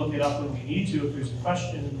doing. We do look it up when we need to, if there's a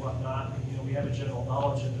question and whatnot. We have a general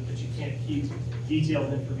knowledge of it, but you can't keep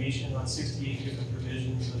detailed information on 68 different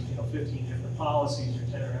provisions of 15 different policies or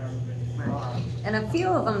 10 or however many there are. And a few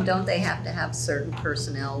of them, don't they have to have certain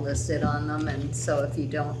personnel listed on them? And so if you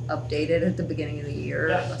don't update it at the beginning of the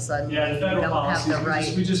year, all of a sudden you don't have the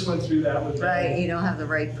right. We just went through that with right. You don't have the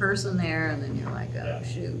right person there, and then you're like, oh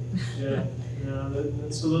shoot. Yeah.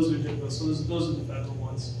 So those are different. So those are the federal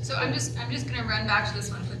ones. So I'm just gonna run back to this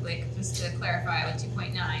one quickly, just to clarify with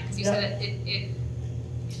 2.9, because you said it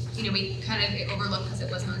we kind of overlooked because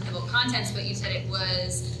it wasn't on the table of contents, but you said it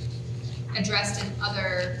was addressed in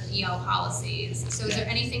other EL policies. So is there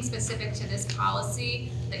anything specific to this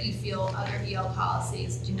policy that you feel other EL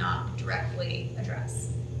policies do not directly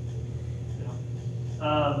address?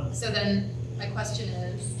 So then my question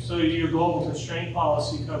is. So your global constraint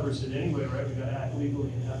policy covers it anyway, right? We got to act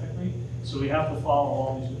legally and ethically. So we have to follow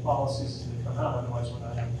all these new policies as they come out, otherwise we're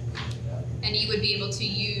not having to do that. And you would be able to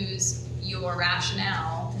use your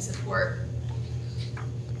rationale to support.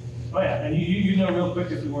 Oh yeah, and you know real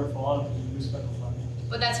quick if we weren't following because we lose federal funding.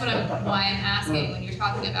 But that's why I'm asking when you're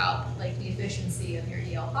talking about like the efficiency of your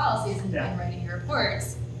EL policies and writing your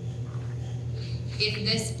reports. If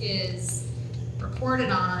this is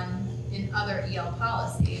reported on in other EL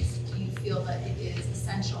policies, do you feel that it is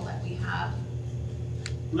essential that we have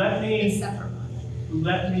a separate one?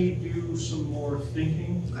 Let me do some more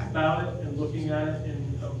thinking about it and looking at it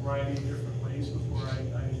and a variety of different ways before I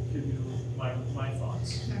give you my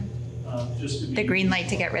thoughts. Just to be. The green light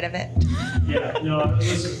to get rid of it. Yeah, no,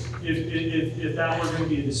 listen, if that were gonna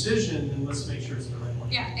be a decision, then let's make sure it's the right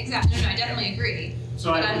one. Yeah, exactly. No, I definitely agree.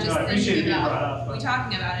 So But I I'm just appreciate it thinking being brought about, up. we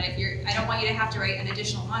talking about it, I don't want you to have to write an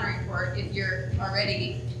additional monitoring report if you're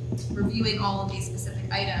already reviewing all of these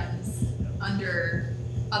specific items under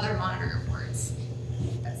other monitoring reports.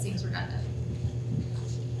 That seems redundant.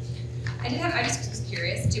 I just was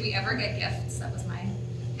curious, do we ever get gifts? That was my,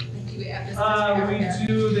 do we ever? We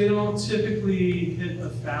do, they don't typically hit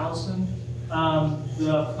 1,000.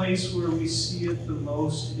 The place where we see it the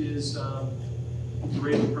most is the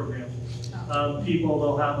radio program. People,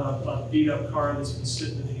 they'll have a beat up car that's been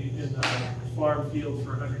sitting in the farm field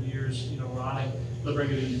for 100 years, you know, rotting. They'll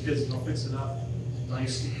bring it in, the kids and they'll fix it up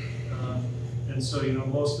nicely. And so, you know,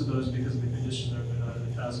 most of those, because of the condition, they're not at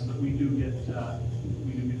 1,000, but we do get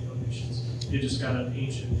donations. They just got an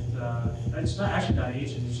ancient, it's not actually not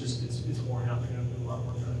ancient, it's worn out. They're gonna do a lot of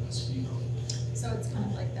work on the speed bump. So it's kind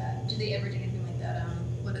of like that. Do they ever do anything like that?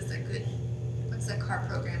 What's that car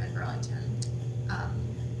program in Burlington?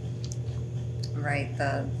 Right,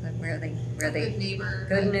 where they. Good Neighbor.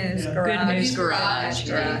 Good News Yeah. Garage. Good News Garage.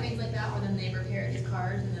 Do they do things like that where then they repair these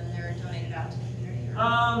cars and then they're donated out to the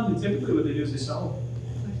community? Typically what they do is they sell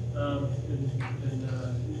them.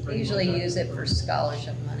 They usually use it for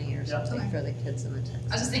scholarship money or something Okay. for the kids in the Texas.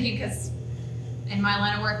 I was just thinking because in my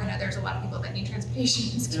line of work, I know there's a lot of people that need transportation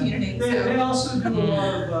in this Yeah. community. They also do a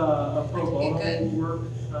lot of pro That'd be bono good. work.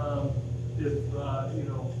 If you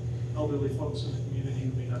know, elderly folks in the community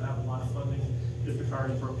who may not have a lot of funding, if the car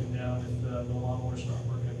is broken down, if the lawnmower's not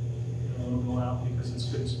working, you know, they'll go out because it's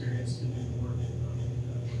a good experience to do the work.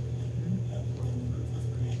 For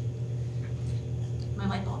free. My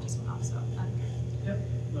light bulb just went off, so. Yep,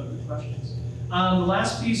 no, good questions. The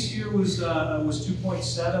last piece here was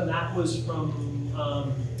 2.7. That was from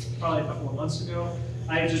probably a couple of months ago.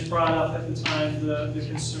 I had just brought up at the time the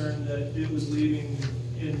concern that it was leaving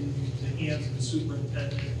in the hands of the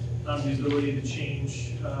superintendent the ability to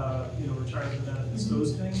change, you know, retirement benefits,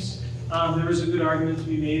 those things. There is a good argument to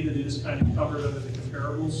be made that it is kind of covered under the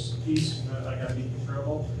comparables piece. I got to be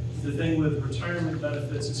comparable. The thing with retirement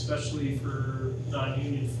benefits, especially for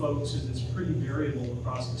non-union folks, is it's pretty variable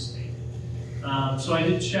across the state. So I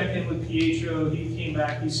did check in with Pietro. He came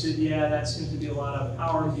back. He said, yeah, that seems to be a lot of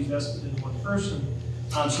power to be vested in one person.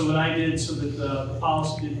 So what I did so that the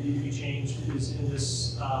policy didn't need to be changed is in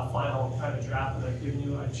this final kind of draft that I've given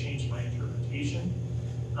you, I changed my interpretation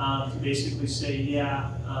to basically say,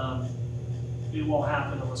 yeah, it won't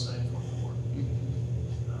happen unless I inform the board.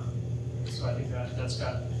 So I think that's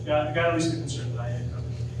got at least the concern that I had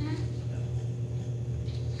covered.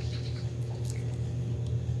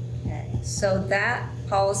 Okay, so that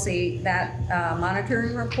policy, that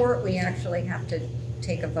monitoring report, we actually have to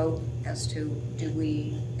take a vote as to, do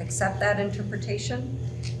we accept that interpretation?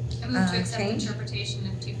 I move to accept Change? interpretation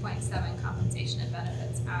of 2.7 compensation and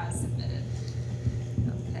benefits as submitted.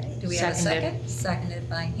 Okay, do we have a Seconded. second? Seconded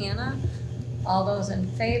by Hannah. All those in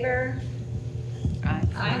favor? Aye.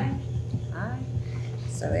 Aye. Aye.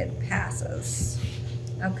 So it passes.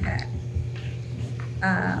 Okay.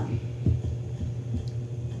 And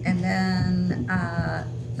then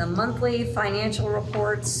the monthly financial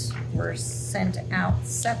reports were sent out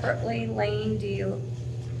separately. Lane, do you?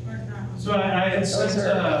 So I had sent Those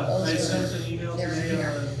are- an email they're today here.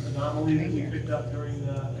 on an anomaly that Right we here. picked up during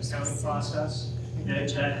the accounting process.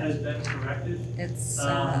 That has been corrected. It's,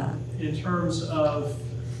 In terms of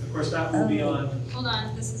course, that will be on, Hold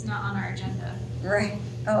on, this is not on our agenda. right,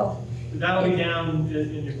 oh, that'll be down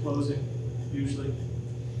in your closing, usually.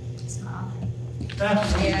 It's not.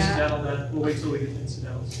 That's Yeah. incidental, then we'll wait till we get to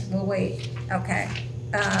incidentals. we'll wait, okay.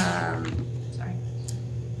 Sorry.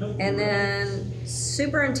 Nope. And then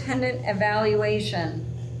superintendent evaluation.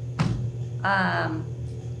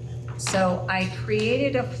 So I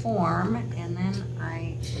created a form and then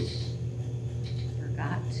I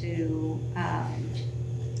forgot to,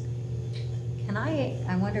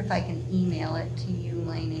 I wonder if I can email it to you,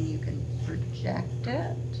 Lane, and you can project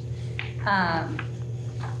it.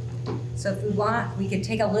 So if we want, we could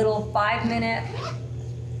take a little 5-minute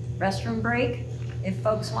restroom break, if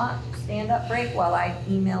folks want, stand-up break while I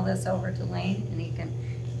email this over to Lane and he can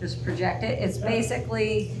just project it. It's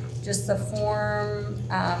basically just the form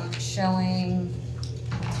showing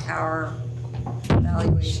our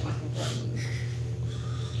evaluation.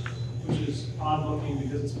 Which is odd looking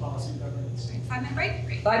because it's policy governance. 5-minute break?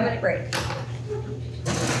 Great. 5-minute break.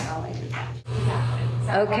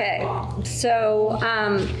 Okay, so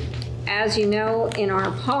as you know, in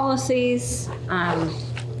our policies,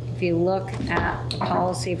 if you look at the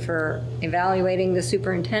policy for evaluating the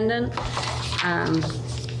superintendent,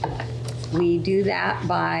 we do that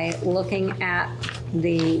by looking at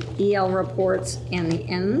the EL reports and the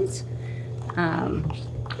ends.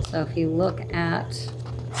 So if you look at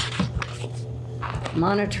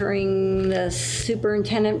monitoring the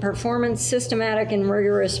superintendent performance, systematic and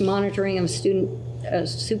rigorous monitoring of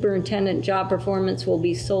superintendent job performance will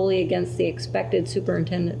be solely against the expected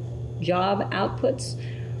superintendent job outputs,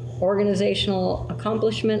 organizational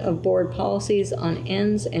accomplishment of board policies on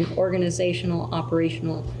ends, and organizational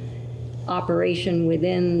operation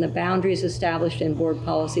within the boundaries established in board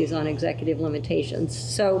policies on executive limitations.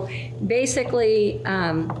 So basically,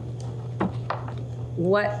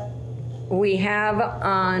 what we have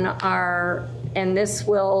on our, and this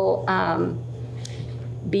will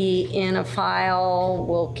be in a file,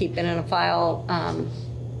 we'll keep it in a file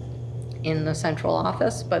in the central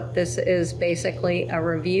office, but this is basically a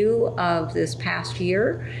review of this past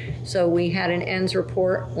year. So we had an ends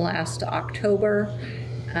report last October,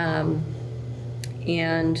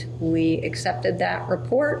 and we accepted that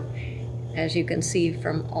report, as you can see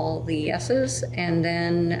from all the yeses. And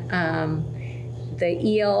then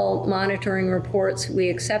the EL monitoring reports, we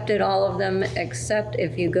accepted all of them, except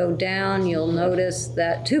if you go down, you'll notice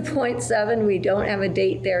that 2.7, we don't have a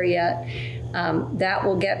date there yet. That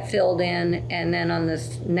will get filled in, and then on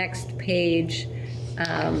this next page,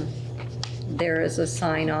 there is a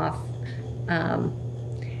sign off.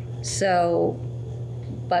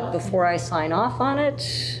 But before I sign off on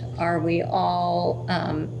it, are we all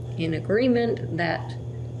in agreement that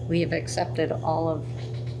we have accepted all of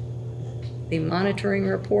the monitoring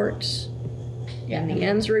reports and the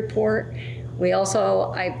ends report? We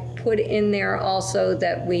also, I put in there also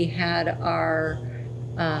that we had our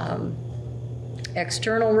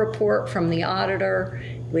external report from the auditor.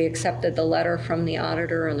 We accepted the letter from the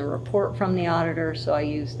auditor and the report from the auditor, so I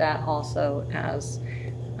used that also as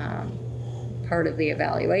part of the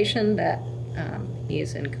evaluation, that he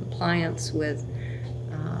is in compliance with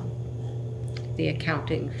the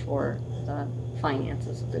accounting for the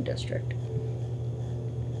finances of the district.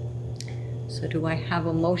 So do I have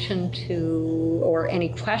a motion to, or any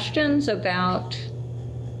questions about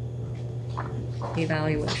the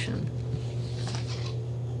evaluation?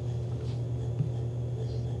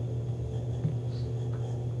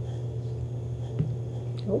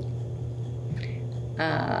 Nope.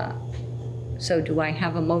 So do I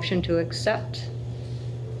have a motion to accept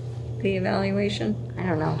the evaluation? I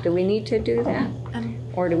don't know. Do we need to do that?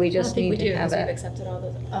 Or do we just need to have it? We've accepted all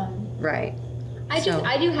those. Right.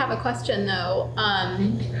 I do have a question though,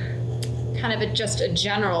 kind of just a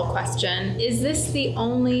general question. Is this the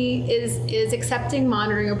only, is accepting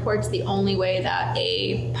monitoring reports the only way that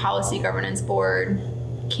a policy governance board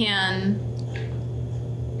can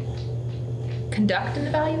conduct an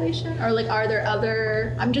evaluation? Or like, are there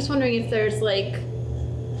other, I'm just wondering if there's like,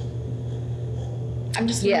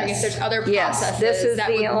 if there's other processes this is that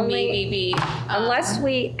the would only, maybe be. Unless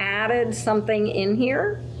we added something in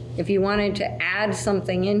here, if you wanted to add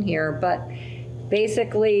something in here, but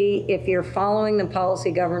basically, if you're following the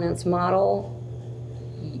policy governance model,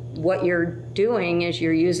 what you're doing is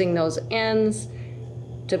you're using those ends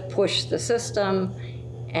to push the system,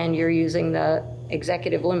 and you're using the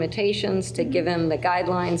executive limitations to give him the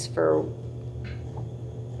guidelines for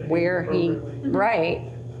where he, right,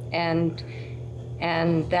 and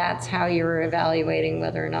that's how you're evaluating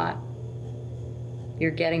whether or not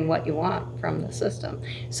you're getting what you want from the system.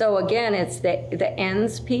 So again, it's the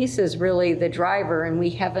ends piece is really the driver, and we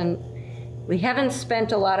haven't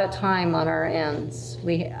spent a lot of time on our ends.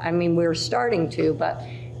 I mean, we're starting to, but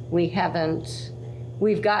we haven't.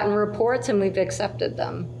 We've gotten reports and we've accepted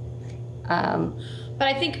them. But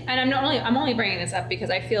I think, and I'm only bringing this up because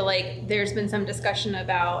I feel like there's been some discussion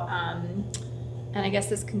about, and I guess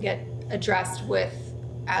this can get addressed with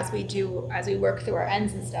as we work through our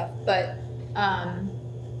ends and stuff. But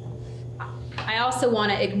I also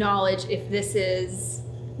want to acknowledge if this is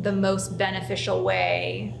the most beneficial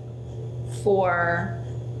way for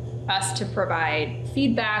us to provide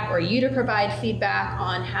feedback, or you to provide feedback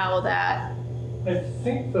on how that. I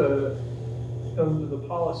think under the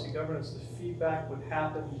policy governance, the feedback would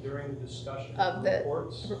happen during the discussion of the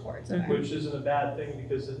reports, okay. Which isn't a bad thing,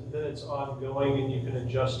 because then it's ongoing and you can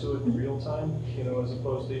adjust to it in real time, as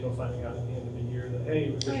opposed to, finding out at the end of the year that, hey,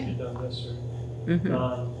 we wish you'd done this or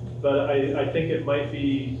but I think it might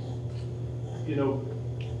be,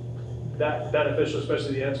 that beneficial,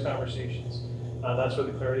 especially the ends conversations. That's where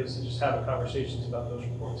the clarity is, to just have conversations about those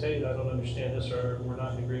reports. Hey, I don't understand this, or we're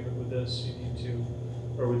not in agreement with this, you need to,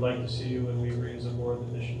 or we'd like to see you and we agree as a board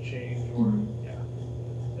that this should change, or,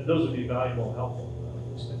 and those would be valuable and helpful,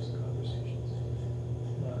 those types of conversations.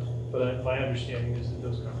 But my understanding is that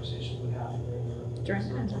those conversations would happen during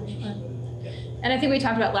the reports are submitted. Yeah. And I think we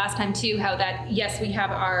talked about last time too, how that, yes, we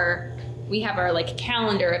have our like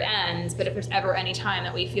calendar of ends, but if there's ever any time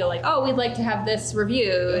that we feel like, oh, we'd like to have this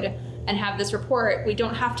reviewed and have this report, we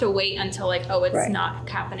don't have to wait until like, oh, it's not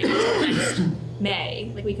happening until next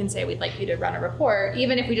May. Like we can say, we'd like you to run a report,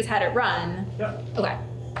 even if we just had it run. Yeah. Okay.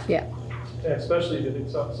 Yeah. Yeah, especially if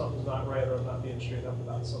it's something's not right or I'm not being straight up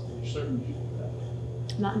about something, you certainly should do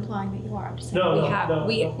that. I'm not implying that you are. I'm just saying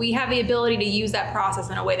we have the ability to use that process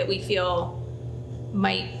in a way that we feel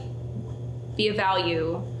might be of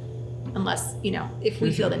value, unless, you know, if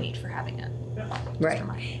we feel the need for having it. Right.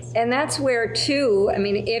 And that's where too, I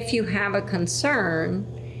mean, if you have a concern,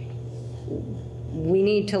 we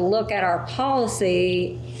need to look at our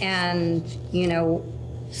policy and, you know,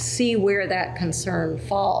 see where that concern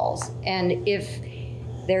falls. And if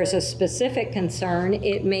there's a specific concern,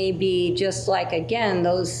 it may be just like, again,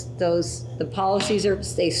 the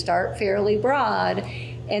policies they start fairly broad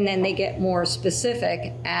and then they get more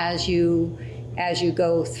specific as you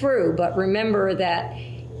go through. But remember that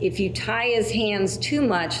if you tie his hands too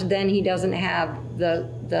much, then he doesn't have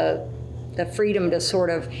the freedom to sort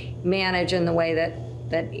of manage in the way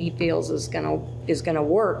that he feels is gonna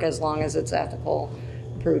work, as long as it's ethical,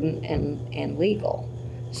 prudent, and legal.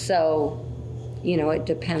 So, you know, it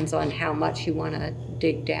depends on how much you want to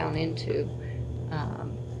dig down into,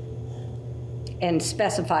 and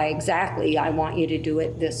specify exactly, I want you to do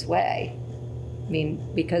it this way. I mean,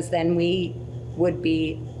 because then we would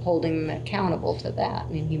be holding him accountable to that. I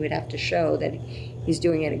mean, he would have to show that he's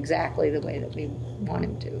doing it exactly the way that we want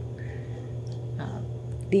him to.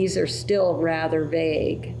 These are still rather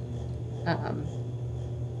vague.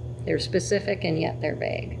 They're specific and yet they're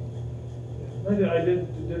vague. I did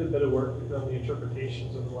a bit of work on the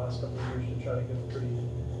interpretations over the last couple of years to try to get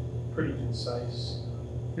them pretty concise.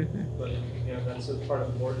 But you know, that's a part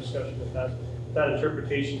of the board discussion. If that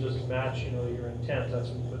interpretation doesn't match, you know, your intent, that's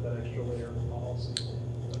when you put that extra layer of policy.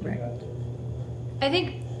 Right. I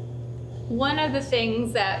think one of the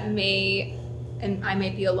things that may, and I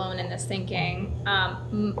may be alone in this thinking,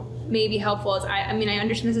 may be helpful is I mean I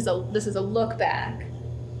understand this is a look back.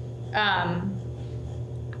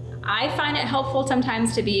 I find it helpful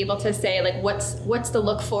sometimes to be able to say like what's the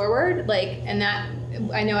look forward, like, and that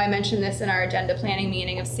I know I mentioned this in our agenda planning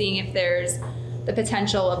meeting of seeing if there's the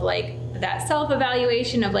potential of like that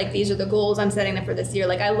self-evaluation of like, these are the goals I'm setting for this year.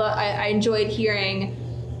 Like I enjoyed hearing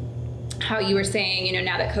how you were saying, you know,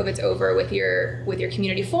 now that COVID's over with your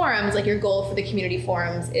community forums, like your goal for the community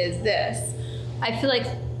forums is this. I feel like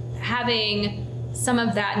having some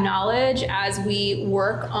of that knowledge as we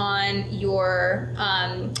work on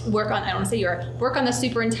work on the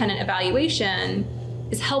superintendent evaluation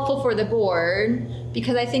is helpful for the board,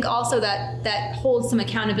 because I think also that holds some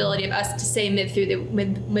accountability of us to say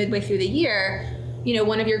midway through the year, you know,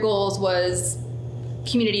 one of your goals was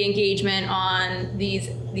community engagement on these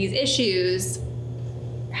issues.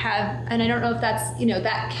 And I don't know if that's, you know,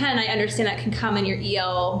 I understand that can come in your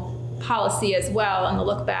EL policy as well on the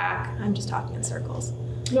look back. I'm just talking in circles.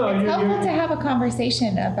 No, it's helpful to have a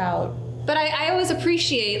conversation about. But I always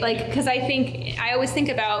appreciate, like, because I always think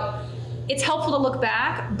about, it's helpful to look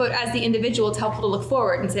back, but as the individual, it's helpful to look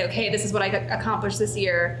forward and say, okay, this is what I accomplished this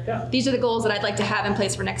year. Yeah. These are the goals that I'd like to have in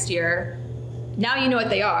place for next year. Now you know what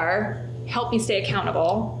they are. Help me stay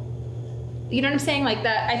accountable. You know what I'm saying? Like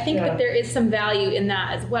that, I think that there is some value in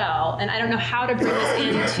that as well. And I don't know how to bring this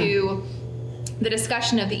into the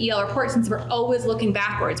discussion of the EL report, since we're always looking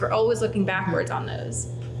backwards. We're always looking backwards on those.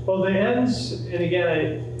 Well, the ends, and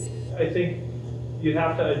again, I think you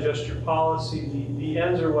have to adjust your policy. The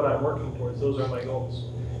ends are what I'm working towards. Those are my goals.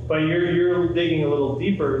 But you're digging a little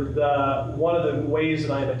deeper. One of the ways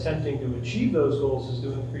that I'm attempting to achieve those goals is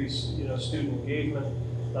to increase, you know, student engagement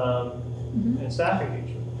and staff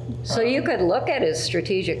engagement. So you could look at his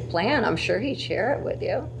strategic plan. I'm sure he'd share it with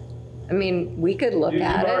you. I mean, we could look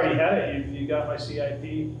at it. You've already had it. You got my CIP.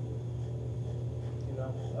 You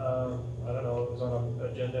know, I don't know, it was on an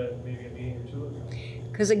agenda maybe a meeting or two ago.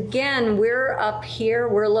 Because again, we're up here,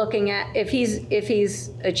 we're looking at, if he's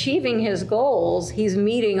achieving his goals, he's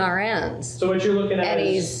meeting our ends. So what you're looking at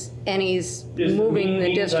is he's moving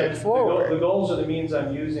the district forward. The goals are the means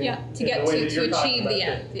I'm using. Yeah, to get to achieve the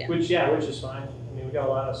end. Yeah. Which is fine. I mean, we got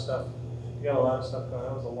a lot of stuff. Going.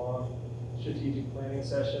 That was a long strategic planning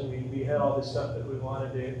session. We had all this stuff that we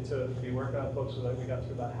wanted to be working on, folks. So we got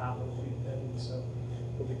through about half of it, and so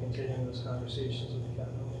we'll be continuing those conversations with the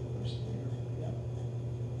cabinet over the rest of the year.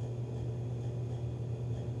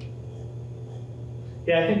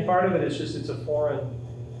 Yeah, I think part of it is just it's a foreign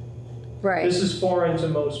Right. This is foreign to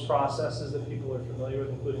most processes that people are familiar with,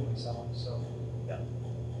 including myself, so, yeah.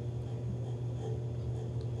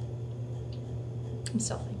 I'm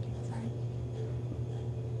still thinking, sorry.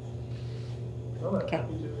 Well, I'm Okay.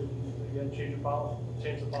 happy to, again, change the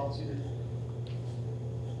policy to,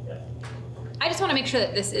 yeah. I just want to make sure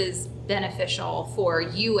that this is beneficial for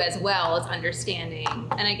you as well as understanding.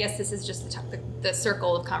 And I guess this is just the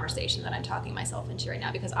circle of conversation that I'm talking myself into right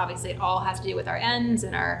now, because obviously it all has to do with our ends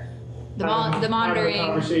and the monitoring. Having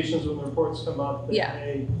conversations when the reports come up. That, Yeah.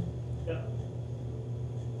 hey, yeah.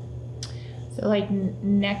 So like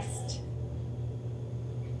next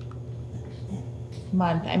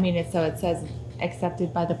month, I mean, so it says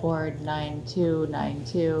accepted by the board 9/2,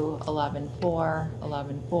 9/2, 11/4,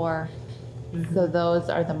 11/4. So those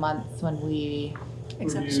are the months when we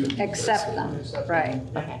Accept them, right,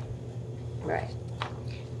 okay. right.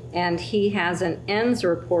 And he has an ends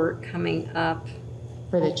report coming up.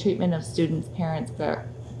 For the treatment of students, parents,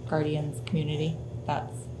 guardians, community.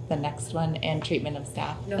 That's the next one, and treatment of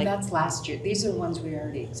staff. No, Like- that's last year. These are the ones we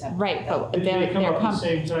already accepted. Right, but Did they come they're up at the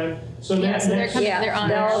same time? So Yeah, next, so they're coming, they're on.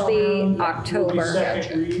 They'll be will be October.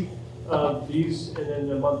 second read of these, and then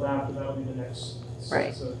the month after that will be the next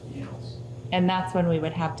Right. sets of emails. and that's when we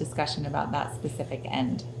would have discussion about that specific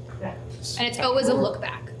end. Yeah. And it's always a look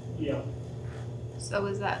back. Yeah. So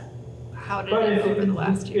is that, how did But it go for the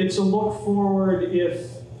last year? it's a look forward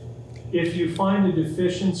if you find a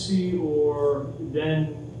deficiency, or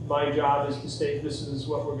then my job is to state this is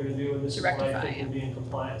what we're gonna do and this is what I think will be in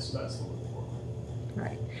compliance, so that's the look forward.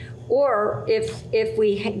 Right. Or if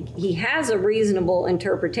he has a reasonable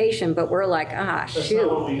interpretation, but we're like, That's shoot,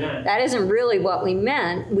 not what we meant. that isn't really what we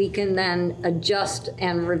meant, we can then adjust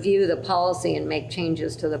and review the policy and make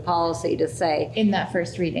changes to the policy to say, In that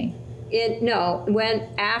first reading.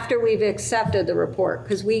 after we've accepted the report,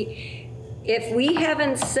 because if we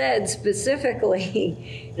haven't said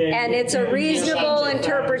specifically, and it's a reasonable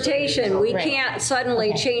interpretation, we Right. can't suddenly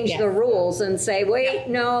Okay, change yes. the rules and say, wait,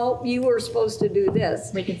 no, you were supposed to do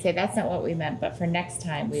this. We could say that's not what we meant, but for next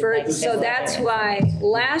time, we'd For, like so this that's other why information.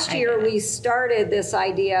 last I year get it. we started this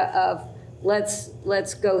idea of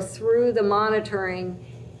let's go through the monitoring,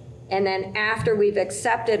 and then after we've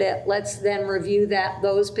accepted it, let's then review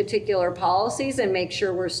those particular policies and make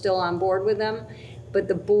sure we're still on board with them. But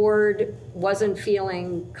the board wasn't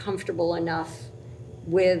feeling comfortable enough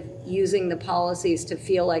with using the policies to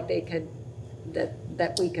feel like they could,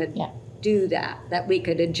 that we could do that we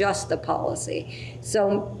could adjust the policy.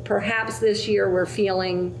 So perhaps this year we're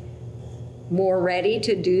feeling more ready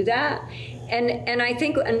to do that. And I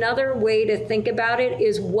think another way to think about it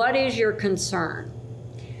is, what is your concern?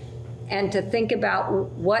 And to think about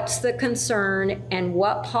what's the concern and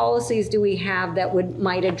what policies do we have that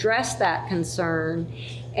might address that concern,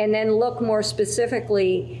 and then look more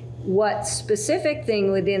specifically what specific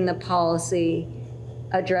thing within the policy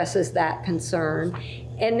addresses that concern.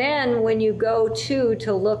 And then when you go to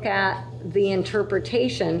look at the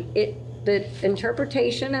interpretation, the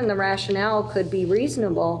interpretation and the rationale could be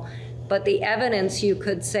reasonable, but the evidence, you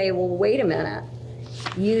could say, well, wait a minute.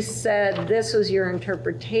 You said this was your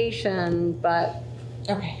interpretation, but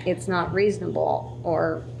it's not reasonable,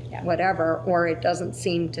 or whatever, or it doesn't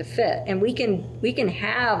seem to fit. And we can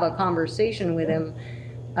have a conversation with him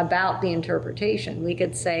about the interpretation. We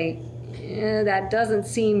could say, that doesn't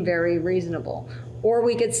seem very reasonable. Or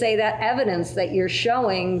we could say that evidence that you're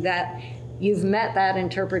showing that you've met that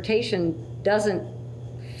interpretation doesn't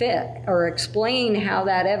fit, or explain how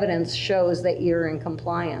that evidence shows that you're in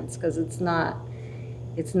compliance, because it's not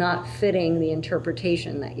fitting the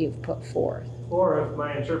interpretation that you've put forth. Or if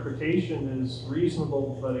my interpretation is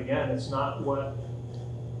reasonable, but again, it's not what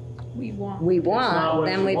we want,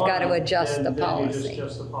 then we've got to adjust the Then we policy. just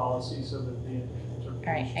adjust the policy so that the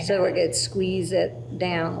interpretation. So we could squeeze it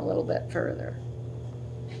down a little bit further.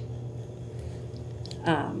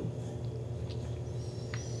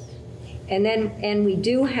 And we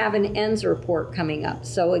do have an ends report coming up.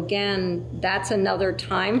 So again, that's another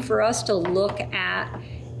time for us to look at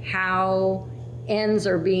how ends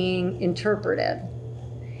are being interpreted.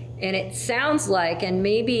 And it sounds like, and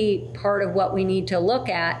maybe part of what we need to look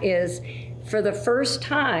at is, for the first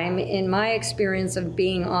time in my experience of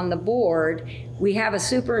being on the board, we have a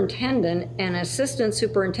superintendent and assistant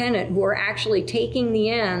superintendent who are actually taking the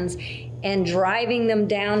ends and driving them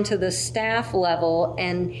down to the staff level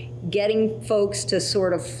and getting folks to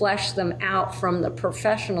sort of flesh them out from the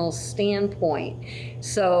professional standpoint.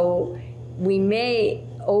 So we may,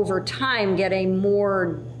 over time, get a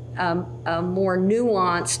more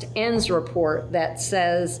nuanced ends report that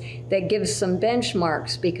gives some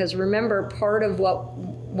benchmarks. Because remember, part of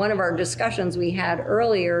one of our discussions we had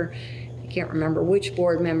earlier can't remember which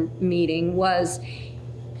board meeting, was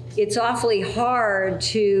it's awfully hard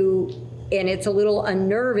to, and it's a little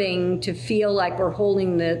unnerving to feel like we're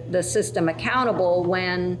holding the system accountable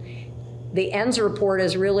when the ends report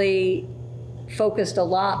is really focused a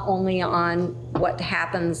lot only on what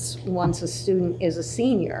happens once a student is a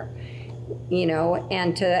senior, you know,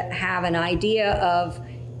 and to have an idea of,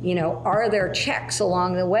 you know, are there checks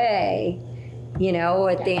along the way, you know,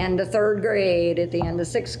 at the end of 3rd grade, at the end of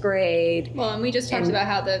 6th grade. Well, and we just talked about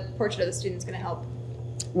how the portrait of the student is going to help.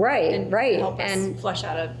 Right, right. Help us and flesh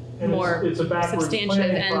out a And more it's a backwards substantive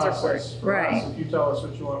planning ends report. process for Right. us. If you tell us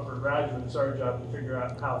what you want for a graduate, it's our job to figure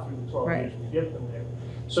out how through the 12 Right. years we get them there.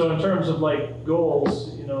 So in terms of like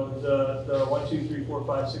goals, you know, the 1, 2, 3, 4,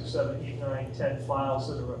 5, 6, 7, 8, 9, 10 files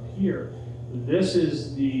that are up here, this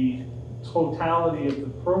is the totality of the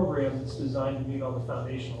program that's designed to meet all the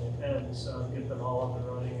foundational ends, get them all up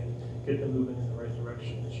and running and get them moving in the right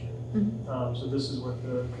direction this year. So this is what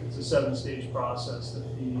it's a 7-stage process that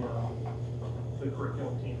the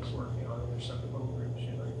curriculum team is working on in their separate little groups,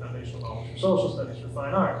 you know, foundational knowledge for social studies, for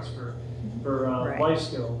fine arts, for life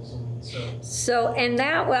skills, and so, and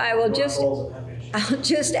that I will I'll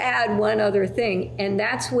just add one other thing, and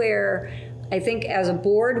that's where I think as a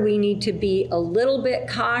board we need to be a little bit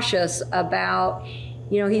cautious about,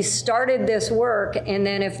 you know, he started this work, and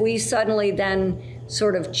then if we suddenly then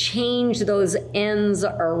sort of change those ends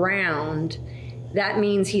around, that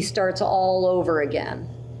means he starts all over again.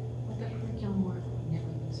 But the curriculum work would never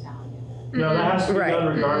lose value. No, that has to be done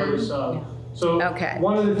regardless of. So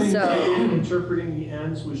one of the things I did in interpreting the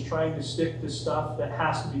ends was trying to stick to stuff that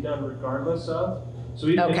has to be done regardless of. So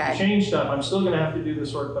even if you change stuff, I'm still going to have to do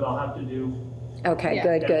this work, but I'll have to do. Okay,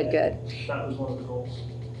 good. That was one of the goals.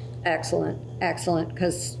 Excellent, excellent,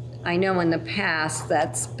 because I know in the past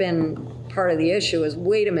that's been part of the issue is,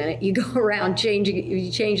 wait a minute, you go around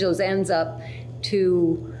you change those ends up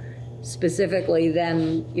to specifically,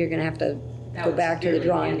 then you're going to have to go back to the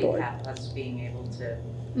drawing board. Us being able to.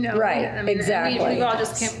 No, right, I mean, exactly. We've all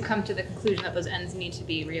just come to the conclusion that those ends need to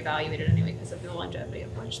be reevaluated anyway because of the longevity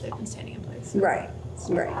of which they've been standing in place. Right,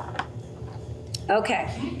 right. Okay.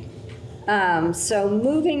 So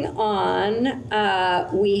moving on,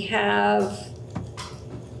 we have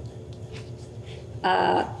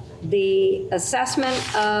the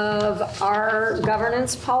assessment of our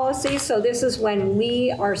governance policy. So this is when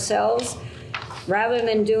we ourselves, rather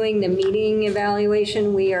than doing the meeting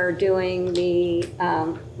evaluation, we are doing the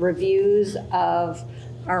reviews of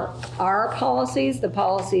our policies, the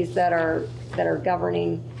policies that are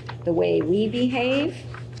governing the way we behave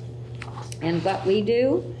and what we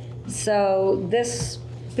do. So this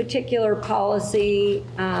particular policy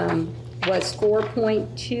was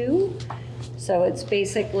 4.2. So it's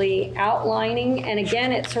basically outlining, and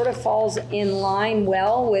again, it sort of falls in line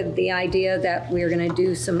well with the idea that we're going to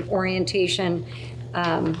do some orientation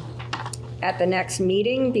at the next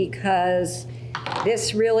meeting, because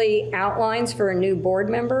this really outlines for a new board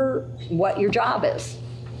member what your job is.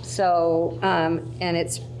 So, and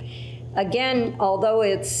it's, again, although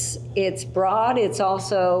it's broad, it's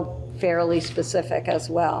also fairly specific as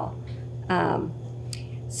well.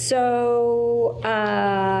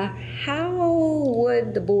 How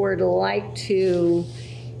would the board like to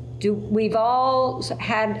do? We've all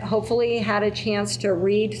hopefully had a chance to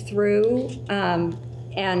read through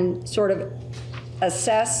and sort of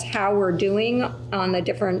assess how we're doing on the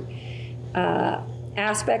different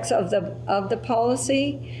aspects of the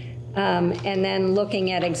policy, and then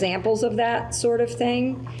looking at examples of that sort of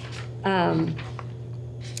thing.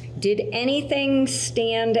 Did anything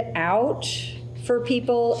stand out for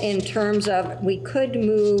people in terms of, we could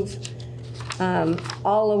move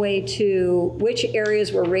all the way to which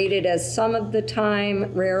areas were rated as some of the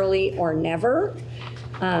time, rarely, or never,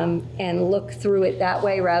 and look through it that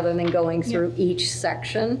way rather than going through each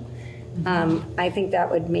section. I think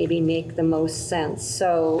that would maybe make the most sense.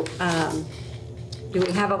 So do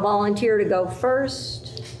we have a volunteer to go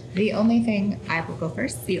first? The only thing, I will go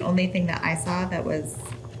first. The only thing that I saw that was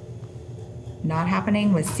not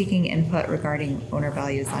happening was seeking input regarding owner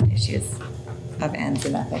values on issues of ends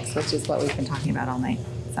and ethics, which is what we've been talking about all night.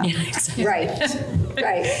 So. Yeah, exactly.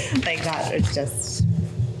 Right. Like that, it's just,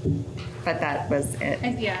 but that was it.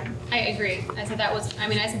 I agree. I said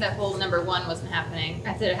that whole number 1 wasn't happening.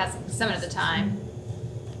 I said it has some of the time.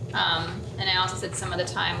 And I also said some of the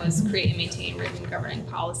time was create and maintain written governing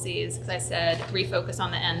policies, because I said refocus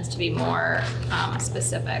on the ends to be more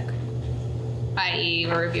specific, i.e.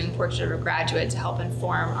 we're reviewing portrait of a graduate to help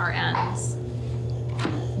inform our ends.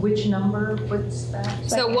 Which number was that?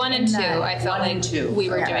 So 1 and 2, I felt like we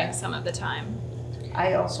were Okay. doing some of the time.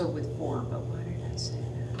 I also with 4, but why did I say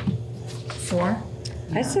 4?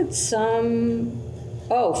 I said some,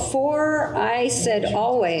 4, I said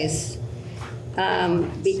always.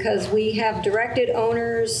 Because we have directed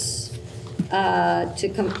owners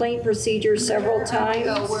to complaint procedures several times.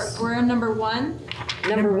 Oh, we're on number 1?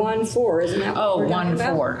 Number 1, 4, isn't that what we're talking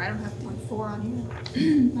about? 1, 4. I don't have 1, 4 on here.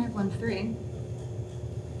 I have 1, 3.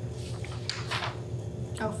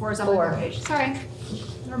 Oh, 4 is on my page. Sorry.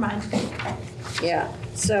 Never mind. Yeah,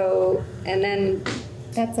 so, and then.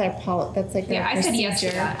 That's our that's like Yeah, our I said yes to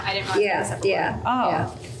procedure. that. I didn't want to say Yeah.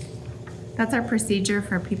 Oh. That's our procedure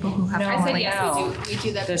for people who have. No, I said yes, no. we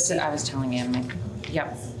do that. This, I was telling Anna.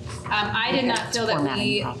 Yep. I did not feel that Formatting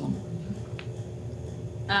we, problem.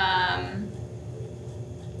 I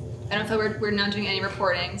don't feel we're not doing any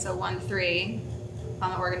reporting, so 1, 3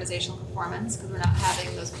 on the organizational performance, because we're not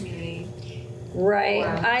having those community. Right,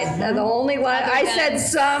 the only one, I said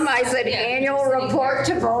some, I said Yeah, annual sitting report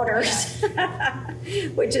here. to voters,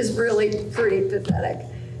 which is really pretty pathetic.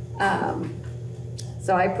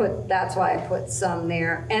 So that's why I put some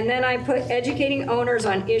there. And then I put educating owners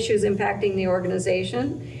on issues impacting the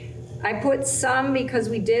organization. I put some because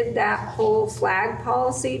we did that whole flag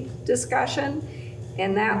policy discussion,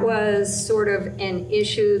 and that was sort of an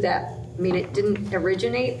issue that, I mean, it didn't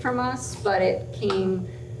originate from us, but it came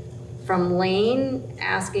from Lane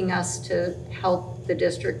asking us to help the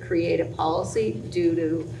district create a policy due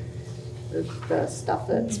to the stuff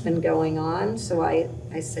that's been going on. So I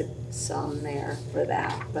said some there for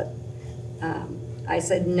that, but I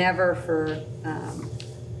said never for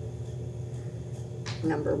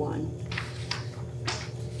number 1.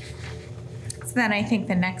 So then I think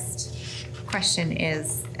the next question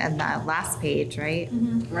is on the last page, right?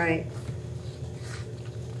 Right.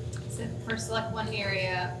 So for select one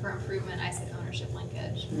area for improvement, I said ownership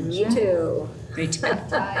linkage. Me too. Me too. Tie in all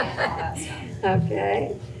that stuff.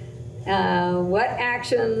 Okay. What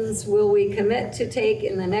actions will we commit to take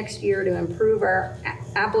in the next year to improve our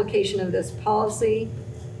application of this policy?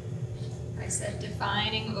 I said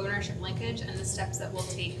defining ownership linkage and the steps that we'll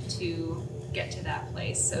take to get to that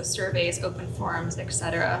place. So surveys, open forums,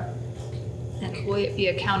 etc. And will it be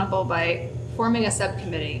accountable by forming a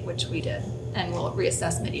subcommittee, which we did, and we'll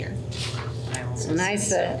reassess mid-year. And I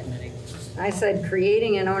said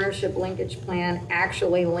creating an ownership linkage plan,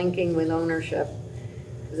 actually linking with ownership.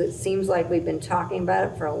 Because it seems like we've been talking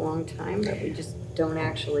about it for a long time, but we just don't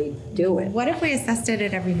actually do it. What if we assessed it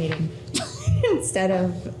at every meeting instead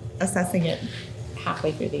of assessing it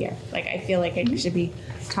halfway through the year? Like, I feel like it should be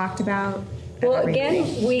talked about. Well,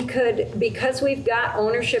 again, we could, because we've got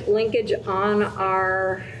ownership linkage on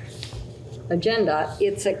our agenda,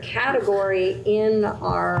 it's a category in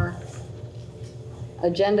our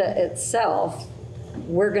agenda itself.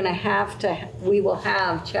 We're gonna have to, we will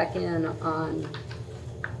have check-in on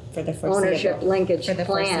for the foreseeable, ownership linkage for the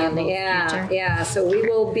plan. Yeah, future. yeah. So we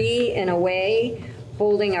will be, in a way,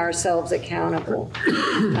 holding ourselves accountable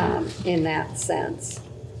in that sense.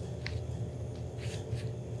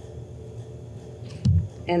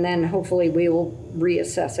 And then hopefully we will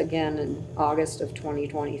reassess again in August of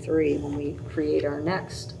 2023 when we create our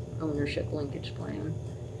next ownership linkage plan.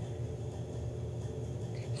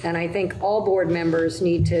 And I think all board members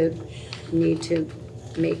need to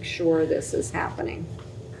make sure this is happening.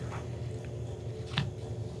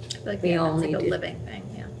 I feel like We all that's like need a to- living thing,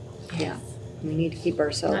 yeah. Yeah, we need to keep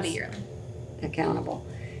ourselves Not a yearly. accountable.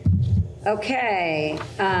 Okay.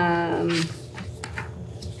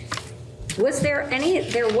 Was there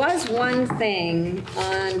was one thing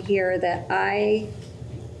on here that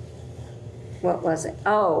what was it?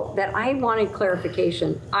 Oh, that I wanted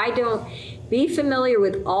clarification. Be familiar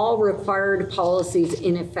with all required policies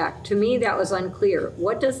in effect. To me, that was unclear.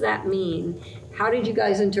 What does that mean? How did you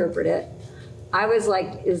guys interpret it? I was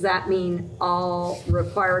like, does that mean all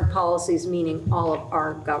required policies, meaning all of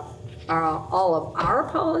our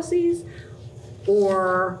policies,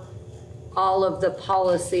 or all of the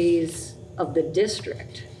policies of the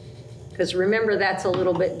district? Because remember, that's a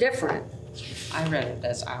little bit different. I read it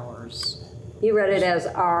as ours. You read it as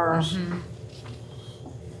our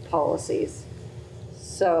policies.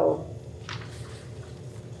 So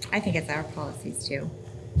I think it's our policies too.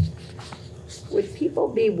 would people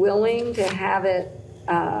be willing to have it,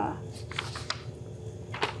 are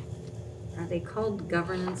they called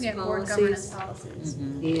governance policies? Yeah, board governance policies.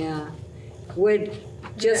 Yeah, would,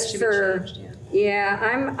 just should be for, changed, yeah,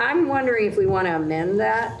 I'm wondering if we want to amend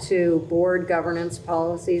that to board governance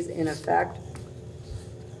policies in effect.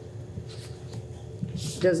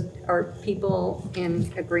 Are people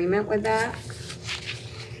in agreement with that?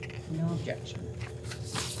 No objection.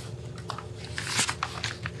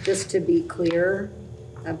 Just to be clear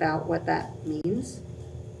about what that means.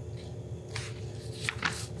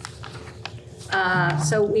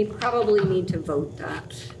 So we probably need to vote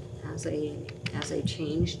that as a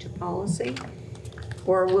change to policy?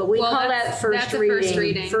 Or will we Well, call that's- that first that's a reading? first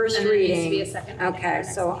reading, First and then it needs to reading. be a second reading for Okay,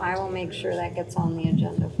 next so meeting. I will make sure that gets on the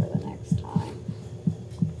agenda for the next time.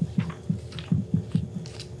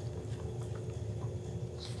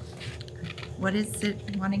 What is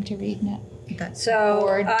it wanting to read now? So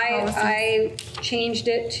Board policies? I changed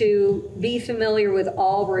it to be familiar with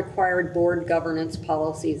all required board governance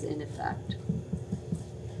policies in effect.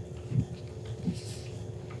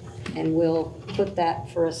 And we'll put that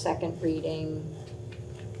for a second reading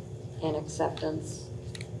and acceptance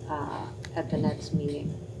at the next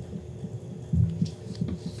meeting.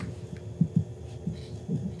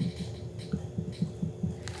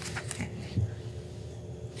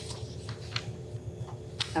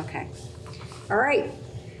 Okay. All right.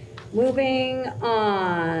 Moving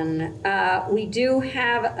on, we do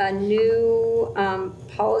have a new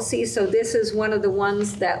policy. So this is one of the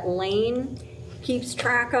ones that Lane keeps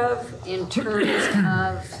track of in terms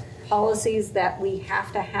of policies that we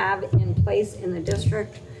have to have in place in the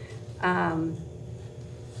district to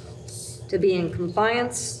be in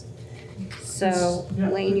compliance. So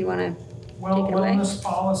Lane, you want to Well, take it away? wellness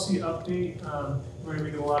policy update, we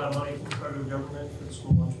get a lot of money from the federal government for the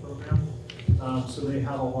school lunch program. So they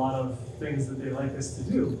have a lot of things that they like us to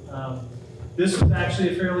do. This was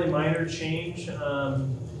actually a fairly minor change.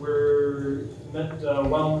 We're the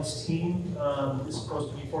wellness team is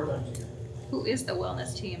supposed to be 4 times a year. Who is the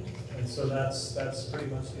wellness team? And so that's pretty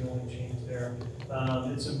much the only change there.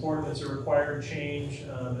 It's important, it's a required change,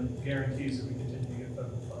 and guarantees that we continue to get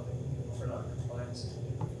federal funding, for non-compliance.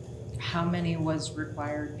 How many was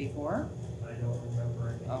required before? I don't remember,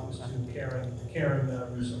 I think it was to Karen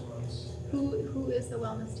Russo runs. Who is the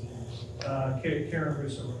wellness team? Karen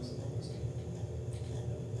Russo runs the wellness team.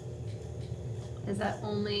 Is that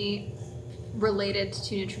only related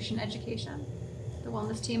to nutrition education, the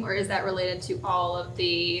wellness team, or is that related to all of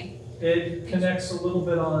the? It connects a little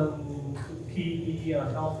bit on PE,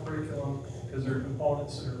 on health curriculum, because there are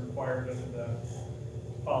components that are required under the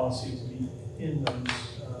policy to be in those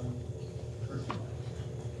curriculum.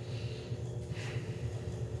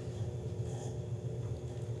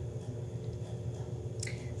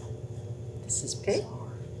 This is Okay.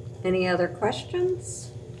 Any other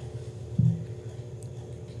questions?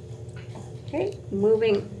 Okay,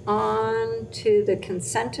 moving on to the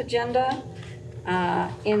consent agenda.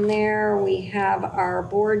 In there, we have our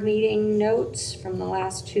board meeting notes from the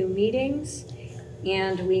last 2 meetings,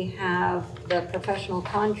 and we have the professional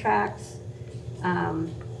contracts that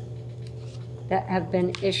have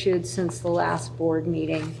been issued since the last board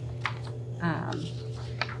meeting.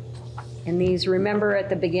 And these, remember at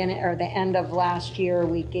the beginning or the end of last year,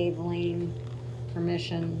 we gave Lane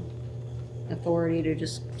permission, authority to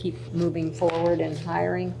just keep moving forward and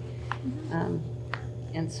hiring.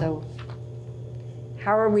 And so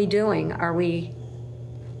how are we doing? Are we?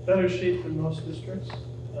 Better shape than most districts.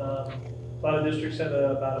 A lot of districts had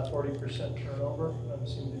about a 40% turnover,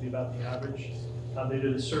 seemed to be about the average. They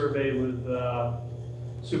did a survey with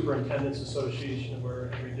Superintendents Association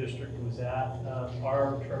where every district was at.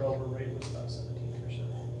 Our turnover rate was about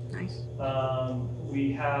 17%. Nice.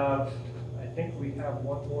 We have, I think we have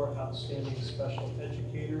one more outstanding special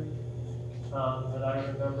educator that I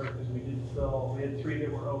remember, because we did fill, we had 3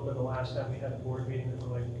 that were open the last time we had a board meeting that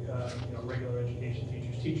were like, regular education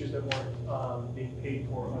teachers that weren't being paid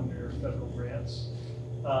for under federal grants.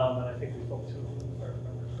 And I think we filled 2 of them, if I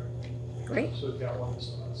remember correctly. Great. So we've got one that's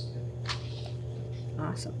still outstanding.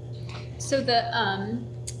 Awesome. So the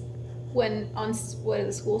what is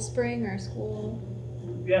it, school spring or school?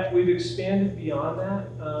 Yeah, we've expanded beyond that,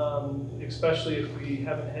 especially if we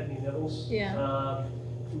haven't had any nibbles. Yeah.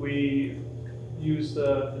 We use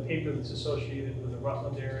the paper that's associated with the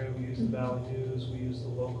Rutland area. We use the Valley News. We use the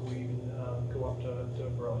local. We even go up to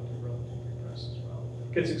Burlington Press as well.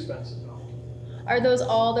 It gets expensive though. Are those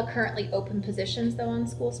all the currently open positions though on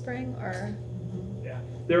school spring, or? Yeah,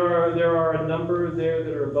 there are a number there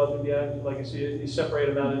that are above and beyond. Like I see, you separate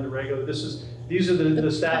them out into regular. These are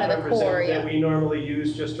the staff kind of the members core, that we normally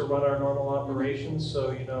use just to run our normal operations.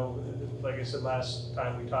 So like I said last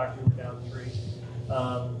time we talked, we were down 3.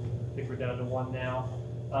 I think we're down to 1 now.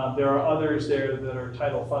 There are others there that are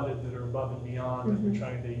title funded that are above and beyond that we're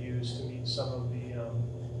trying to use to meet some of the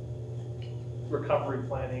recovery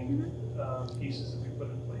planning pieces that we put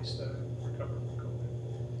in place to recover from COVID.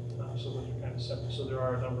 So those are kind of separate. So there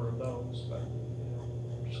are a number of those, but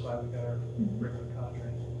I'm just glad we got our regular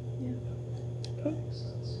cadre. Yeah. That makes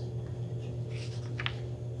sense.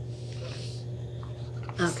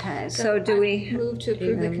 Okay, so do we? Move to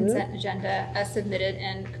approve the gonna move? consent agenda as submitted,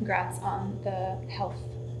 and congrats on the health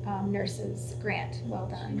nurses grant. Well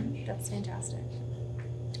done. That's fantastic.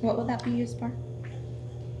 What will that be used for?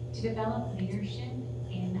 To develop leadership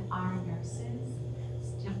in our nurses,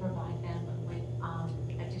 to provide them with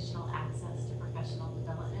additional access to professional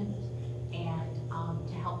development, and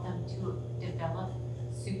to help them to develop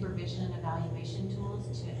supervision and evaluation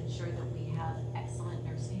tools to ensure that we have excellent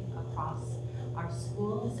nursing across our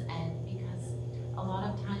schools. And because a lot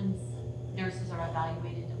of times nurses are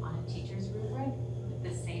evaluated on a teacher's rubric with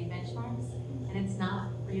the same benchmarks, and it's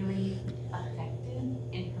not really effective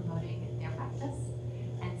in promoting their practice.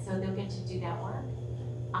 And so they'll get to do that work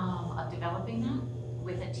of developing that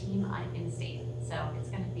with a team in state. So it's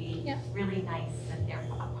going to be really nice that they're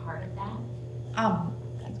a part of that.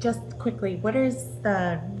 Just quickly, what is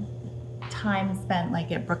the time spent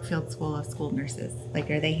like at Brookfield School of School Nurses? Like,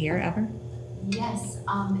 are they here ever? Yes,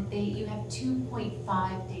 you have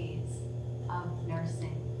 2.5 days of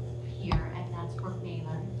nursing here, and that's Brooke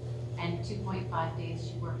Naylor, and 2.5 days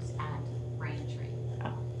she works at Braintree.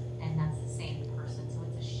 Oh. And that's the same person, so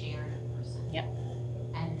it's a shared person. Yep.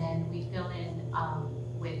 And then we fill in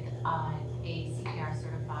with a CPR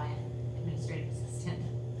certified administrative assistant,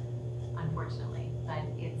 unfortunately, but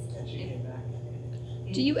it's. And she came back.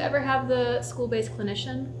 Do you ever have the school-based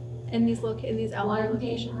clinician in these outlier One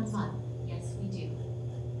day locations? per month, yes, we do.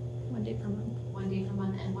 1 day per month. 1 day per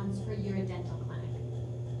month, and once per year a dental clinic.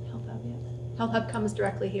 Health Hub, yeah. Health Hub comes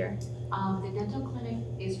directly here. The dental clinic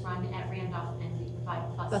is run at Randolph, and we provide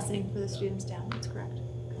Busing for the students down, that's correct.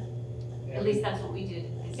 Yeah. At least that's what we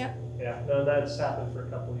did. Yep. Yeah, no, that's happened for a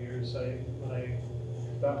couple of years. When I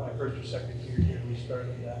got my first or second year here, we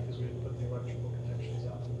started that because we had put the electrical connections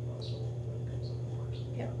out in the hospital.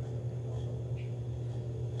 Yep.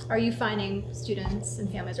 Are you finding students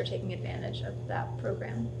and families are taking advantage of that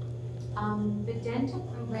program? The dental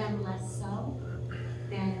program less so.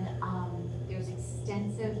 Then there's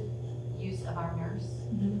extensive use of our nurse,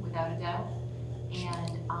 without a doubt,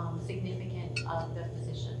 and significant of the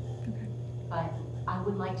physician. Okay. But I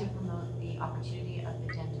would like to promote the opportunity of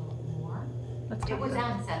the dental more. Let's It was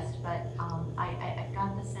accessed, but I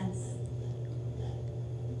got the sense,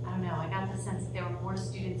 I don't know, I got the sense there were more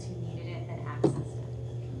students who needed it than accessed it.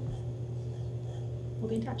 We'll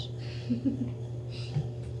be in touch.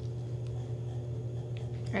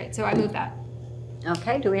 All right, so I move that.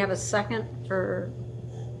 Okay, do we have a second for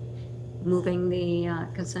moving the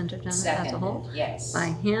consent agenda as a Second, whole? yes.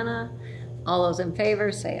 By Hannah. All those in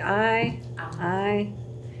favor say aye. Aye.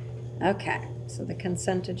 Okay, so the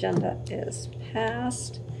consent agenda is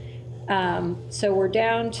passed. So we're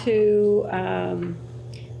down to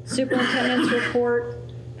superintendent's report,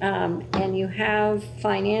 and you have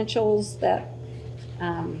financials that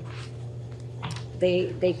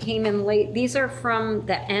they came in late. These are from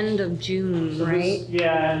the end of June, So right? this,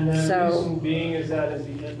 yeah, and the So- reason being is that is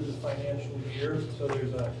the end of the financial year, so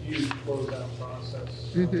there's a huge closeout process.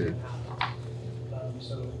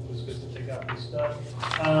 So it was good that they got this done.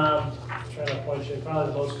 Trying to point you,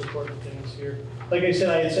 probably the most important things here. Like I said,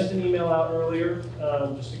 I had sent an email out earlier,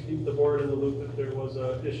 just to keep the board in the loop that there was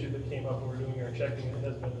an issue that came up when we're doing our checking. It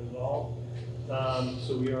has been resolved.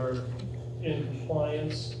 So we are in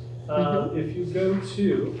compliance. If you go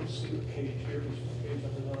to, let's see what page here, which page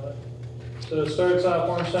number is on it. So it starts off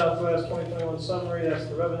Orange Southwest 2021 summary, that's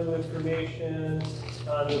the revenue information.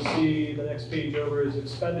 You'll see the next page over is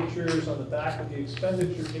expenditures. On the back of the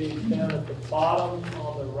expenditure page, down at the bottom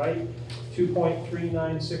on the right,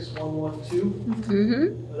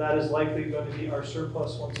 2.396112. That is likely going to be our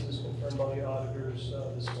surplus once it is confirmed by the auditors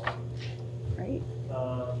this morning. Right.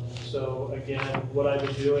 So again, what I've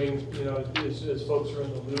been doing, as folks are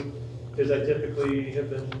in the loop, is I typically have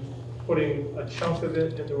been putting a chunk of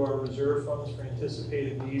it into our reserve funds for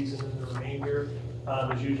anticipated needs, and then the remainder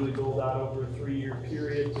is usually doled out over a 3-year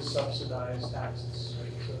period to subsidize taxes.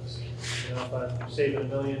 Right? So it's, if I'm saving $1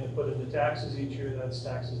 million to put into taxes each year, that's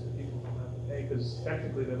taxes that people don't have to pay because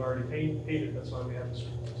technically they've already paid it. That's why we have a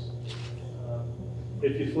surplus.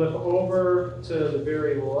 If you flip over to the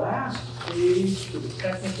very last page to the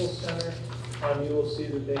technical center, you will see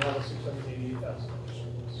that they have a $688,000 surplus.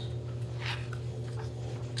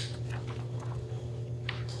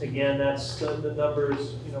 Again, that's the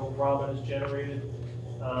numbers, Robin has generated.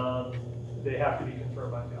 They have to be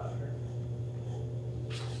confirmed by the auditor.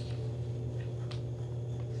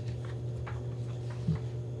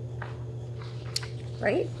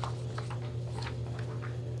 Right.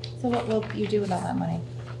 So what will you do with all that money?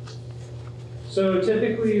 So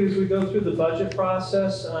typically, as we go through the budget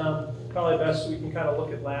process, probably best we can kind of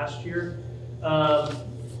look at last year.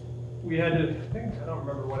 we had to, I don't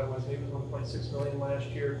remember what it was, maybe it was 1.6 million last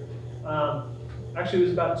year. Actually, it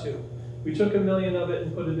was about 2. We took $1 million of it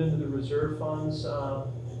and put it into the reserve funds.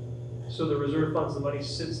 So the reserve funds, the money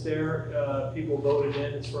sits there, people voted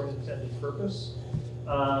in, it's for an intended purpose.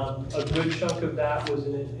 A good chunk of that was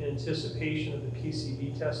in anticipation of the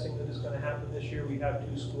PCB testing that is going to happen this year. We have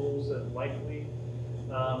 2 schools that likely,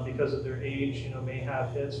 because of their age, may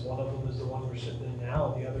have hits. One of them is the one we're sitting in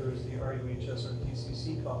now, and the other is the RUHS or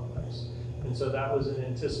TCC complex. And so that was in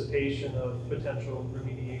anticipation of potential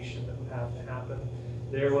remediation that would have to happen.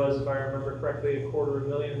 There was, if I remember correctly,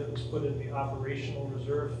 $250,000 that was put in the operational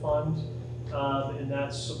reserve fund, and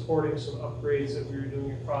that's supporting some upgrades that we were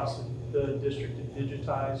doing across the district to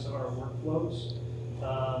digitize our workflows.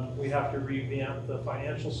 We have to revamp the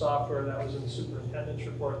financial software. That was in the superintendent's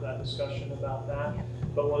report, that discussion about that.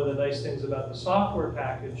 But one of the nice things about the software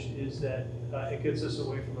package is that it gets us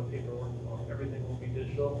away from a paper workflow. Everything will be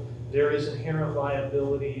digital. There is inherent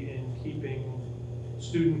liability in keeping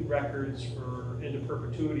student records into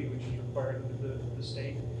perpetuity, which is required under the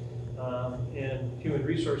state. And human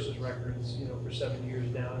resources records, for 7 years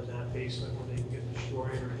down in that basement where they can get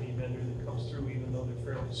destroyed, or any vendor that comes through, even though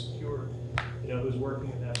they're fairly secure, who's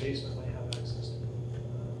working in that basement might have access to them.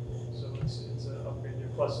 So it's an upgrade there.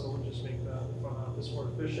 Plus, it will just make the front office more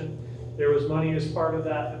efficient. There was money as part of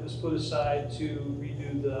that was put aside to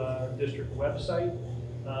redo the district website,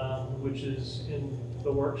 which is in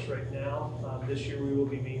the works right now. This year we will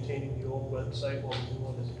be maintaining the old website while the new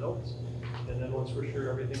one is built. And then once we're sure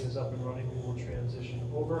everything is up and running, we will transition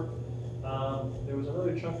over. There was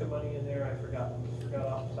another chunk of money in there I forgot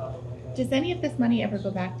off the top of my head. Does any of this money ever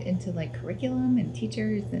go back into like curriculum and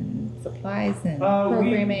teachers and supplies and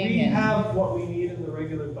programming? We have what we need in the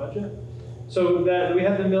regular budget. So that we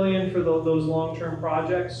had the $1 million for those long-term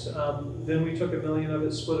projects. Then we took $1 million of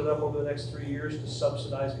it, split it up over the next 3 years to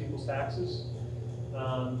subsidize people's taxes,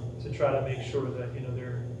 to try to make sure that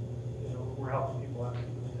we're helping people out.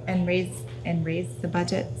 And raise the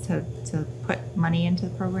budget to put money into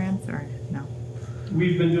the programs, or no?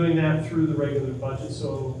 We've been doing that through the regular budget,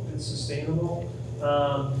 so it's sustainable.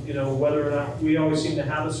 Whether or not, we always seem to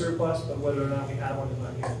have a surplus, but whether or not we have one is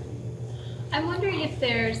not guaranteed. I'm wondering if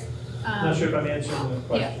there's. I'm not sure if I'm answering the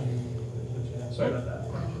question. Yeah. Sorry about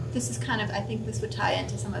that. This is kind of, I think this would tie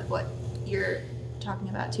into some of what you're talking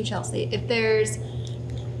about too, Chelsea. If there's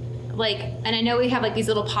and I know we have these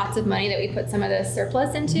little pots of money that we put some of the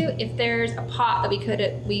surplus into. If there's a pot that we could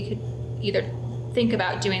either think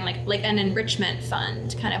about doing like an enrichment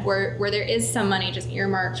fund, kind of where there is some money just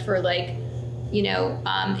earmarked for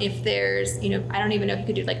if there's I don't even know if you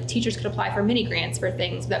could do teachers could apply for mini grants for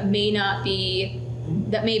things that may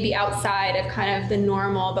be outside of kind of the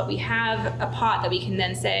normal, but we have a pot that we can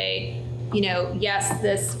then say, yes,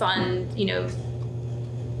 this fund,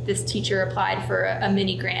 this teacher applied for a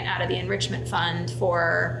mini grant out of the enrichment fund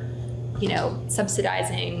for,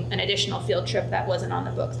 subsidizing an additional field trip that wasn't on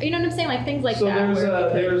the books. You know what I'm saying? Things like that. So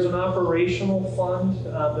there's an operational fund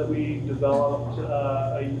that we developed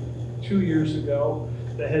 2 years ago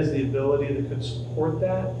that has the ability that could support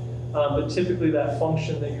that. But typically that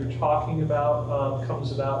function that you're talking about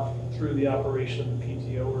comes about through the operation of the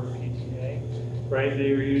PTO or PTA, right?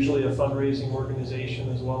 They are usually a fundraising organization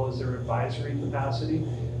as well as their advisory capacity.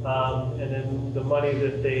 And then the money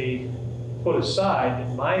that they put aside,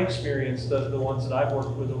 in my experience, the ones that I've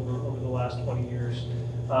worked with over the last 20 years,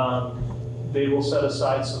 they will set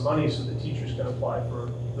aside some money so that teachers can apply for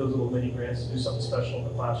those little mini grants to do something special in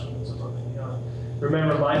the classroom that's above and beyond.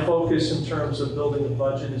 Remember, my focus in terms of building the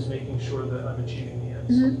budget is making sure that I'm achieving the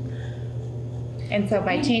ends. Mm-hmm. And so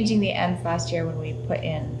by changing the ends last year when we put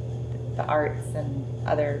in the arts and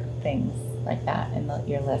other things like that in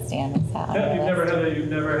your list, Ann, is that on your list? You've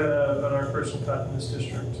never had an art person cut in this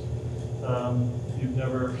district. You've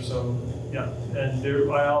never, so yeah. And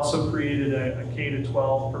I also created a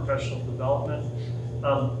K-12 professional development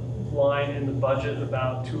line in the budget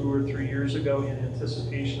about 2 or 3 years ago in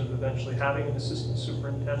anticipation of eventually having an assistant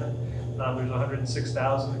superintendent. There's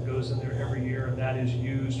 $106,000 that goes in there every year, and that is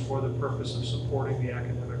used for the purpose of supporting the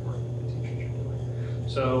academic work that the teachers are doing.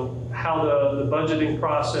 So how the budgeting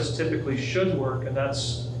process typically should work, and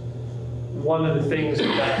that's one of the things in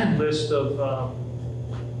that list of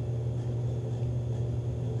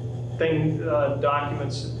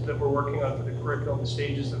documents that we're working on for the curriculum, the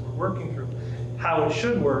stages that we're working through. How it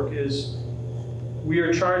should work is we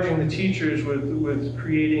are charging the teachers with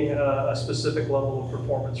creating a specific level of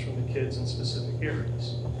performance from the kids in specific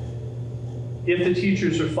areas. If the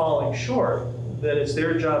teachers are falling short, then it's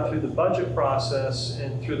their job through the budget process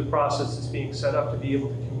and through the process that's being set up to be able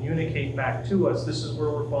to communicate back to us, this is where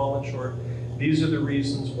we're falling short, these are the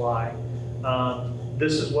reasons why.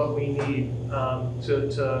 This is what we need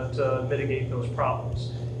to mitigate those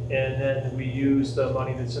problems. And then we use the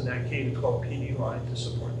money that's in that K-12 PD line to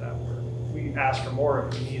support that work. We ask for more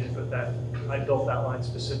if we need it, but I built that line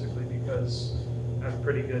specifically because I'm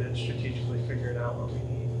pretty good at strategically figuring out what we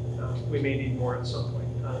need. We may need more at some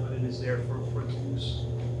point, but it is there for the use.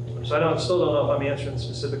 So I still don't know if I'm answering the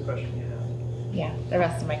specific question you have. Yeah, the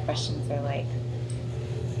rest of my questions are like,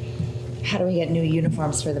 how do we get new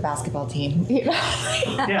uniforms for the basketball team? Yeah,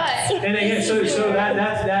 and again, so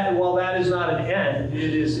that while that is not an end,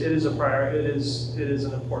 it is a priority. It is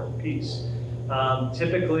an important piece.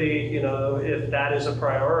 Typically, if that is a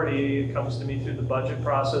priority, it comes to me through the budget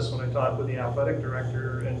process when I talk with the athletic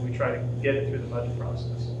director, and we try to get it through the budget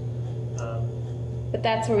process. But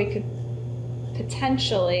that's where we could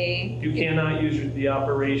potentially. You cannot use the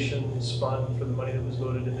operations fund for the money that was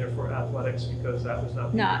voted in there for athletics because that was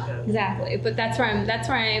not the intent. Exactly, but that's where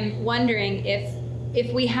I'm wondering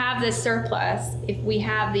if we have this surplus, if we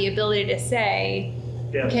have the ability to say,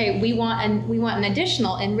 okay, we want an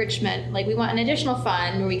additional enrichment, like we want an additional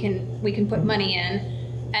fund where we can put money in,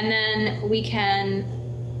 and then we can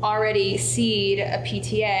already seed a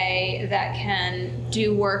PTA that can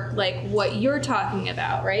do work like what you're talking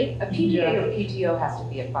about, right? A PTA or PTO has to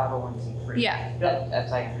be a 501c3. Yeah.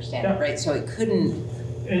 As I understand it, right? So it couldn't,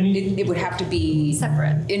 it would have to be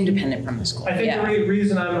separate, independent from the school. I think the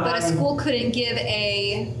reason But a school couldn't give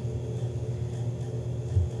a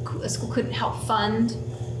school couldn't help fund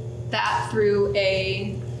that through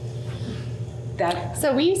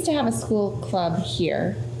So we used to have a school club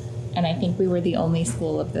here, and I think we were the only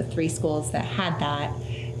school of the 3 schools that had that.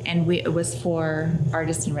 And it was for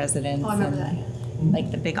artists in residence. Oh, I remember that. Like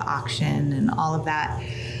the big auction and all of that.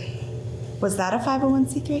 Was that a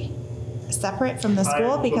 501c3? Separate from the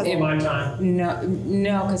school? Because before my time.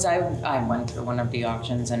 No, because I went through one of the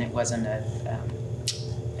auctions and it wasn't I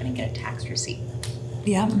didn't get a tax receipt.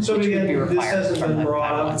 Yeah. So again, this hasn't been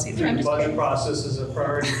brought up 501c3. through the budget process as a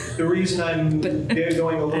priority. The reason I'm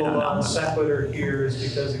going a little non sequitur here is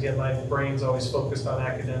because, again, my brain's always focused on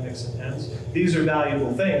academics and ends. These are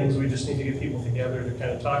valuable things. We just need to get people together to kind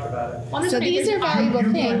of talk about it. Well, so these are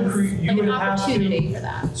valuable things, like an opportunity for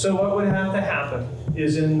that. So what would have to happen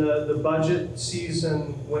is in the budget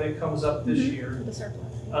season, when it comes up this year, the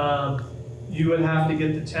surplus. You would have to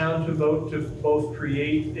get the town to vote to both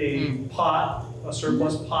create a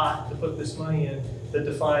surplus pot to put this money in that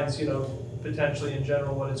defines, potentially in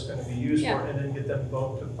general what it's going to be used for, and then get them to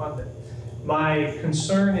vote to fund it. My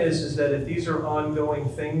concern is that if these are ongoing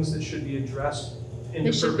things that should be addressed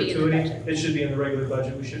into perpetuity, it should be in the regular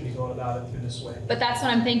budget. We shouldn't be going about it through this way. But that's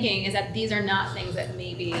what I'm thinking, is that these are not things that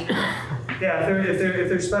maybe. Yeah, if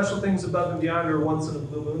there's special things above and beyond or once in a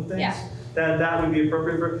blue moon things, that would be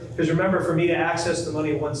appropriate because remember, for me to access the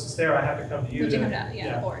money once it's there, I have to come to you.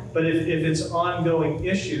 Board. But if it's ongoing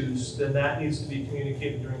issues, then that needs to be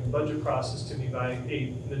communicated during the budget process to me by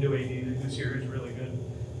the new AD who's here, who's really good.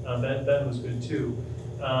 Ben was good too,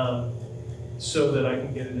 so that I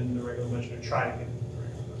can get it into the regular budget or try to get it into the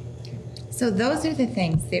regular budget. So those are the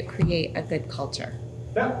things that create a good culture.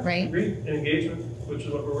 Yeah, right? Agreed. And engagement, which is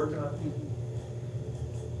what we're working on.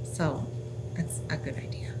 So that's a good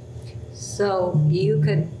idea. So you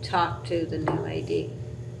could talk to the new AD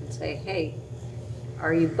and say, hey,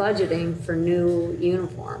 are you budgeting for new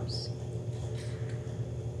uniforms?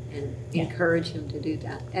 And encourage him to do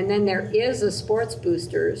that. And then there is a sports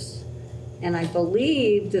boosters, and I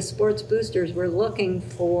believe the sports boosters were looking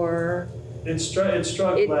for. It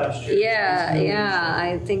struggled last year. Yeah.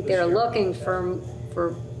 I think they're looking for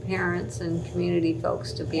parents and community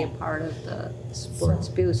folks to be a part of the sports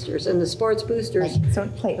boosters. And the sports boosters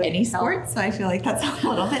don't play any sports, so I feel like that's a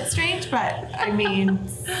little bit strange, but I mean,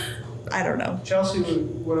 I don't know. Chelsea,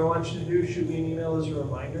 what I want you to do, shoot me an email as a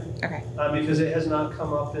reminder. Okay. Because it has not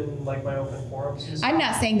come up in like my open forums. I'm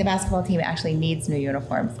not saying the basketball team actually needs new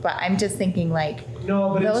uniforms, but I'm just thinking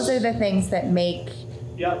those are the things that make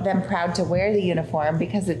them proud to wear the uniform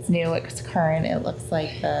because it's new, it's current, it looks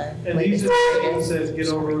like the and latest. These are things that get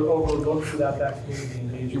overlooked without that community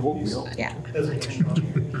engagement piece. Yeah.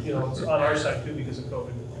 It's on our side too because of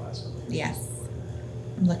COVID in the last couple of years. Yes.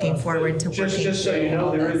 I'm looking forward to working. Just so you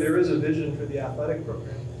know, there is a vision for the athletic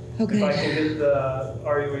program. Okay. If I can get the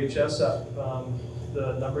RUHS up,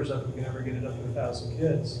 the numbers up, we can ever get it up to 1,000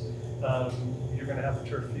 kids. You're going to have a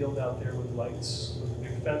turf field out there with lights, with a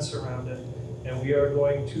big fence around it. And we are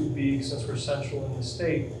going to be, since we're central in the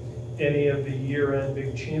state, any of the year-end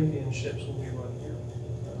big championships will be run here.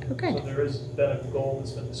 Okay. So there has been a goal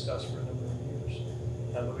that's been discussed for a number of years.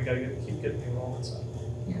 But we got to keep getting the enrollments up.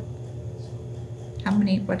 Yeah.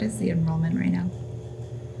 What is the enrollment right now?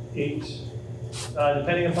 8,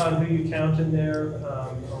 depending upon who you count in there,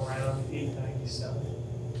 around 897.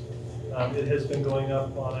 It has been going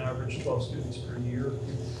up on average 12 students per year.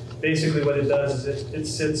 Basically what it does is it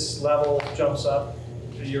sits level, jumps up.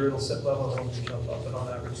 The year it'll sit level and it'll jump up, but on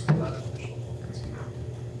average it's about an additional.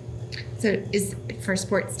 So for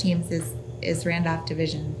sports teams, is Randolph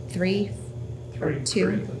Division 3 or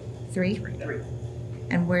 2? 3? Yeah.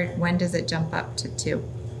 And when does it jump up to 2?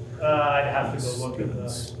 I'd have to go look at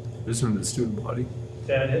Isn't it the student body?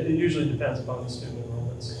 Yeah, it usually depends upon the student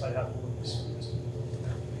enrollments. I'd have to look at the student.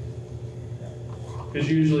 Because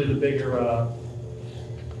usually the bigger,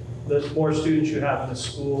 the more students you have in a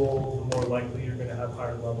school, the more likely you're going to have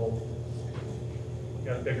higher level. You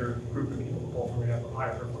got a bigger group of people involved, we're going to have a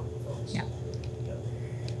higher performing folks. Yeah.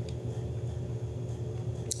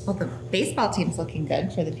 Well, the baseball team's looking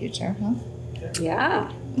good for the future, huh?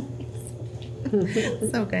 Yeah.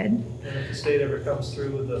 So good. And if the state ever comes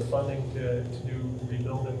through with the funding to do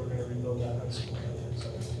rebuilding, we're going to rebuild that high school.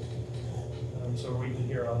 So we're waiting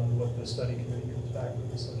here on what the study committee comes back with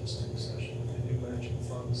this legislative session. They do matching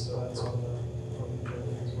funds, so that's on the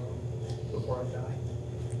agenda as well, before I die.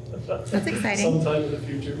 That's exciting. Sometime in the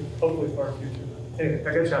future, hopefully far future. Anyway, I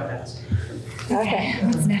got you on pass. Okay.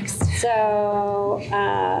 What's next? So,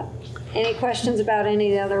 any questions about any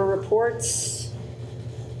of the other reports?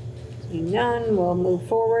 Seeing none, we'll move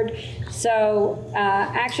forward. So,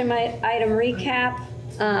 action item recap.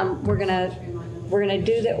 We're gonna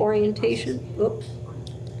do the orientation. Oops.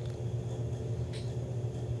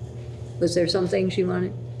 Was there something she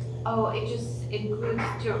wanted? Oh, it just includes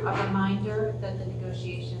a reminder that the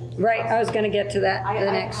negotiations. Right, I was gonna get to that. I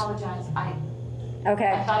next. apologize.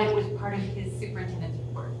 Okay. I thought it was part of his superintendent's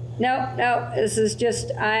report. No, this is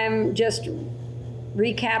just, I'm just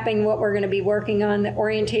recapping what we're gonna be working on. The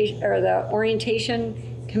orientation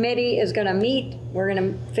committee is gonna meet. We're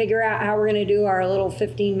gonna figure out how we're gonna do our little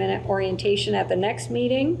 15-minute orientation at the next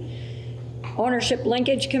meeting. Ownership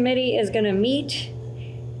linkage committee is gonna meet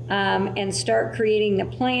and start creating the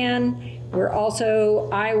plan.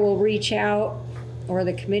 I will reach out, or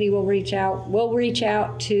the committee will reach out. We'll reach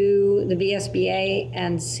out to the VSBA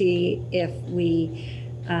and see if we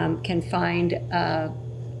can find a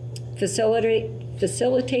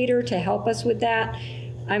facilitator to help us with that.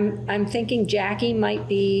 I'm thinking Jackie might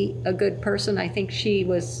be a good person. I think she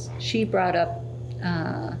brought up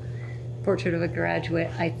Portrait of a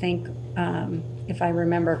Graduate, I think, if I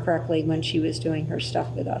remember correctly, when she was doing her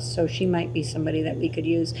stuff with us. So she might be somebody that we could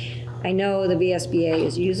use. I know the VSBA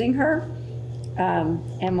is using her,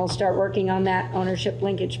 and we'll start working on that ownership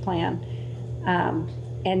linkage plan.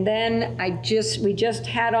 And then we just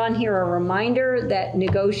had on here a reminder that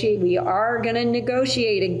we are gonna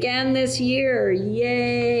negotiate again this year,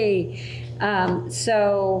 yay.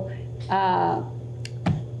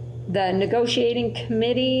 The negotiating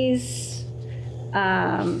committees,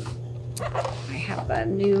 I have a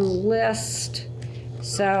new list.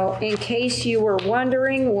 So in case you were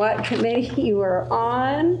wondering what committee you were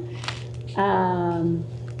on,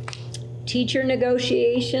 teacher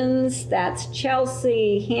negotiations, that's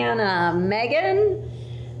Chelsea, Hannah, Megan.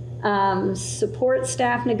 Support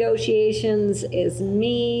staff negotiations is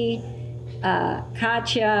me,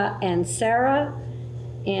 Katya, and Sarah.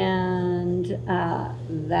 And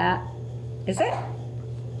that is it.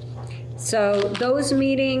 So those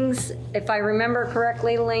meetings, if I remember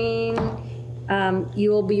correctly, Lane,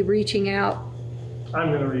 you will be reaching out. I'm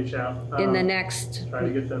going to reach out In the next try to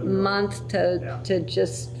get them month to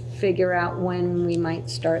just figure out when we might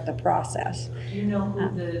start the process. Do you know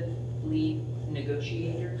who the lead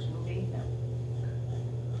negotiators will be?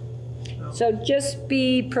 So just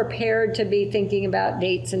be prepared to be thinking about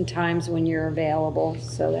dates and times when you're available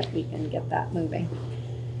so that we can get that moving.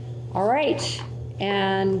 All right,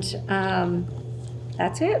 and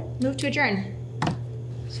that's it. Move to adjourn.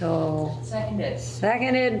 So Seconded.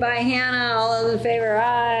 Seconded by Hannah. All those in favor,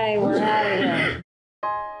 aye. We're out of here.